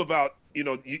cool about, you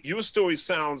know, your story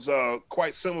sounds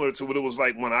quite similar to what it was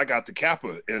like when I got to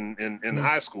Kappa in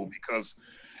high school, because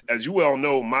as you well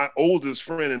know, my oldest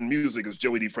friend in music is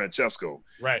Joey DeFrancesco.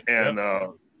 Right. And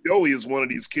Joey is one of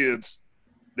these kids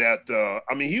that,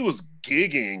 I mean, he was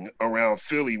gigging around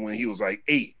Philly when he was like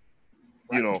 8.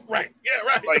 You know, right? Yeah,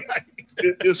 right. Like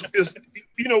it's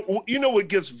you know what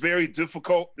gets very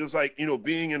difficult is like, you know,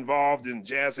 being involved in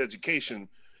jazz education.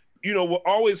 You know, what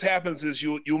always happens is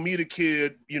you'll meet a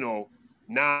kid, you know,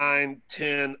 9,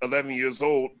 10, 11 years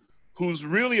old who's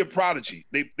really a prodigy.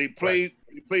 They play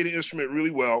the instrument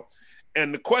really well,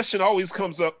 and the question always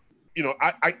comes up. You know,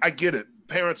 I get it.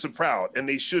 Parents are proud, and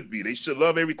they should be. They should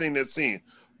love everything they're seeing.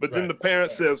 But then the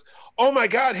parent says, "Oh my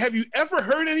God, have you ever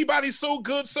heard anybody so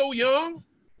good so young?"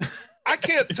 I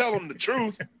can't tell them the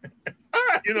truth.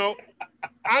 You know,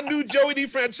 I knew Joey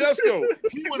DeFrancesco.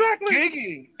 He was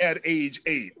gigging at age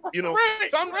 8. You know,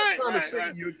 so I'm not trying to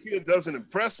say your kid doesn't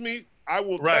impress me. I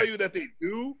will tell you that they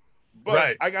do.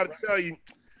 But I got to tell you,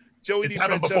 Joey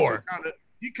DeFrancesco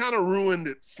kind of ruined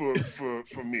it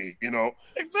for me. You know,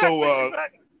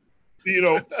 you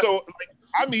know, so like,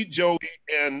 I meet Joey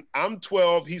and I'm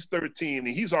 12, he's 13, and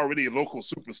he's already a local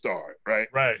superstar, right?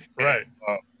 Right.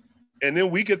 And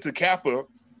then we get to Kappa,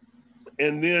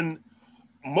 and then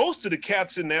most of the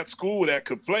cats in that school that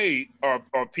could play are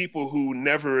people who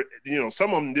never, you know,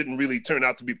 some of them didn't really turn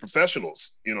out to be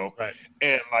professionals, you know. Right.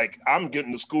 And like I'm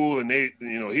getting to school and they,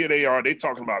 you know, here they are, they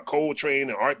talking about Coltrane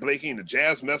and Art Blakey and the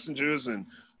Jazz Messengers and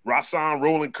Rahsaan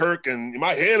Roland Kirk, and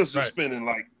my head is just spinning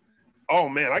like, oh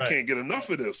man, I can't get enough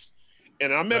of this.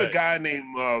 And I met a guy named,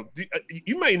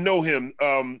 you may know him.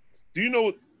 Do you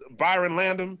know Byron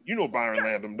Landham? You know Byron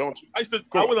Landham, don't you?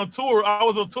 I was on tour. I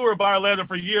was on tour with Byron Landham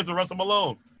for years with Russell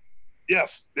Malone.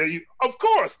 Yes, of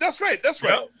course. That's right.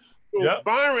 So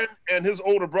Byron and his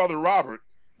older brother Robert,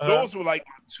 those were like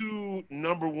my 2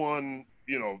 number 1.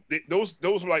 You know, those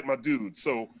were like my dudes.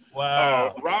 So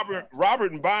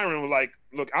Robert and Byron were like,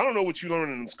 look, I don't know what you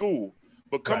learning in school,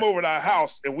 but come over to our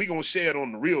house and we gonna share it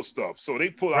on the real stuff. So they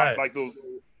pull out like those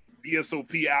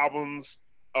BSOP albums,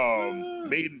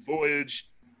 Maiden Voyage,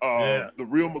 The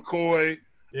Real McCoy,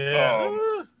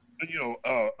 you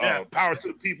know, Power to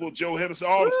the People, Joe Henderson,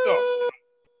 all the stuff.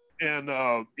 And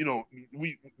you know,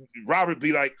 Robert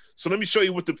be like, so let me show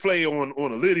you what to play on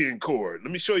a Lydian chord.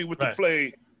 Let me show you what to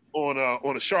play on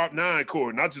a sharp 9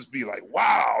 chord. And I'll just be like,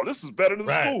 wow, this is better than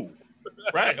school.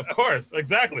 Right, of course,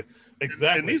 exactly.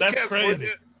 And these That's cats crazy.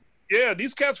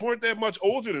 These cats weren't that much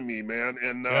older than me, man.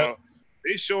 And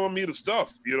they showing me the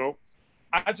stuff, you know.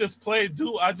 I just played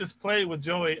with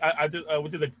Joey. I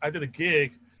did a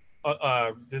gig.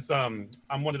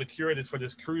 I'm one of the curators for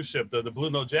this cruise ship, the Blue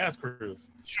Note Jazz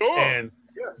Cruise. Sure. And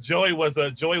Joey was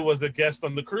a guest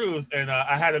on the cruise, and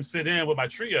I had him sit in with my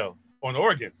trio on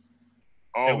organ.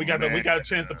 Oh, and we got a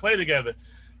chance to play together.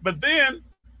 But then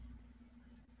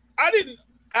out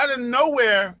of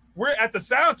nowhere, we're at the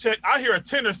sound check. I hear a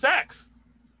tenor sax,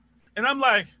 and I'm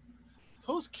like,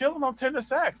 who's killing on tenor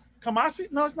sax? Kamasi?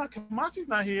 No, it's not. Kamasi's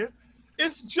not here.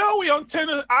 It's Joey on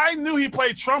tenor. I knew he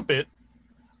played trumpet.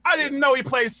 I didn't know he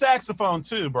played saxophone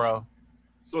too, bro.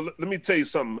 So let me tell you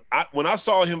something. When I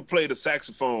saw him play the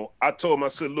saxophone, I told him, I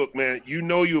said, look, man, you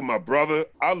know you're my brother.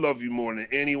 I love you more than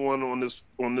anyone on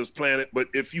this planet. But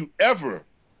if you ever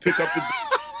pick up the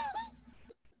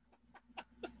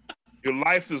your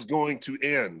life is going to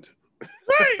end.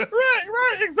 Right.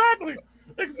 Exactly.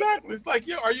 It's like,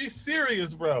 yo, are you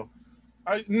serious, bro?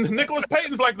 Nicholas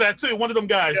Payton's like that too. One of them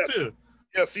guys too.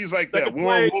 Yes, he's like that.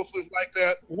 Warren Wolf is like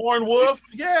that. Warren Wolf.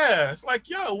 Yeah. It's like,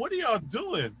 yo, what are y'all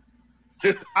doing?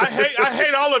 I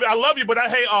hate all of you. I love you, but I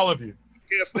hate all of you.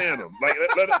 Can't stand them. Like,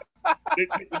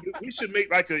 we should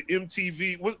make like a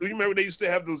MTV. You remember they used to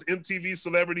have those MTV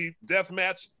Celebrity Death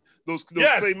Match? those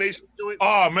Yes. claymation joints.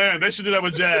 Oh man, they should do that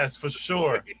with jazz for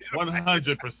sure.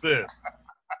 100%.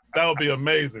 That would be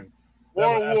amazing. That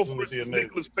would Warren Wolf absolutely be versus amazing.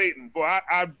 Nicholas Payton. Boy,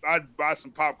 I'd buy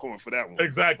some popcorn for that one.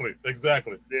 Exactly.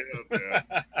 Yeah.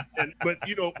 But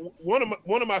you know, one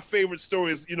of my favorite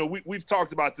stories, you know, we've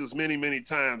talked about this many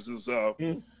times, is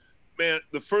man,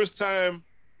 the first time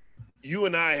you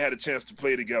and I had a chance to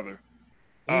play together,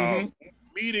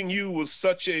 meeting you was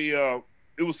such a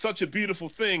beautiful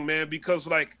thing, man, because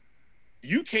like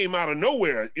you came out of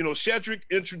nowhere. You know, Shedrick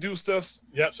introduced us.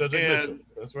 Yep, Shedrick and Mitchell.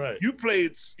 That's right. You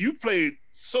played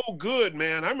so good,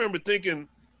 man. I remember thinking,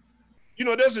 you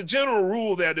know, there's a general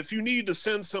rule that if you need to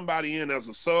send somebody in as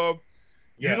a sub,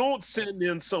 you don't send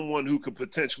in someone who could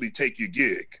potentially take your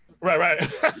gig. Right.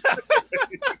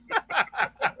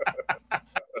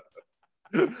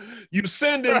 You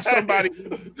send in somebody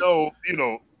who you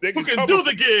know they who can do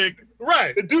the gig.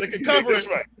 Right. They can cover it.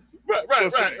 Right. Right.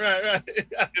 And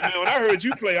then when I heard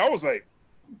you play, I was like,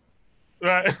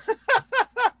 right.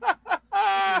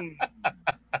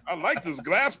 I like this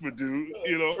Glasper dude,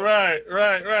 you know. Right.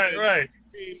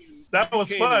 That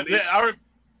was fun. Yeah,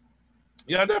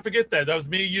 I'll never forget that. That was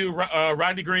me, you,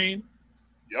 Rodney Green.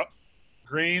 Yep.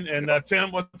 Green and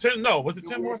Tim. Was it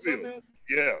Tim Warfield?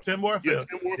 Yeah. Tim Warfield.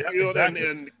 Yeah, Tim Warfield. Yep, exactly.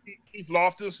 and Keith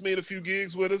Loftus made a few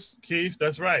gigs with us. Keith,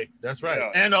 that's right.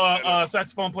 Yeah. And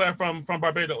saxophone player from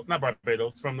Barbados, not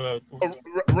Barbados, from the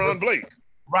Ron Blake.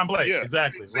 Ron Blake, Yeah.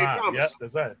 exactly. St. Ron, Thomas. yep,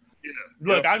 that's right. Yeah.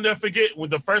 Look, I'll never forget when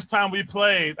the first time we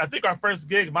played, I think our first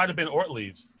gig might have been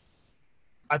Ortleaves.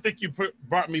 I think you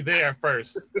brought me there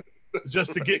first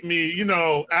just to get me, you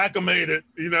know, acclimated,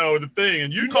 you know, the thing.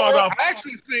 And you called off. I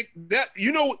actually think that,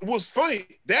 you know, what's funny,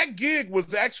 that gig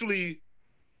was actually,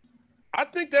 I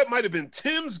think that might have been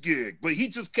Tim's gig, but he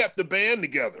just kept the band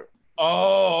together.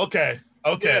 Oh, okay.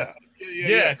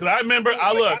 Yeah, because I remember,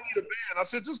 I need a band. I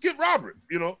said, just get Robert,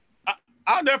 you know.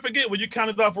 I'll never forget when you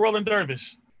counted off Roland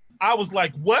Dervish. I was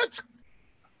like, what?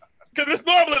 Because it's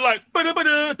normally like,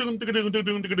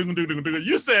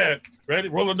 you said, ready,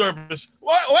 Roland Dervish.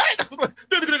 What?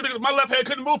 My left hand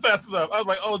couldn't move fast enough. I was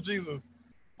like, oh, Jesus.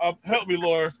 Help me,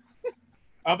 Lord.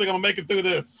 I think I'm going to make it through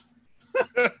this.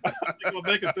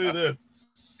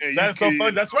 That's so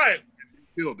fun. That's right.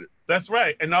 Killed it. That's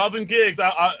right. And all them gigs,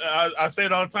 I say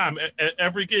it all the time. At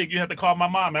every gig, you have to call my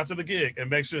mom after the gig and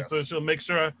make sure, so she'll make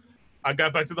sure I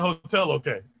got back to the hotel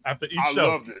okay after each show. I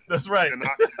loved it. That's right. And I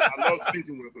love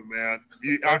speaking with him, man.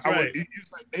 He was like,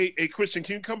 hey, Christian,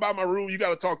 can you come by my room? You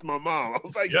got to talk to my mom. I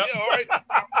was like, yeah, all right.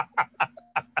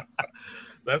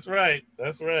 That's right.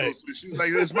 So she's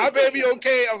like, is my baby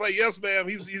okay? I was like, yes, ma'am.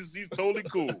 He's totally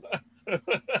cool.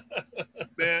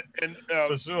 Man, and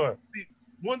for sure.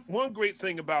 One great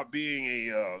thing about being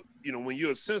a you know, when you're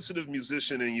a sensitive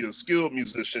musician and you're a skilled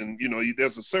musician, you know,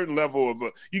 there's a certain level of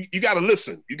you got to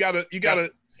listen. You got to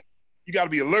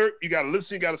be alert. You got to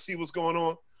listen. You got to see what's going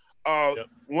on.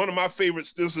 One of my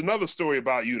favorites. There's another story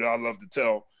about you that I love to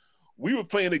tell. We were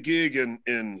playing a gig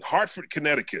in Hartford,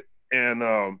 Connecticut,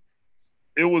 and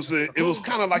it was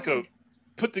kind of like a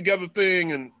put together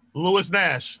thing. And Lewis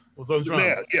Nash was on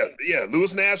drums. Yeah.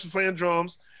 Lewis Nash was playing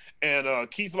drums, and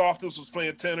Keith Loftus was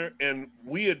playing tenor, and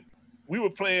we were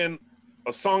playing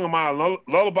a song of mine,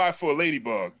 Lullaby for a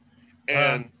Ladybug.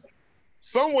 And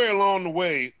somewhere along the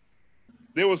way,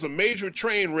 there was a major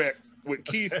train wreck with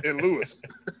Keith and Lewis.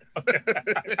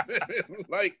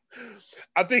 Like,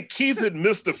 I think Keith had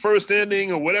missed the first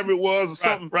ending or whatever it was or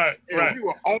something. Right. We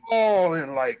were all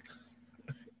in like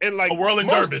a whirling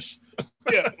dervish.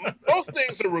 Most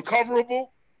things are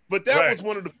recoverable, but that was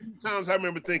one of the few times I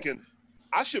remember thinking,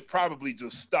 I should probably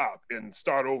just stop and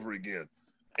start over again.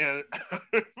 And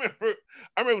I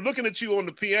remember looking at you on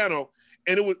the piano,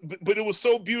 and it was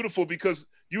so beautiful because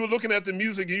you were looking at the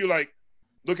music and you're like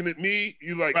looking at me,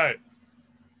 you like, right.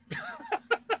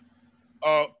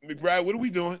 McBride, what are we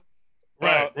doing?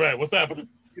 Right. What's happening?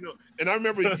 You know, and I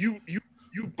remember you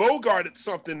bogarted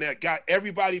something that got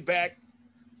everybody back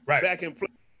in play.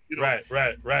 You know?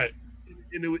 Right.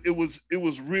 And it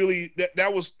was really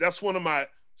that's one of my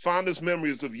fondest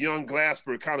memories of young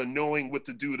Glasper kind of knowing what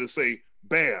to do to say,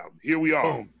 bam, here we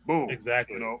are. Boom.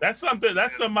 Exactly. You know? That's something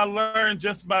I learned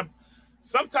just by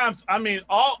sometimes, I mean,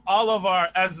 all of our,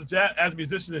 as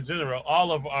musicians in general,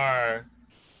 all of our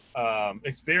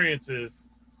experiences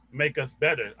make us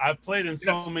better. I've played in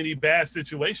so many bad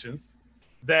situations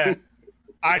that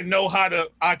I know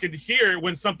I could hear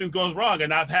when something goes wrong,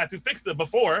 and I've had to fix it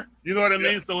before. You know what I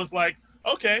mean? So it's like,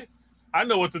 okay, I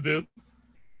know what to do.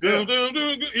 You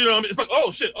know, it's like,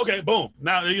 oh shit, okay, boom.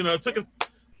 Now, you know, it took us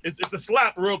it's a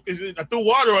slap real. I threw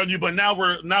water on you, but now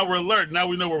we're alert. Now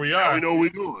we know where we are. Now we know where we're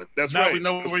going. That's now right. we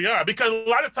know where we are, because a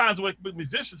lot of times with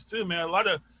musicians too, man. A lot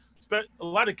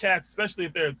of cats, especially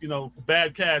if they're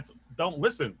bad cats, don't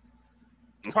listen.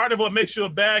 Part of what makes you a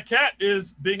bad cat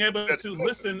is being able to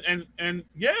listen and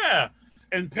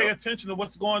pay attention to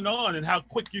what's going on and how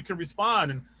quick you can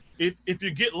respond. And if you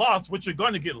get lost, which you're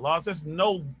going to get lost, there's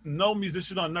no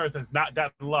musician on earth has not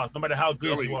gotten lost, no matter how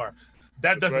good you are.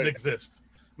 That doesn't exist.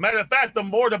 Matter of fact,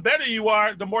 the better you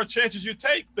are, the more chances you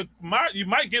take, you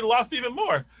might get lost even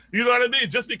more. You know what I mean?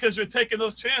 Just because you're taking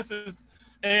those chances,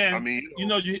 and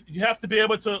you have to be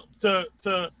able to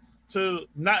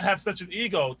not have such an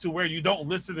ego to where you don't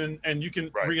listen and you can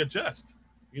readjust.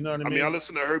 You know what I mean? I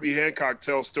listened to Herbie Hancock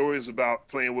tell stories about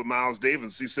playing with Miles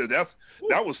Davis. He said that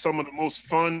was some of the most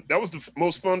fun. That was the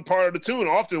most fun part of the tune.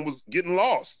 Often was getting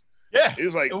lost. Yeah, he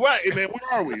was like, "Hey man,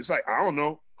 where are we?" It's like, I don't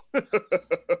know.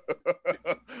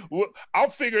 Well, I'll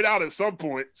figure it out at some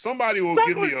point. Somebody will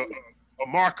give me a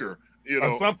marker,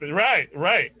 or something. Right.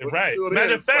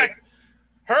 Matter of fact,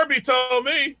 Herbie told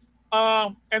me.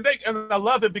 And I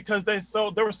love it because they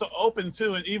were so open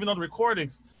too, and even on the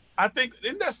recordings, I think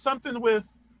isn't there something with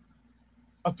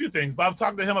a few things. But I was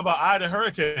talking to him about "Eye the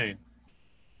Hurricane,"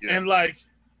 and like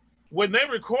when they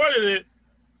recorded it,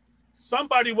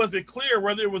 somebody wasn't clear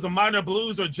whether it was a minor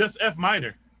blues or just F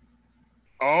minor.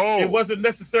 Oh, it wasn't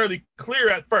necessarily clear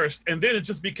at first, and then it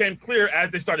just became clear as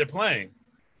they started playing.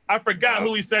 I forgot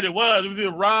who he said it was. It was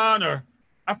either Ron or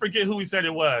I forget who he said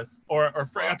it was, or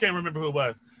Fred. I can't remember who it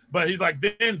was. But he's like,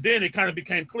 then it kind of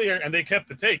became clear, and they kept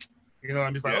the take.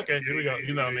 I'm just like, okay, here we go.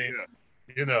 You know what I mean?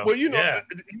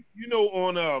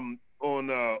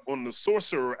 Well, on the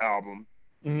Sorcerer album,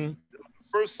 the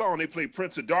first song they played,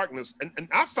 "Prince of Darkness," and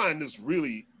I find this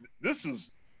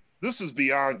is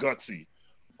beyond gutsy.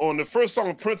 On the first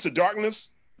song, "Prince of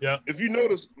Darkness," if you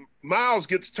notice, Miles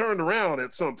gets turned around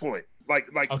at some point. Like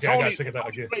Tony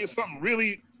plays something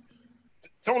really.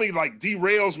 Tony like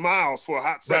derails Miles for a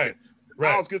hot second.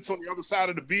 Miles gets on the other side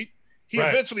of the beat. He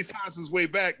eventually finds his way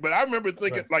back. But I remember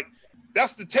thinking, like,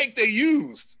 that's the take they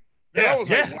used. And I was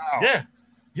like, wow.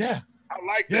 Yeah. I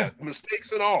like that.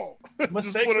 Mistakes and all.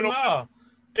 Mistakes and all.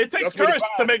 It takes courage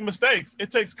to make mistakes. It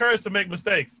takes courage to make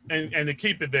mistakes and to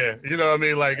keep it there. You know what I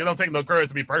mean? Like, it don't take no courage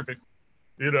to be perfect.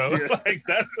 Like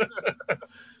that's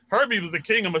Herbie was the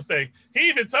king of mistake. He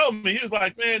even told me, he was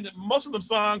like, man, most of them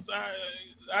songs, I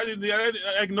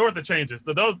ignored the changes.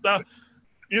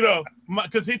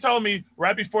 Because he told me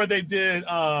right before they did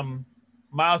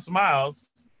Miles Smiles,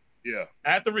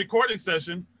 at the recording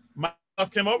session, Miles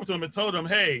came over to him and told him,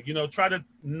 hey, try to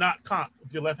not comp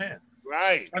with your left hand.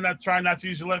 Right. Try not to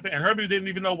use your left hand. And Herbie didn't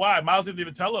even know why. Miles didn't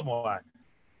even tell him why.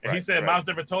 And he said Miles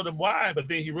never told him why, but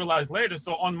then he realized later.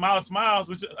 So on Miles Smiles,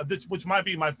 which might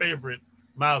be my favorite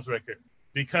Miles record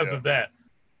because of that,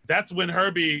 that's when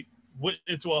Herbie went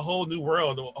into a whole new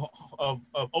world of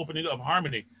opening up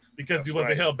harmony. Because he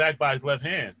wasn't held back by his left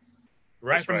hand.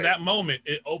 From that moment,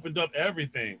 it opened up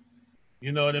everything.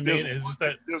 You know what I mean? It's just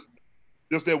that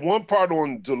there's that one part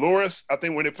on Dolores, I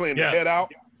think, when they're playing the head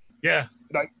out. Yeah.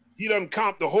 Like he doesn't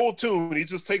comp the whole tune. He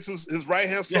just takes his right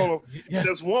hand solo. Yeah.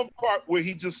 There's one part where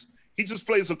he just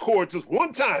plays a chord just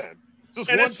one time. Just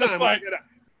one time. Just like,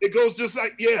 it goes just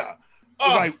like, It's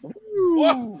like,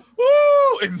 woo.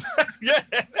 Woo. Exactly. Yeah,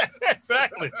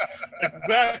 exactly.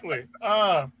 Exactly.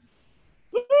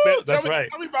 Man, that's right.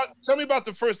 Tell me about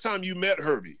the first time you met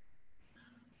Herbie.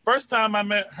 First time I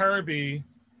met Herbie,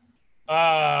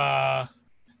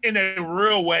 in a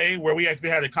real way where we actually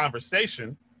had a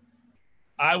conversation,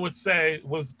 I would say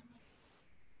was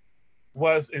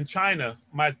in China.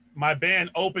 My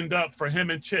band opened up for him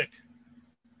and Chick.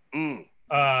 For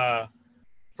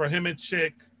him and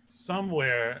Chick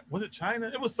somewhere. Was it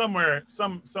China? It was somewhere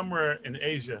in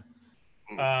Asia.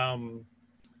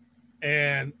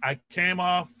 And I came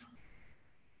off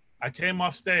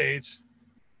stage,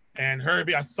 and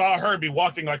I saw Herbie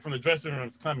walking like from the dressing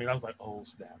rooms coming. I was like, oh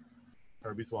snap,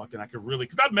 Herbie's walking. I could really,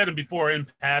 because I've met him before in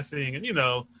passing and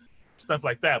stuff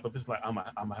like that. But this like I'm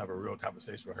gonna have a real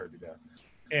conversation with Herbie now.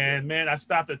 And man, I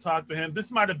stopped to talk to him.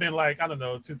 This might have been like, I don't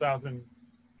know, 2000.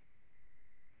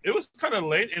 It was kind of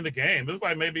late in the game. It was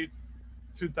like maybe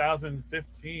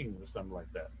 2015 or something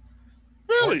like that.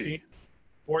 Really?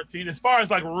 14, as far as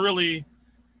like really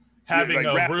having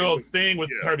a real thing with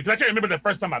Herbie. Because I can't remember the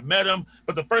first time I met him,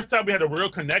 but the first time we had a real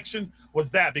connection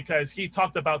was that because he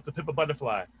talked about the Pimp a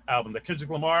Butterfly album, the Kendrick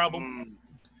Lamar album.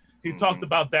 He talked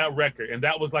about that record, and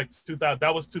that was like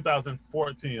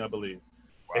 2014, I believe.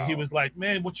 Wow. And he was like,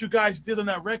 man, what you guys did on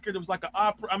that record, it was like an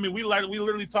opera. I mean, we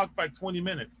literally talked for like 20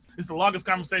 minutes. It's the longest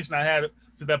conversation I had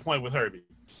to that point with Herbie.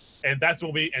 And that's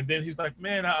when and then he's like,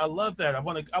 man, I love that. I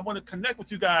want to connect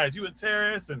with you guys, you and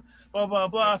Terrace and blah, blah,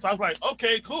 blah. So I was like,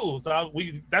 okay, cool. So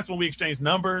that's when we exchanged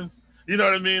numbers. You know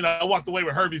what I mean? I walked away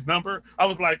with Herbie's number. I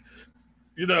was like,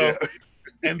 you know, yeah.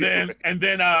 and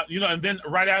then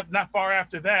right after, not far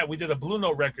after that, we did a Blue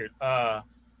Note record,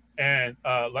 and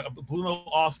like a Blue Note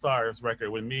All Stars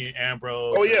record with me,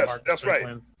 Ambrose. Oh yes, Mark that's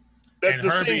Strickland, right. And the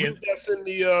Herbie same group that's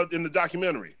in the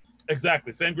documentary.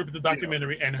 Exactly, same group in the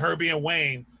documentary, and Herbie and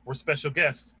Wayne were special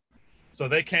guests. So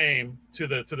they came to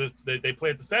they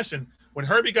played the session. When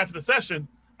Herbie got to the session,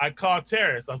 I called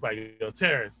Terrace. I was like, yo,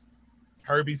 Terrace,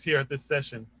 Herbie's here at this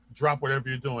session. Drop whatever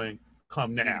you're doing.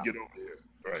 Come now. Get over here.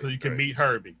 Right, so you can meet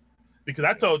Herbie. Because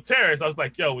I told Terrace, I was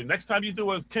like, yo, next time you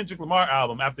do a Kendrick Lamar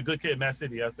album after Good Kid, Mad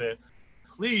City, I said,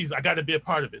 please, I got to be a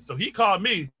part of it. So he called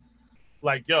me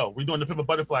like, yo, we're doing the Pimp a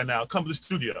Butterfly now. Come to the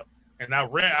studio. And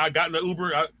I got in the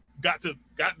Uber. I got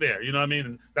there. You know what I mean?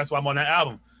 And that's why I'm on that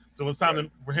album. So it was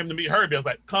time for him to meet Herbie. I was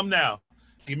like, come now.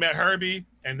 He met Herbie,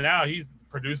 and now he's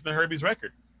producing the Herbie's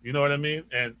record. You know what I mean?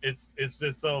 And it's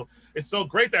just so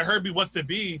great that Herbie wants to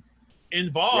be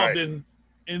involved in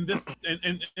this.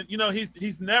 And you know,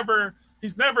 he's never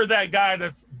that guy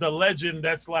that's the legend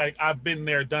that's like, I've been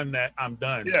there, done that, I'm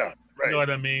done. Yeah, right. You know what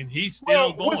I mean? He's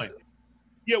still going.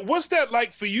 What's that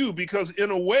like for you? Because in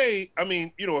a way, I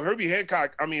mean, you know, Herbie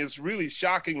Hancock, I mean, it's really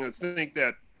shocking to think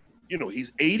that, you know,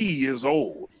 he's 80 years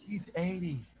old. He's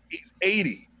 80. He's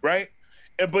 80, right?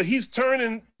 But he's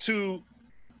turning to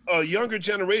a younger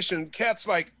generation, cats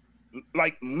like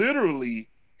literally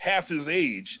half his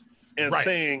age, and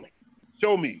saying,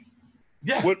 show me.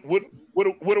 Yeah. What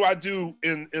do I do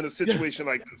in a situation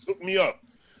like this? Hook me up.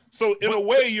 So in a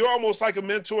way, you're almost like a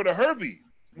mentor to Herbie.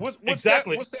 What's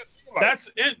exactly. What's that feel like? That's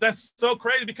it. That's so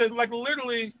crazy because like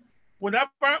literally when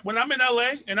I'm in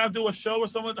LA and I do a show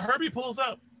with someone, Herbie pulls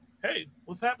up. Hey,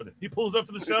 what's happening? He pulls up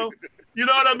to the show. You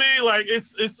know what I mean? Like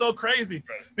it's so crazy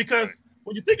because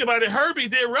when you think about it, Herbie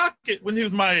did Rocket when he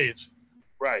was my age.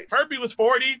 Right. Herbie was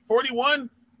 40, 41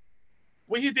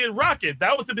 when he did Rocket.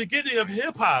 That was the beginning of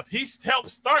hip hop. He helped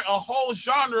start a whole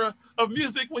genre of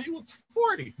music when he was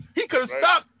 40. He could have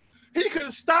stopped. He could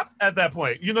have stopped at that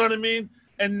point. You know what I mean?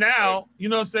 And now, you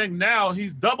know what I'm saying? Now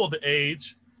he's double the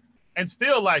age and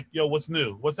still like, yo, what's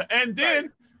new? And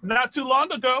then not too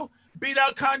long ago, beat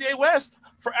out Kanye West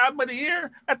for Album of the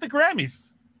Year at the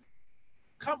Grammys.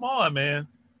 Come on, man.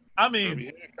 I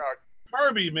mean,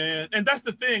 Herbie, man. And that's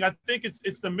the thing. I think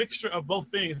it's the mixture of both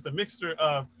things. It's a mixture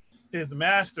of his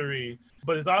mastery,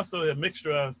 but it's also a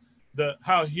mixture of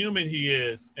how human he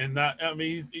is. And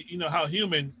he's, you know, how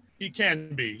human he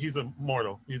can be. He's a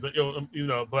mortal. He's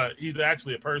but he's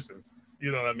actually a person.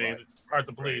 You know what I mean? Right. It's hard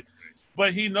to believe.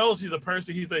 But he knows he's a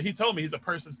person. He told me he's a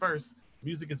person first.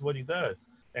 Music is what he does.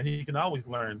 And he can always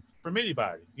learn from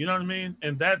anybody. You know what I mean?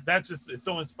 And that just is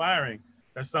so inspiring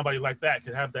that somebody like that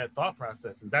could have that thought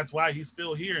process. And that's why he's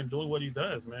still here and doing what he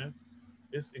does, man.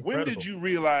 It's incredible. When did you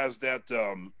realize that,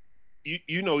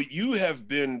 you know, you have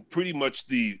been pretty much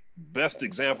the best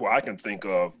example I can think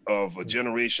of a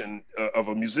generation of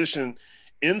a musician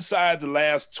inside the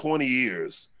last 20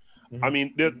 years. Mm-hmm. I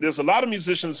mean, there's a lot of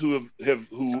musicians who have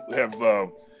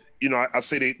you know, I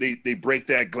say they break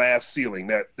that glass ceiling,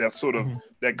 that sort of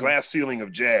that glass ceiling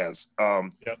of jazz.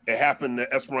 It happened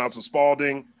to Esperanza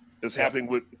Spalding. It's happening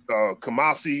with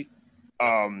Kamasi.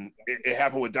 It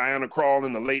happened with Diana Krall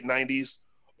in the late 90s.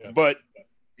 Yeah. But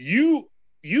you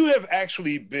have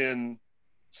actually been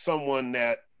someone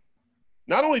that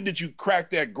not only did you crack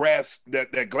that glass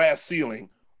ceiling,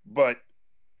 but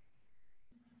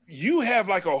you have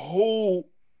like a whole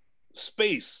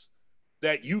space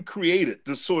that you created,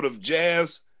 this sort of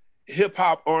jazz, hip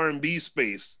hop, R&B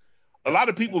space. A lot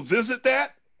of people visit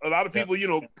that. A lot of people, you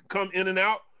know, come in and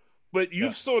out, but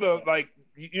you've sort of like,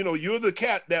 you know, you're the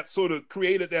cat that sort of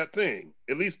created that thing.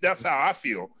 At least that's how I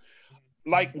feel.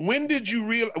 Like, when did you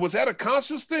realize, was that a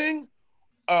conscious thing?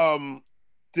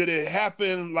 Did it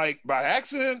happen like by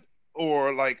accident,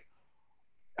 or like,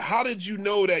 how did you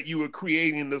know that you were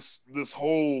creating this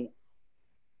whole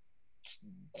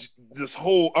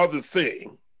other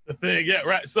thing? The thing, yeah,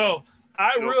 right. So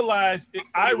I realized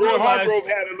Roy Hargrove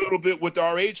had a little bit with the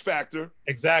RH Factor.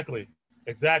 Exactly.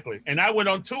 And I went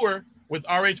on tour with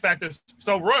RH Factor.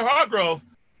 So Roy Hargrove,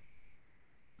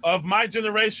 of my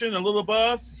generation, a little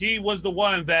above, he was the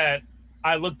one that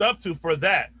I looked up to for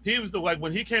that. He was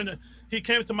when he came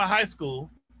to my high school.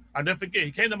 I'll never forget.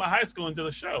 He came to my high school and did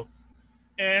a show,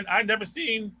 and I'd never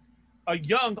seen a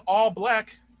young all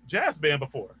black jazz band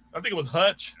before. I think it was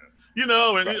Hutch, and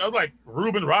I was like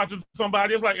Reuben Rogers,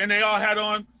 somebody. It was like, and they all had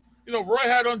on, Roy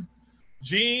had on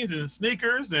jeans and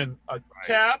sneakers and a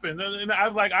cap, and I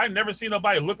was like, I never seen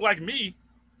nobody look like me.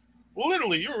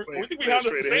 Literally, we think we have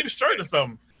the same shirt or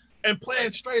something, and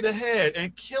playing straight ahead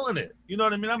and killing it. You know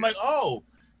what I mean? I'm like, oh,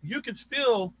 you can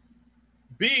still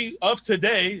be of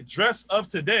today, dress of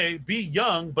today, be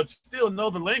young, but still know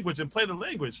the language and play the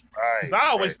language. Because I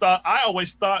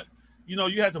always thought, you know,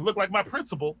 you had to look like my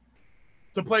principal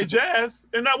to play jazz,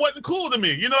 and that wasn't cool to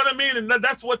me. You know what I mean? And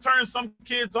that's what turns some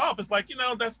kids off. It's like, you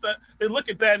know, they look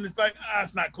at that and it's like,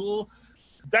 it's not cool.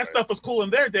 That stuff was cool in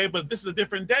their day, but this is a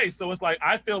different day. So it's like,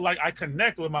 I feel like I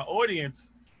connect with my audience,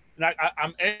 and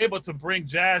I'm able to bring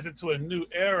jazz into a new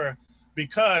era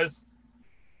because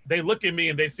they look at me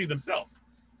and they see themselves.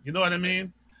 You know what I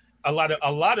mean? A lot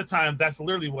of times that's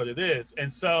literally what it is.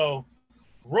 And so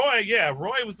Roy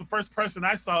was the first person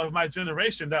I saw of my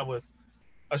generation that was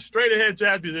a straight ahead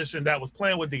jazz musician that was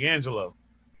playing with D'Angelo,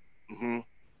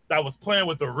 that was playing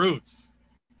with the Roots,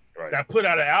 that put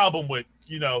out an album with,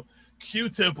 you know,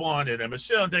 Q-Tip on it and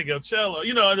Michelle DeGiocello,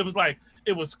 you know, and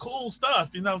it was cool stuff.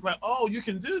 You know, I was like, oh, you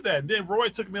can do that. And then Roy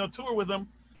took me on tour with him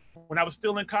when I was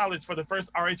still in college for the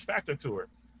first RH Factor tour.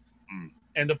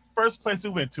 And the first place we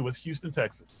went to was Houston,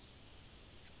 Texas.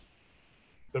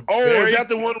 Is that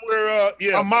the one where,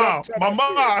 my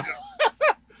mom.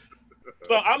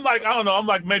 So I'm like, I don't know, I'm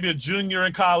like maybe a junior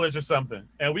in college or something.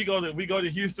 And we go to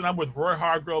Houston. I'm with Roy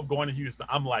Hargrove going to Houston.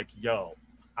 I'm like, yo,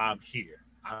 I'm here.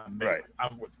 I'm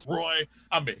with Roy.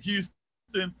 I'm in Houston.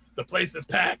 The place is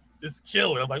packed. It's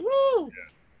killing. I'm like, woo.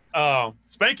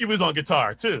 Spanky was on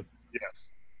guitar too.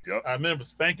 Yes. Yep. I remember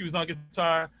Spanky was on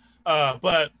guitar.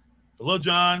 But Lil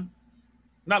Jon,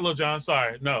 not Lil Jon,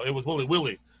 sorry. No, it was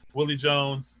Willie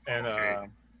Jones, and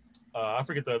I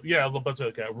forget a little bunch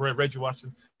of guys, Reggie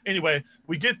Washington. Anyway,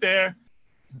 we get there.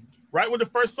 Right when the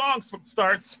first song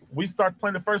starts, we start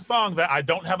playing the first song that I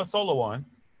don't have a solo on.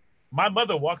 My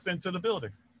mother walks into the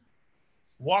building,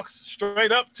 walks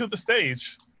straight up to the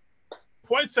stage,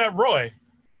 points at Roy,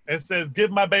 and says, "Give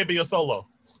my baby a solo."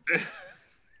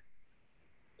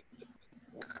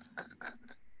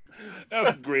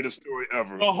 That's the greatest story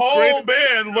ever. The whole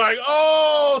band like,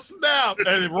 oh snap!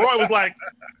 And Roy was like,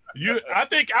 I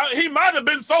think he might have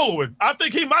been soloing. I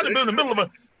think he might have been in the middle of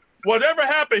whatever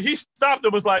happened. He stopped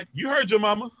and was like, "You heard your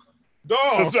mama, go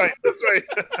on." That's right. That's right.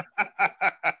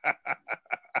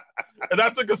 And I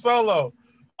took a solo.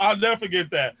 I'll never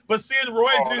forget that. But seeing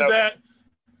Roy do that,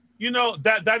 you know,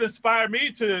 that inspired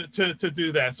me to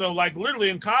do that. So like literally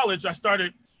in college, I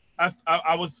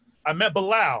met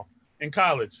Bilal in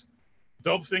college.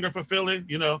 Dope singer for Philly,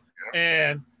 you know,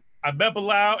 and I met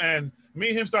Bilal, and me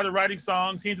and him started writing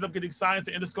songs. He ended up getting signed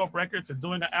to Interscope Records and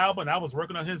doing an album. And I was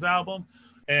working on his album,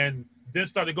 and then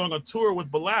started going on tour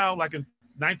with Bilal like in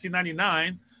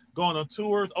 1999, going on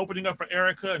tours, opening up for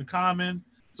Erica and Common.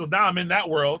 So now I'm in that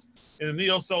world, in the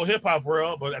neo soul hip hop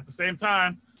world, but at the same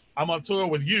time, I'm on tour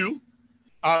with you.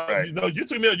 You know, you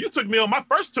took me on my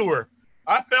first tour.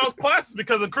 I failed classes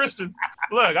because of Christian.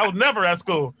 Look, I was never at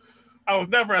school. But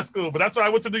that's what I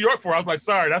went to New York for. I was like,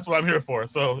 sorry, that's what I'm here for.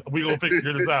 So we gonna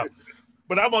figure this out.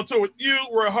 But I'm on tour with you,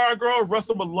 Roy Hargrove,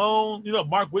 Russell Malone, you know,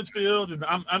 Mark Whitfield,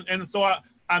 and so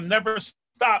I never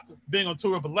stopped being on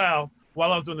tour with Bilal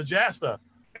while I was doing the jazz stuff.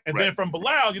 And then from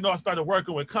Bilal, you know, I started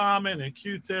working with Common and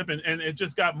Q-Tip, and it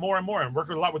just got more and more, and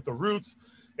working a lot with the Roots.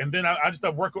 And then I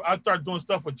started doing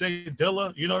stuff with Jay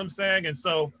Dilla, you know what I'm saying? And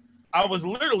so I was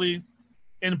literally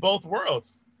in both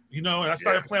worlds. You know, and I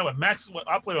started playing with Maxwell.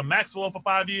 I played with Maxwell for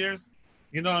 5 years.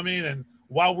 You know what I mean? And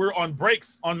while we're on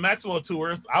breaks on Maxwell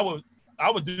tours, I would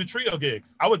do trio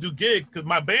gigs. I would do gigs because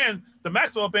my band, the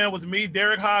Maxwell band, was me,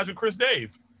 Derek Hodge, and Chris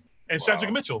Dave, and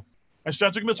Shedrick Mitchell,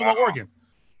 on organ.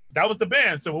 That was the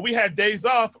band. So when we had days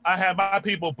off, I had my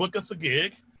people book us a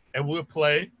gig, and we would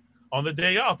play on the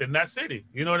day off in that city.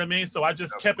 You know what I mean? So I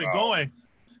just kept it going,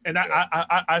 and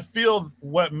I feel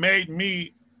what made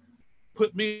me.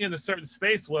 Put me in a certain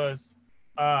space was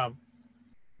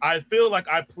I feel like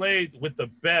I played with the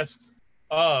best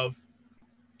of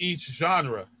each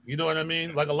genre. You know what I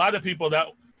mean? Like a lot of people that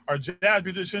are jazz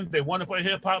musicians, they want to play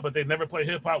hip hop, but they never play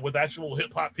hip hop with actual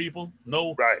hip hop people.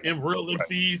 No real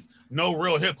MCs, no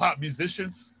real hip hop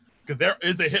musicians. Because there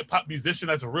is a hip hop musician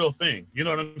that's a real thing. You know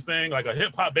what I'm saying? Like a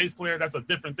hip hop bass player, that's a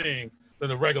different thing than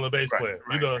a regular bass player.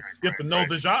 You have to know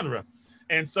the genre.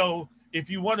 And so if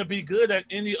you want to be good at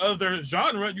any other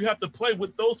genre, you have to play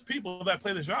with those people that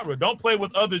play the genre. Don't play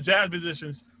with other jazz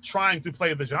musicians trying to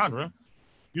play the genre.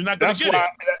 You're not going to get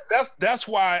it. That's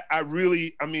why I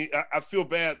feel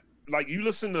bad. Like you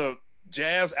listen to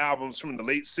jazz albums from the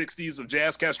late 60s of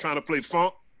jazz cats trying to play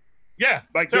funk. Yeah,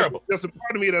 like terrible. There's a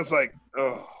part of me that's like,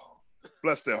 oh,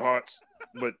 bless their hearts.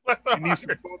 but you need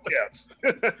some cats.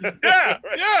 Yeah,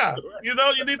 yeah. You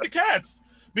know, you need the cats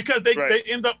because they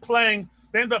end up playing.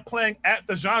 They end up playing at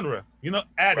the genre. You know,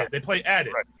 at it. They play at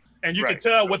it, and you can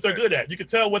tell what they're good at. You can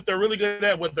tell what they're really good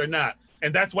at, what they're not,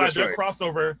 and that's why their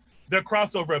crossover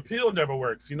appeal never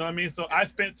works. You know what I mean? So I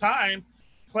spent time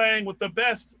playing with the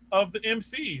best of the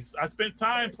MCs. I spent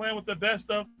time playing with the best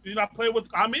of, you know, I played with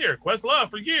Amir, Questlove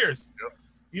for years.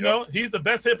 You know, he's the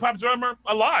best hip hop drummer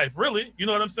alive, really. You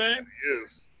know what I'm saying?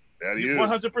 That he is.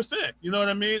 100%. You know what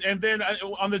I mean? And then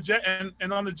on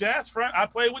the jazz front, I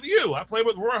played with you. I played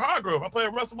with Roy Hargrove. I played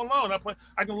with Russell Malone.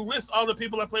 I can list all the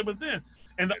people I played with then.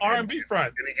 And the R&B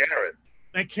front.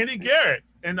 Kenny Garrett.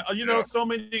 And you know, so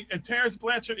many, and Terrence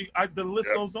Blanchard, the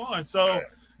list goes on. So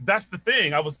that's the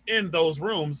thing. I was in those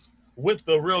rooms with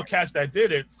the real cats that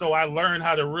did it. So I learned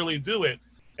how to really do it.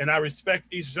 And I respect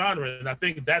each genre. And I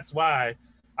think that's why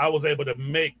I was able to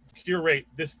curate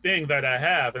this thing that I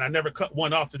have. And I never cut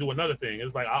one off to do another thing. It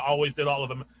was like, I always did all of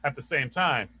them at the same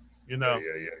time, you know?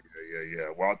 Yeah.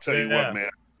 Well, I'll tell you what, man,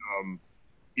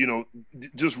 you know,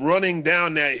 just running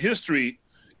down that history,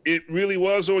 it really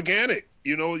was organic.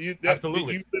 You know,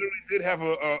 absolutely. You literally did have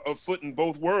a foot in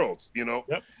both worlds, you know?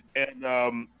 And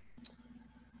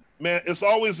man, it's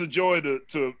always a joy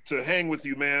to hang with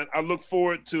you, man. I look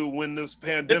forward to when this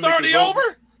pandemic is already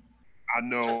over. I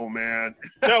know, man.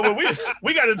 No, but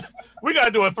we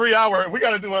gotta do a 3 hour. We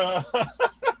gotta do a.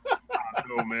 I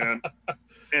know, man.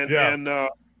 And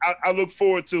I look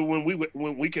forward to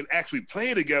when we can actually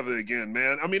play together again,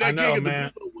 man. I mean, that gig at the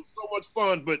Bureau was so much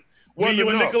fun, but me, you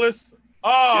and Nicholas.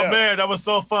 Oh man, that was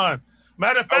so fun.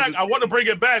 Matter of fact, I want to bring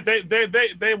it back.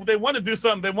 They want to do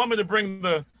something. They want me to bring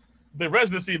the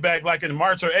residency back like in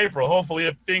March or April. Hopefully,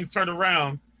 if things turn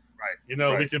around, you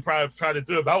know, we can probably try to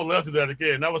do it. But I would love to do that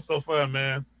again. That was so fun,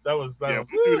 man. We'll do that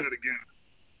again.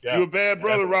 Yeah. You're a bad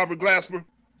brother, Robert Glasper.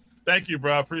 Thank you,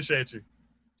 bro. I appreciate you.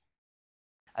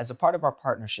 As a part of our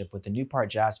partnership with the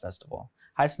Newport Jazz Festival,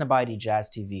 Highsnobiety Jazz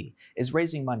TV is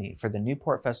raising money for the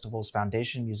Newport Festival's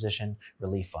Foundation Musician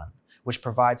Relief Fund, which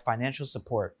provides financial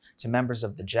support to members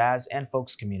of the jazz and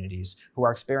folks communities who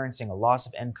are experiencing a loss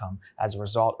of income as a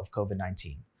result of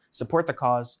COVID-19. Support the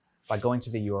cause by going to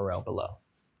the URL below.